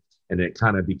Rain. And it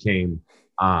kind of became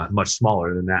much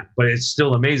smaller than that, but it's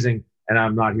still amazing. And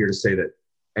I'm not here to say that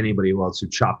anybody else who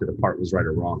chopped it apart was right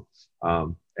or wrong.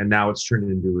 And now it's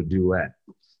turned into a duet.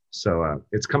 So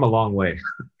it's come a long way.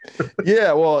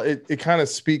 Yeah, well, it kind of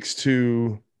speaks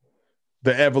to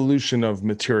the evolution of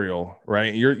material,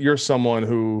 right? You're someone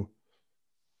who,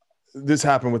 this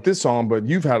happened with this song, but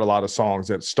you've had a lot of songs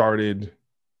that started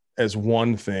as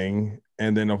one thing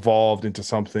and then evolved into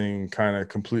something kind of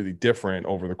completely different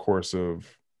over the course of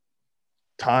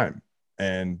time,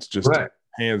 and just right.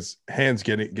 hands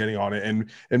getting on it.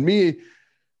 And me.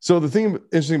 So the thing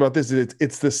interesting about this is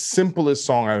it's the simplest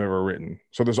song I've ever written.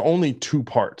 So there's only two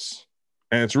parts,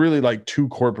 and it's really like two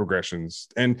chord progressions,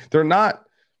 and they're not,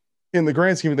 in the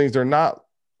grand scheme of things, they're not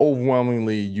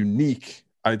overwhelmingly unique.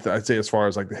 I'd say as far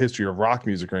as like the history of rock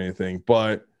music or anything,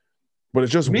 but it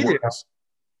just works.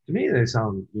 To me, they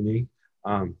sound unique.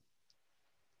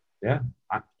 Yeah,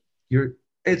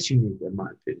 it's unique in my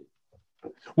opinion.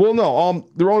 Well, no,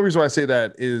 the only reason why I say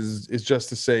that is just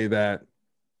to say that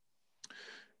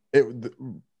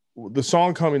the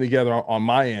song coming together on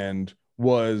my end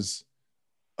was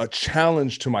a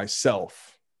challenge to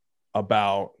myself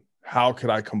about how could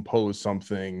I compose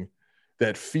something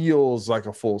that feels like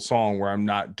a full song where I'm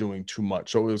not doing too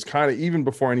much. So it was kind of, even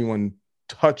before anyone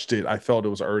touched it, I felt it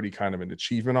was already kind of an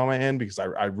achievement on my end because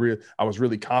I was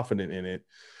really confident in it.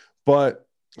 But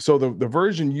so the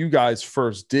version you guys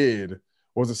first did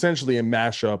was essentially a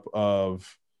mashup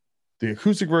of the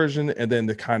acoustic version and then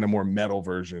the kind of more metal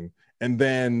version. And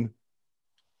then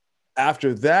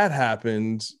after that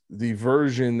happened, the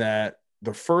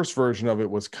first version of it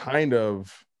was kind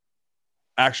of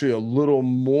actually a little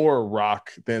more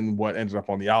rock than what ended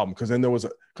up on the album. Because then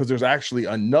there's actually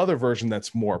another version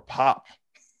that's more pop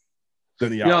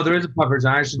than the album. No, there is a pop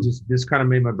version. I actually this kind of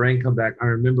made my brain come back. I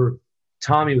remember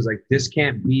Tommy was like, this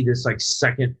can't be this like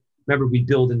second. Remember, we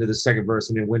build into the second verse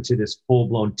and it went to this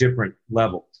full-blown different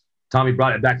level. Tommy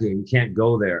brought it back to him. You can't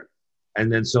go there.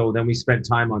 And then we spent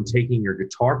time on taking your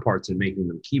guitar parts and making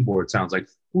them keyboard sounds like.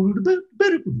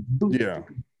 Yeah. Are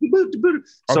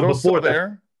So those before still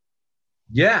there?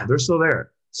 Yeah, they're still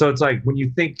there. So it's like when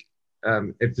you think,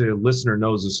 if the listener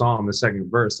knows the song, the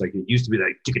second verse, like it used to be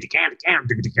like, it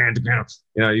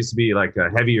used to be like a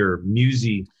heavier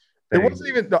musy thing. It wasn't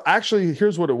even, no, actually,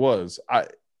 here's what it was.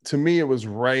 To me, it was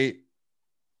right.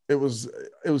 It was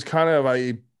kind of,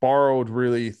 I borrowed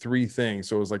really three things.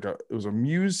 So it was a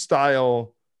Muse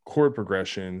style chord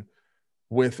progression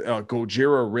with a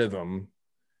Gojira rhythm,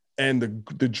 and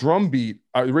the drum beat,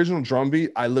 original drum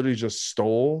beat, I literally just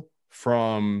stole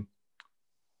from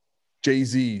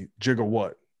Jay-Z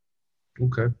Gigawatt.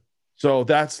 Okay. So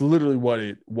that's literally what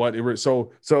it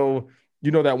so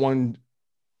that one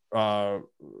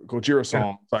Gojira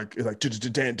song, like I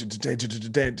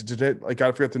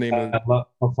forget the name of it.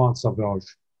 Enfant Sauvage.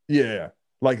 Yeah,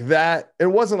 like that. It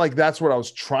wasn't like that's what I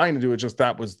was trying to do. It's just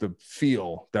that was the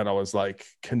feel that I was like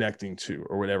connecting to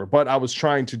or whatever. But I was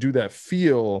trying to do that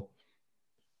feel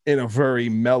in a very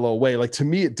mellow way. Like to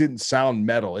me, it didn't sound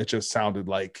metal. It just sounded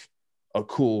like a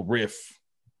cool riff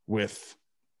with,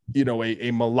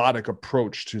 a melodic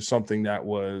approach to something that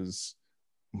was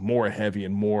more heavy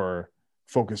and more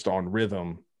focused on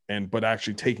rhythm, but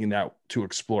actually taking that to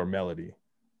explore melody.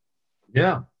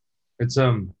 Yeah. It's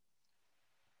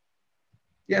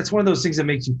it's one of those things that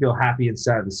makes you feel happy and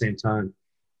sad at the same time.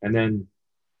 And then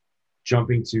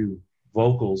jumping to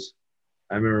vocals,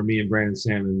 I remember me and Brandon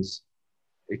Salmons,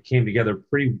 it came together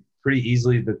pretty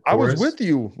easily. I was with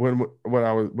you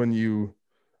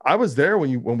I was there when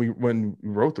you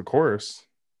wrote the chorus.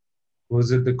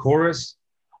 Was it the chorus?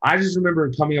 I just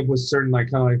remember coming up with certain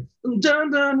like kind of like dun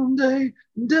dun day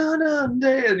dun dun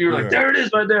day, and you were like, there it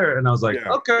is right there, and I was like,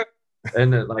 okay,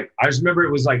 and then, like I just remember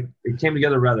it was like it came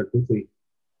together rather quickly,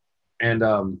 and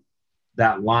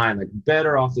that line like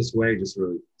better off this way just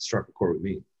really struck a chord with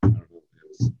me. I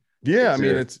don't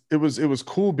know. It was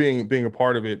cool being a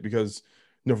part of it because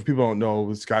for people who don't know,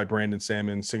 this guy Brandon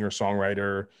Salmon, singer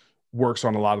songwriter, works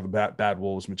on a lot of the Bad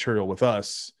Wolves material with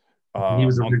us. He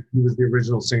was the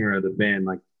original singer of the band.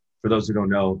 Like for those who don't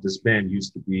know, this band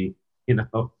used to be,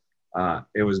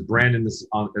 it was Brandon as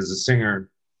a singer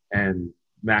and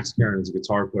Max Karen as a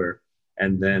guitar player,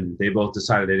 and then they both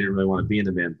decided they didn't really want to be in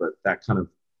the band. But that kind of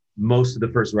most of the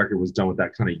first record was done with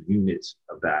that kind of unit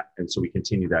of that, and so we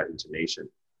continued that into Nation.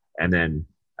 And then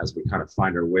as we kind of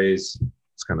find our ways,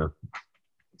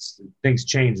 things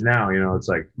change now. It's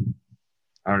like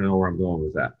I don't know where I'm going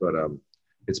with that, but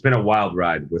it's been a wild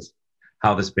ride with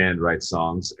how this band writes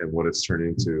songs and what it's turned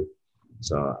into.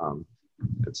 So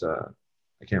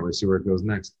I can't really see where it goes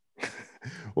next.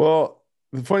 Well,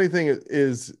 the funny thing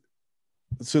is,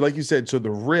 so like you said, so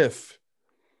the riff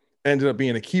ended up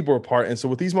being a keyboard part. And so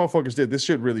what these motherfuckers did, this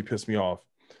shit really pissed me off.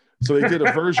 So they did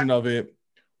a version of it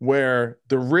where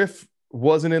the riff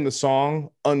wasn't in the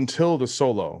song until the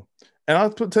solo. And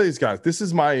I'll tell these guys, this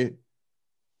is might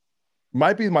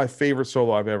be my favorite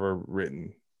solo I've ever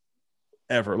written.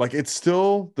 Ever. Like it's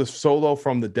still the solo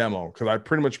from the demo because I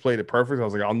pretty much played it perfect. I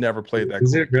was like, I'll never play it that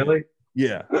Is cool. It really?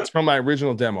 Yeah. It's from my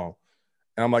original demo.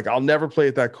 And I'm like, I'll never play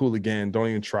it that cool again. Don't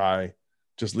even try.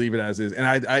 Just leave it as is. And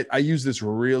I use this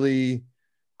really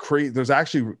crazy. There's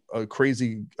actually a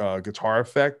crazy guitar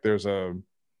effect. There's a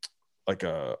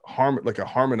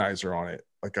harmonizer on it,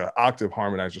 like an octave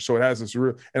harmonizer. So it has this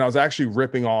and I was actually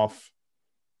ripping off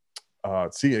tell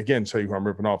you who I'm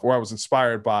ripping off, or I was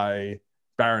inspired by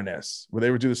Baroness, where they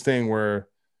would do this thing where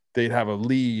they'd have a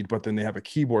lead, but then they have a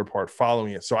keyboard part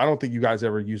following it. So I don't think you guys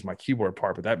ever used my keyboard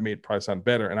part, but that made probably sound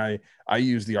better. And I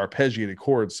used the arpeggiated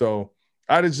chords. So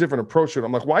I had a different approach to it.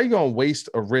 I'm like, why are you going to waste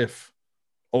a riff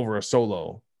over a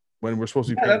solo when we're supposed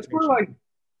to be paying attention? That's where like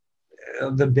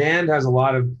the band has a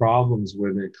lot of problems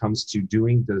when it comes to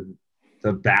doing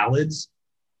the ballads.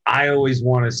 I always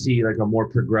want to see like a more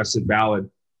progressive ballad.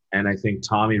 And I think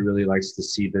Tommy really likes to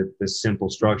see the simple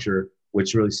structure,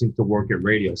 which really seems to work at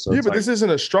radio. So but this isn't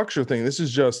a structure thing. This is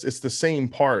just, it's the same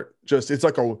part. Just, it's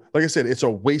like I said, it's a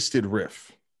wasted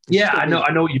riff. I know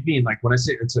what you mean. Like when I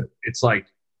say it's like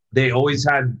they always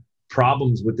had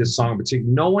problems with this song in particular.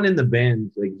 No one in the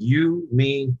band, like you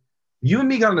and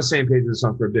me got on the same page with the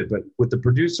song for a bit, but with the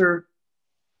producer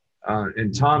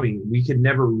and Tommy, we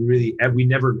never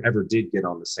ever did get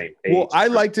on the same page. Well, I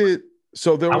liked it.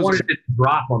 So I wanted it to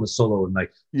drop on the solo and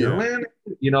like,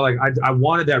 like I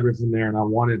wanted that riff in there and I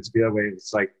wanted it to be that way.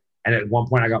 It's like, and at one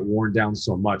point I got worn down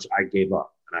so much, I gave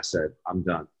up and I said, I'm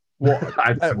done. Well,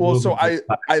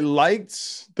 I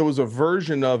liked, there was a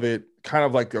version of it, kind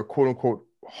of like a quote unquote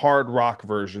hard rock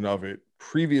version of it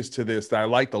previous to this that I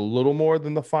liked a little more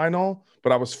than the final,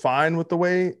 but I was fine with the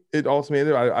way it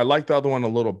ultimately, I liked the other one a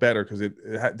little better because it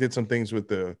did some things with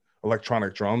the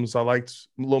electronic drums I liked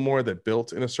a little more that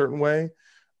built in a certain way.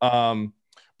 But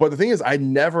the thing is, I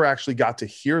never actually got to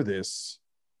hear the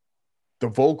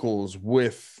vocals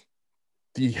with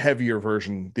the heavier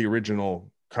version, the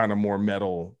original kind of more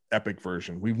metal epic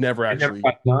version. We've never actually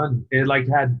got done. It like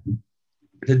had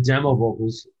the demo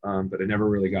vocals, but it never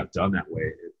really got done that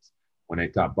way. When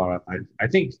it got brought up, I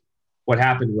think what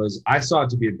happened was I saw it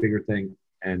to be a bigger thing,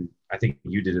 and I think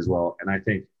you did as well. And I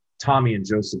think Tommy and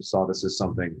Joseph saw this as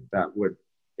something that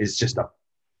is just a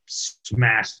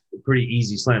smash, pretty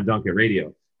easy slam dunk at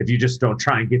radio if you just don't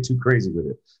try and get too crazy with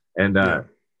it. And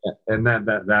and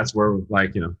that's where,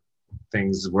 like,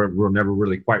 things were never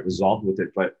really quite resolved with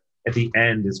it. But at the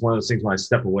end, it's one of those things when I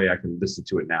step away, I can listen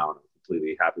to it now and I'm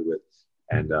completely happy with.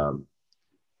 And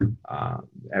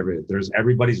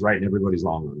everybody's right and everybody's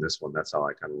wrong on this one. That's how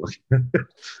I kind of look at it.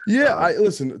 Yeah, I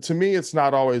listen, to me, it's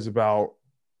not always about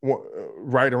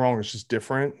right or wrong. It's just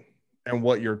different and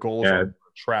what your goals are to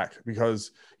track.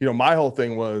 Because, my whole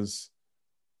thing was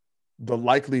the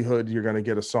likelihood you're going to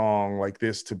get a song like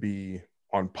this to be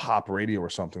on pop radio or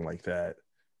something like that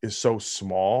is so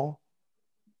small.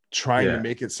 Trying to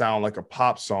make it sound like a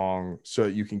pop song so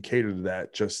that you can cater to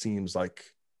that just seems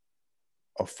like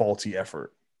a faulty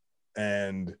effort.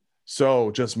 And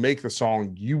so just make the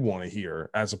song you want to hear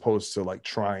as opposed to like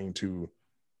trying to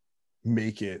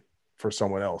make it for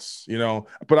someone else,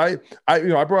 but I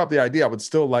brought up the idea. I would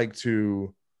still like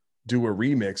to do a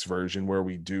remix version where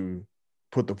we do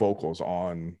put the vocals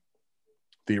on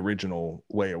the original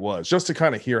way it was, just to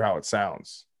kind of hear how it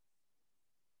sounds.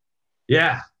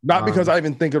 Yeah. Not because I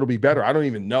even think it'll be better. I don't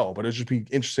even know, but it'd just be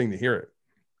interesting to hear it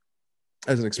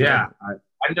as an experiment. Yeah.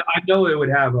 I know it would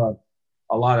have a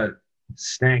lot of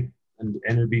stank and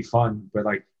it'd be fun, but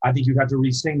like, I think you'd have to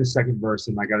re-sing the second verse.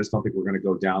 And like, I just don't think we're going to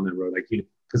go down that road. Like,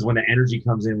 because when the energy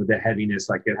comes in with the heaviness,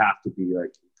 like it'd have to be like,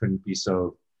 it couldn't be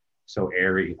so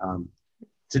airy.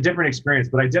 It's a different experience,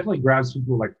 but I definitely grabs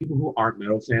people who aren't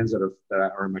metal fans that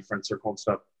are in my friend circle and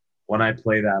stuff. When I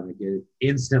play that, like it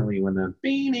instantly, when the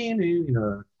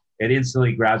it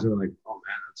instantly grabs me. Like, oh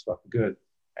man, that's fucking good.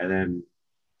 And then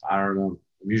I don't know.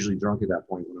 I'm usually drunk at that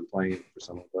point when I'm playing it for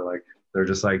someone, but like they're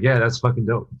just like, yeah, that's fucking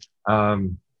dope.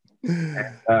 And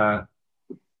a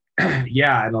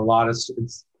lot of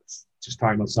it's just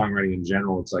talking about songwriting in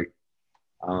general. It's like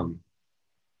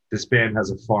this band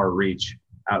has a far reach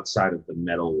outside of the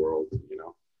metal world,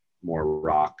 more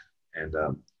rock. And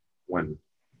when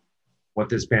what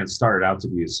this band started out to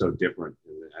be is so different,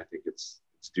 and I think it's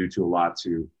due to a lot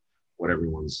to what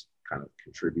everyone's kind of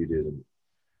contributed and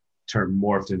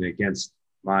morphed in against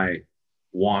my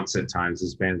wants at times.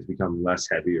 This band has become less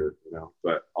heavier,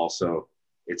 but also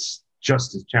it's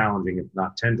just as challenging, if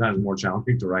not 10 times more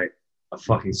challenging, to write a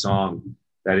fucking song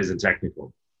that isn't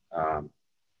technical.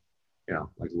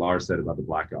 Like Lars said about the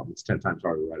Black Album, it's 10 times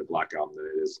harder to write a Black Album than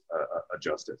it is a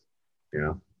Justice,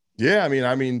 Yeah, I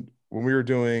mean, when we were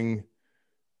doing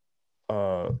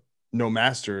No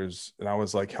Masters and I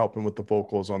was like helping with the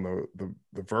vocals on the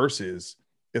verses,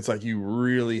 it's like you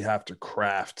really have to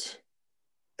craft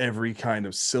every kind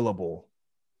of syllable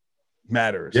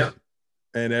matters. Yeah.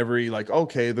 And every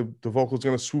okay, the vocal's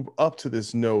going to swoop up to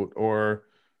this note, or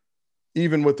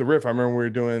even with the riff. I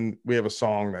remember we have a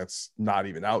song that's not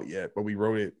even out yet, but we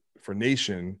wrote it for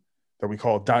Nation that we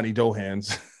call Donnie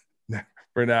Dohans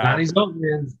for now. Donnie's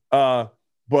Dohans.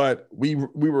 But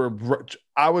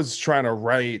I was trying to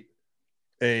write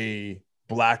a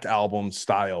Black Album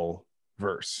style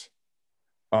verse.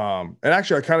 And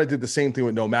actually I kind of did the same thing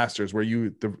with No Masters, where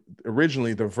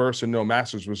originally the verse in No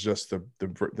Masters was just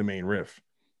the main riff.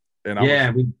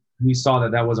 And we saw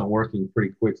that wasn't working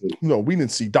pretty quickly. No, we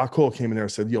didn't see. Doc Coyle came in there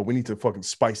and said, yo, we need to fucking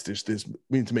spice this.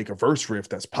 We need to make a verse riff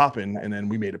that's popping. And then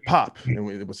we made it pop. And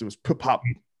it was pop,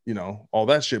 all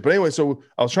that shit. But anyway, so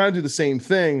I was trying to do the same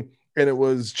thing. And it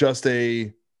was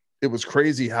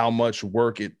crazy how much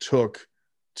work it took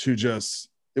to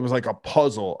it was like a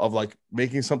puzzle of like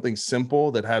making something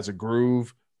simple that has a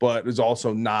groove, but is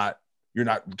also you're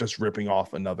not just ripping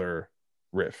off another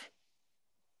riff.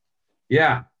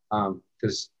 Yeah.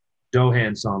 Because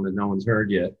Dohan song that no one's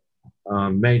heard yet,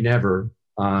 may never,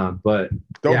 but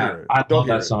I love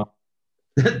that song.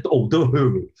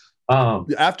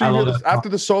 After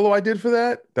the solo I did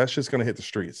for that's just gonna hit the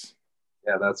streets.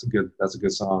 Yeah, that's a good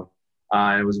song.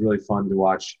 It was really fun to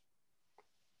watch.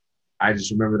 I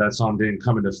just remember that song didn't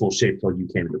come into full shape till you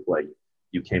came into play.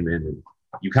 You came in and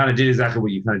you kind of did exactly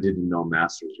what you kind of did in No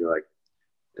Masters. You're like,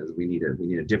 we need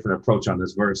a different approach on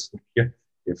this verse. You're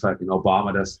fucking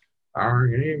Obama does.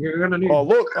 You're gonna need. Oh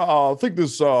look, I think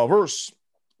this verse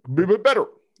would be a bit better.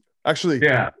 Actually,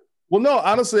 yeah. Well, no,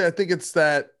 honestly, I think it's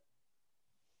that.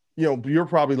 You're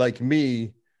probably like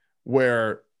me,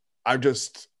 where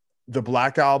the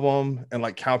Black Album and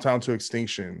like Countdown to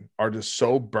Extinction are just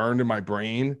so burned in my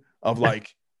brain of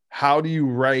like, how do you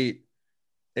write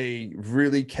a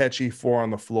really catchy 4 on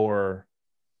the floor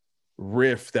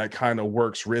riff that kind of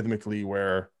works rhythmically,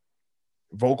 where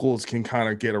vocals can kind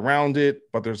of get around it,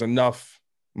 but there's enough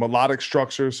melodic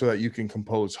structure so that you can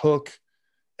compose hook.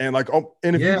 And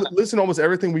if you listen to almost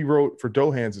everything we wrote for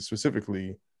Dohans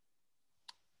specifically,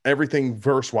 everything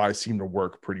verse wise seemed to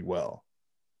work pretty well.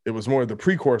 It was more the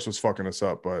pre-chorus was fucking us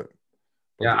up, but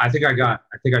Yeah, I think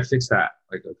I fixed that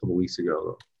like a couple weeks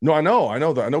ago. No, I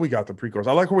know we got the pre-chorus.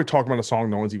 I like when we talk about a song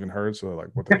no one's even heard. So like,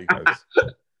 what the hell you guys?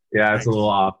 Yeah, it's a little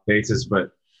off basis,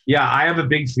 but yeah, I have a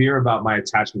big fear about my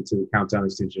attachment to the Countdown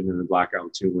Extinction and the Black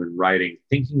Album 2 when writing,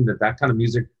 thinking that kind of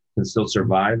music can still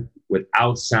survive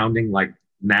without sounding like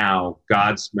now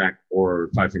Godsmack or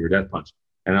Five Finger Death Punch.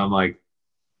 And I'm like,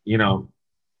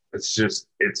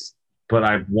 but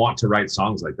I want to write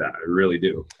songs like that. I really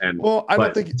do. And well, I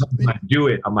don't think I do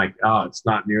it. I'm like, it's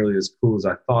not nearly as cool as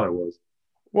I thought it was.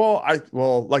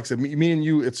 Well, like I said, me and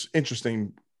you, it's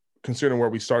interesting considering where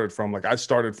we started from. Like I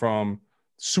started from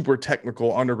super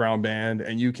technical underground band,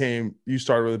 and you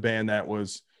started with a band that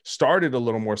was started a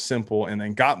little more simple and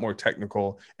then got more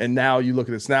technical. And now you look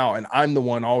at this now, and I'm the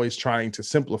one always trying to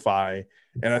simplify.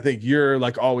 And I think you're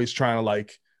like always trying to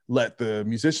like let the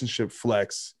musicianship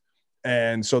flex.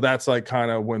 And so that's like kind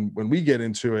of when we get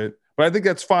into it, but I think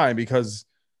that's fine because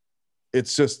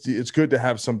it's good to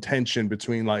have some tension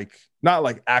between like, not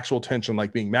like actual tension,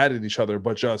 like being mad at each other,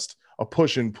 but just a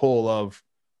push and pull of,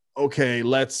 okay,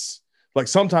 let's like,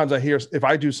 sometimes I hear if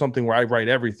I do something where I write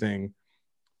everything,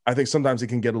 I think sometimes it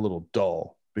can get a little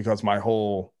dull because my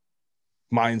whole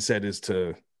mindset is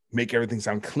to make everything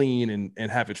sound clean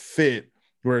and have it fit.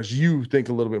 Whereas you think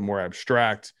a little bit more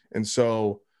abstract. And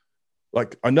so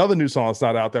like another new song that's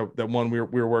not out, that one we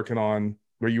were working on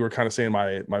where you were kind of saying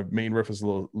my main riff is a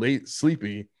little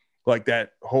sleepy, like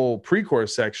that whole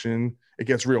pre-chorus section, it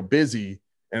gets real busy.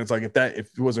 And it's like, if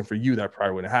it wasn't for you, that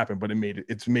probably wouldn't happen, but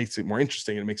it makes it more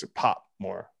interesting and it makes it pop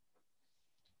more.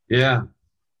 Yeah.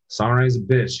 Songwriting's a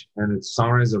bitch, and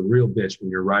songwriting's a real bitch when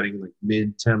you're writing like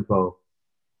mid-tempo,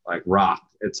 like rock.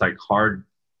 It's like hard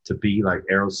to be like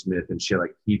Aerosmith and shit,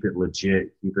 like keep it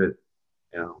legit, keep it,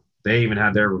 they even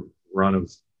had their run of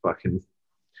fucking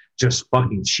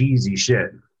cheesy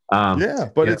shit.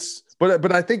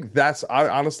 But I think I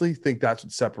honestly think that's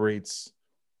what separates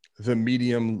the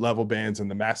medium level bands and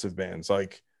the massive bands.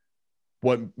 Like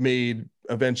what made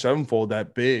Avenged Sevenfold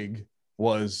that big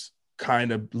was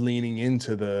kind of leaning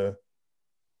into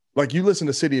like you listen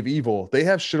to City of Evil, they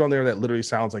have shit on there that literally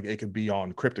sounds like it could be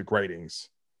on Cryptic Writings.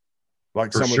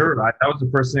 Like for sure, that was the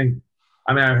first thing.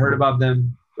 I mean, I heard about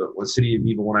them with City of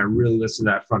Evil when I really listened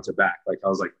to that front to back. Like I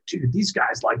was like, dude, these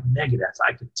guys like Megadeth.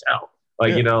 I could tell.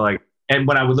 Like and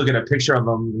when I would look at a picture of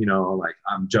them, like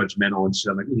I'm judgmental and shit.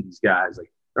 I'm like, look at these guys.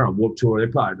 Like they're on Warped Tour.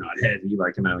 They're probably not heavy.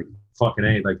 Like, and I like fucking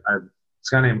A. Like this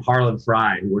guy named Harlan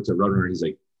Fry who works at Roadrunner. He's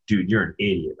like, dude, you're an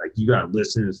idiot. Like you gotta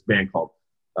listen to this band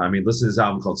listen to this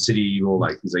album called City of Evil.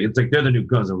 Like he's like, it's like they're the new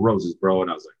Guns N' Roses, bro.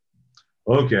 And I was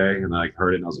like, okay. And I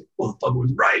heard it and I was like, well, the fuck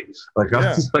was right. Like I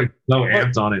was like no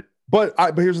amped on it. But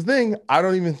here's the thing.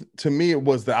 To me, it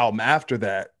was the album after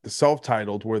that, the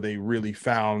self-titled, where they really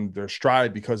found their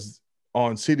stride, because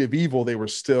on City of Evil, they were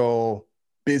still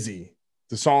busy.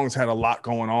 The songs had a lot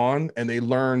going on, and they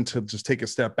learned to just take a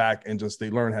step back and they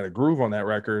learned how to groove on that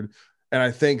record. And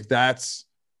I think that's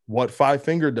what Five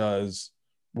Finger does.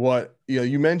 What,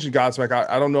 you mentioned Godsmack.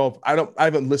 I don't know if I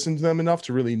haven't listened to them enough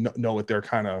to really know what their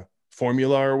kind of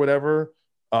formula or whatever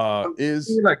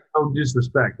is. Like, no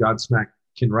disrespect, Godsmack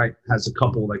has a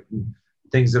couple like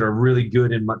things that are really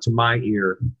good to my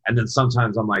ear, and then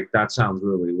sometimes I'm like, that sounds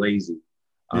really lazy.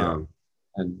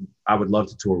 And I would love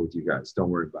to tour with you guys. Don't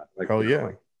worry about it. Like, oh yeah.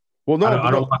 Like, well, no,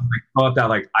 I don't want to call it that.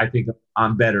 Like, I think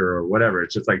I'm better or whatever.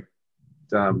 It's just like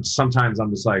sometimes I'm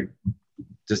just like,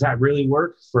 does that really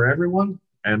work for everyone?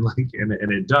 And like, and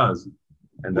it does.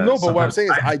 And but what I'm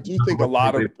saying is, I do think a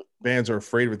lot of bands are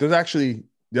afraid of it. There's actually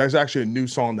a new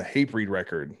song on the Hatebreed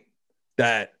record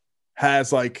that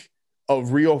has like a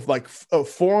real like a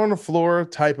 4 on the floor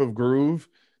type of groove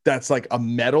that's like a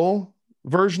metal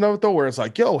version of it though, where it's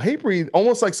like, yo, Hatebreed,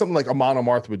 almost like something like Amon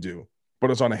Amarth would do,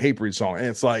 but it's on a Hatebreed song. And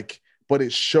it's like, but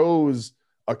it shows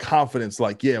a confidence,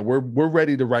 like, yeah, we're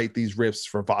ready to write these riffs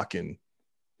for Wacken.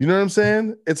 You know what I'm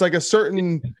saying? It's like a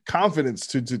certain confidence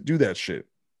to do that shit.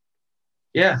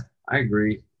 Yeah, I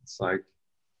agree. It's like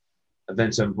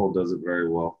Avenged Sevenfold does it very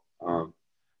well.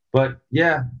 But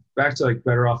yeah, back to like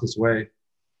Better Off This Way.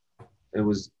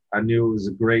 I knew it was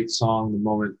a great song the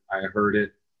moment I heard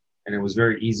it, and it was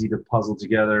very easy to puzzle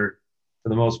together for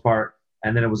the most part.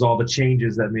 And then it was all the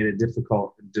changes that made it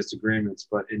difficult and disagreements,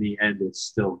 but in the end, it's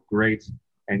still great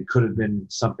and could have been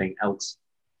something else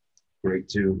great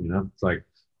too. It's like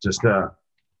just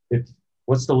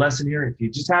what's the lesson here? If you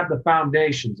just have the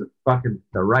foundations of fucking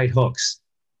the right hooks,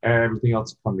 everything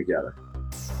else will come together.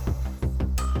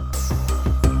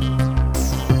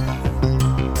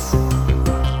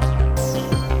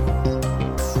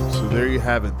 There you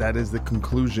have it. That is the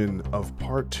conclusion of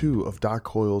part 2 of Doc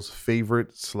Coyle's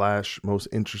favorite / most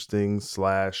interesting /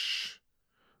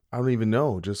 I don't even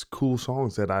know, just cool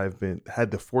songs that I've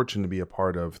had the fortune to be a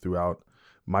part of throughout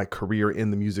my career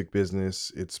in the music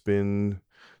business. It's been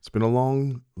a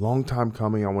long time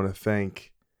coming. I want to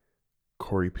thank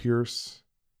Corey Pierce,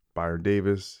 Byron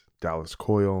Davis, Dallas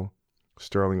Coyle,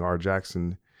 Sterling R.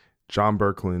 Jackson, John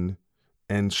Boecklin,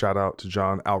 and shout out to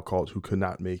John Alcalt, who could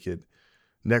not make it.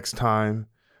 Next time,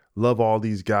 love all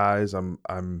these guys. I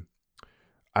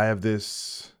have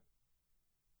this,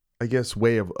 I guess,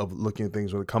 way of looking at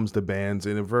things when it comes to bands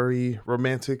in a very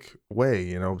romantic way.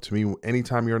 You know, to me,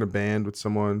 anytime you're in a band with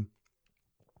someone,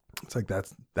 it's like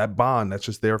that bond that's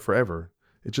just there forever.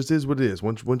 It just is what it is.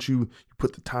 Once you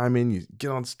put the time in, you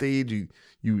get on stage,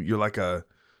 you're like a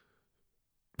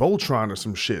Voltron or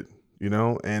some shit, you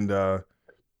know? And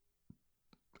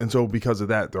so because of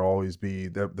that, there'll always be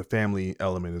the family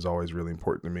element is always really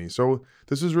important to me. So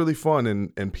this is really fun,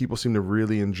 and people seem to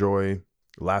really enjoy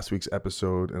last week's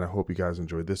episode, and I hope you guys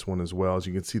enjoyed this one as well. As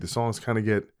you can see, the songs kind of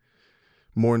get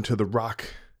more into the rock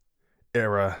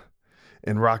era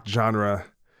and rock genre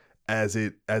as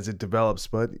it develops,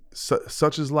 but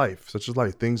such is life.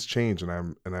 Things change,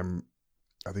 and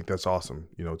I think that's awesome,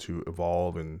 you know, to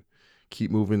evolve and keep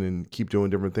moving and keep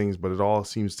doing different things, but it all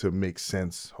seems to make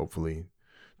sense, hopefully,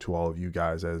 to all of you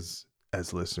guys as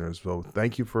listeners. So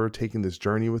thank you for taking this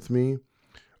journey with me.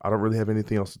 I don't really have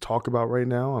anything else to talk about right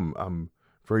now. I'm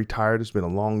very tired. It's been a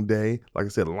long day. Like I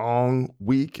said, a long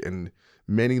week and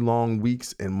many long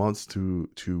weeks and months to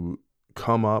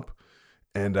come up.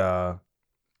 And,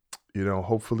 you know,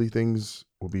 hopefully things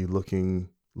will be looking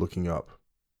up.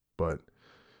 But,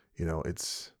 you know,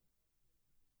 it's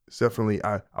definitely,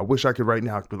 I wish I could right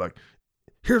now be like,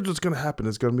 here's what's going to happen.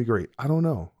 It's going to be great. I don't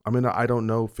know. I'm in a I don't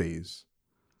know phase.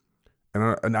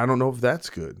 And I don't know if that's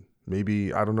good.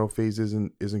 Maybe I don't know if phase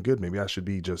isn't good. Maybe I should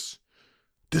be just,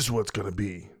 this is what's going to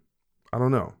be. I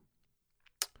don't know.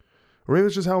 Or maybe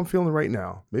it's just how I'm feeling right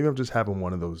now. Maybe I'm just having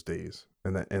one of those days.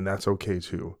 And that's okay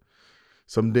too.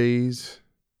 Some days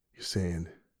you're saying,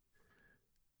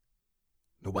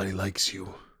 nobody likes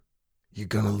you. You're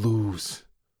going to lose.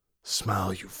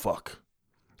 Smile, you fuck.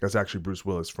 That's actually Bruce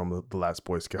Willis from The Last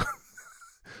Boy Scout.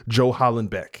 Joe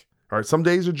Hollenbeck. All right. Some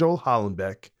days you're Joe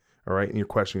Hollenbeck. All right. And you're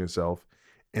questioning yourself.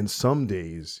 And some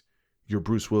days you're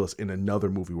Bruce Willis in another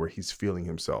movie where he's feeling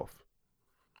himself.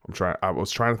 I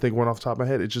was trying to think one off the top of my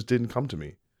head. It just didn't come to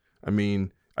me. I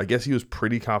mean, I guess he was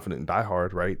pretty confident in Die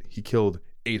Hard, right? He killed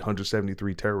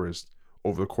 873 terrorists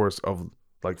over the course of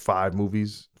like 4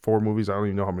 movies. I don't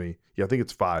even know how many. Yeah, I think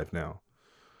it's 5 now.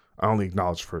 I only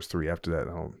acknowledge the first 3. After that,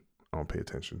 I don't pay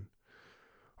attention.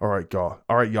 All right,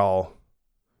 y'all.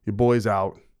 Your boy's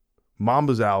out.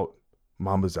 Mamba's out.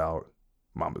 Mamba's out.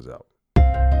 Mamba's out.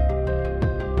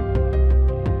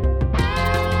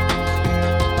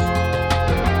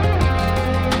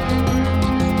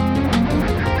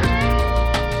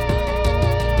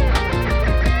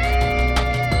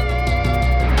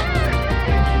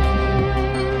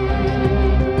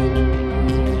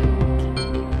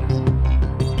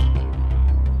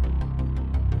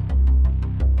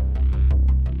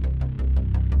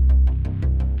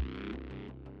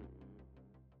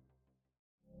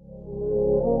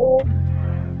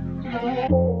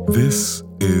 This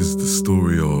is the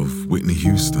story of Whitney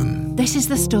Houston. This is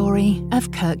the story of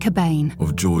Kurt Cobain.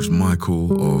 Of George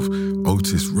Michael, of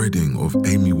Otis Redding, of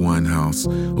Amy Winehouse,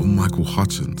 of Michael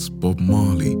Hutchence, Bob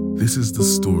Marley. This is the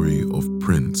story of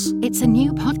Prince. It's a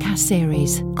new podcast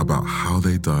series about how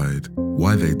they died,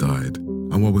 why they died,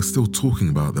 and why we're still talking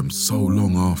about them so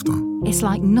long after. It's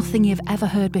like nothing you've ever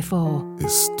heard before.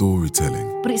 It's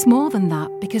storytelling. But it's more than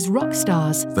that, because rock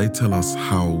stars, they tell us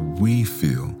how we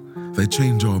feel. They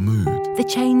change our mood. They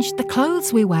change the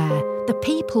clothes we wear, the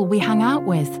people we hang out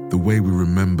with, the way we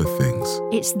remember things.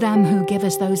 It's them who give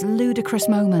us those ludicrous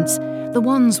moments, the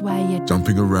ones where you're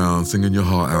jumping around, singing your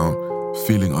heart out,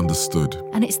 feeling understood.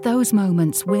 And it's those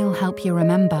moments we'll help you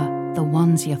remember, the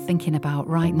ones you're thinking about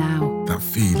right now. That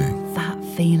feeling. That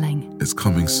feeling. It's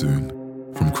coming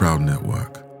soon from Crowd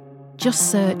Network. Just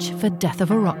search for Death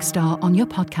of a Rock Star on your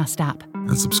podcast app.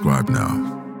 And subscribe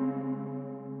now.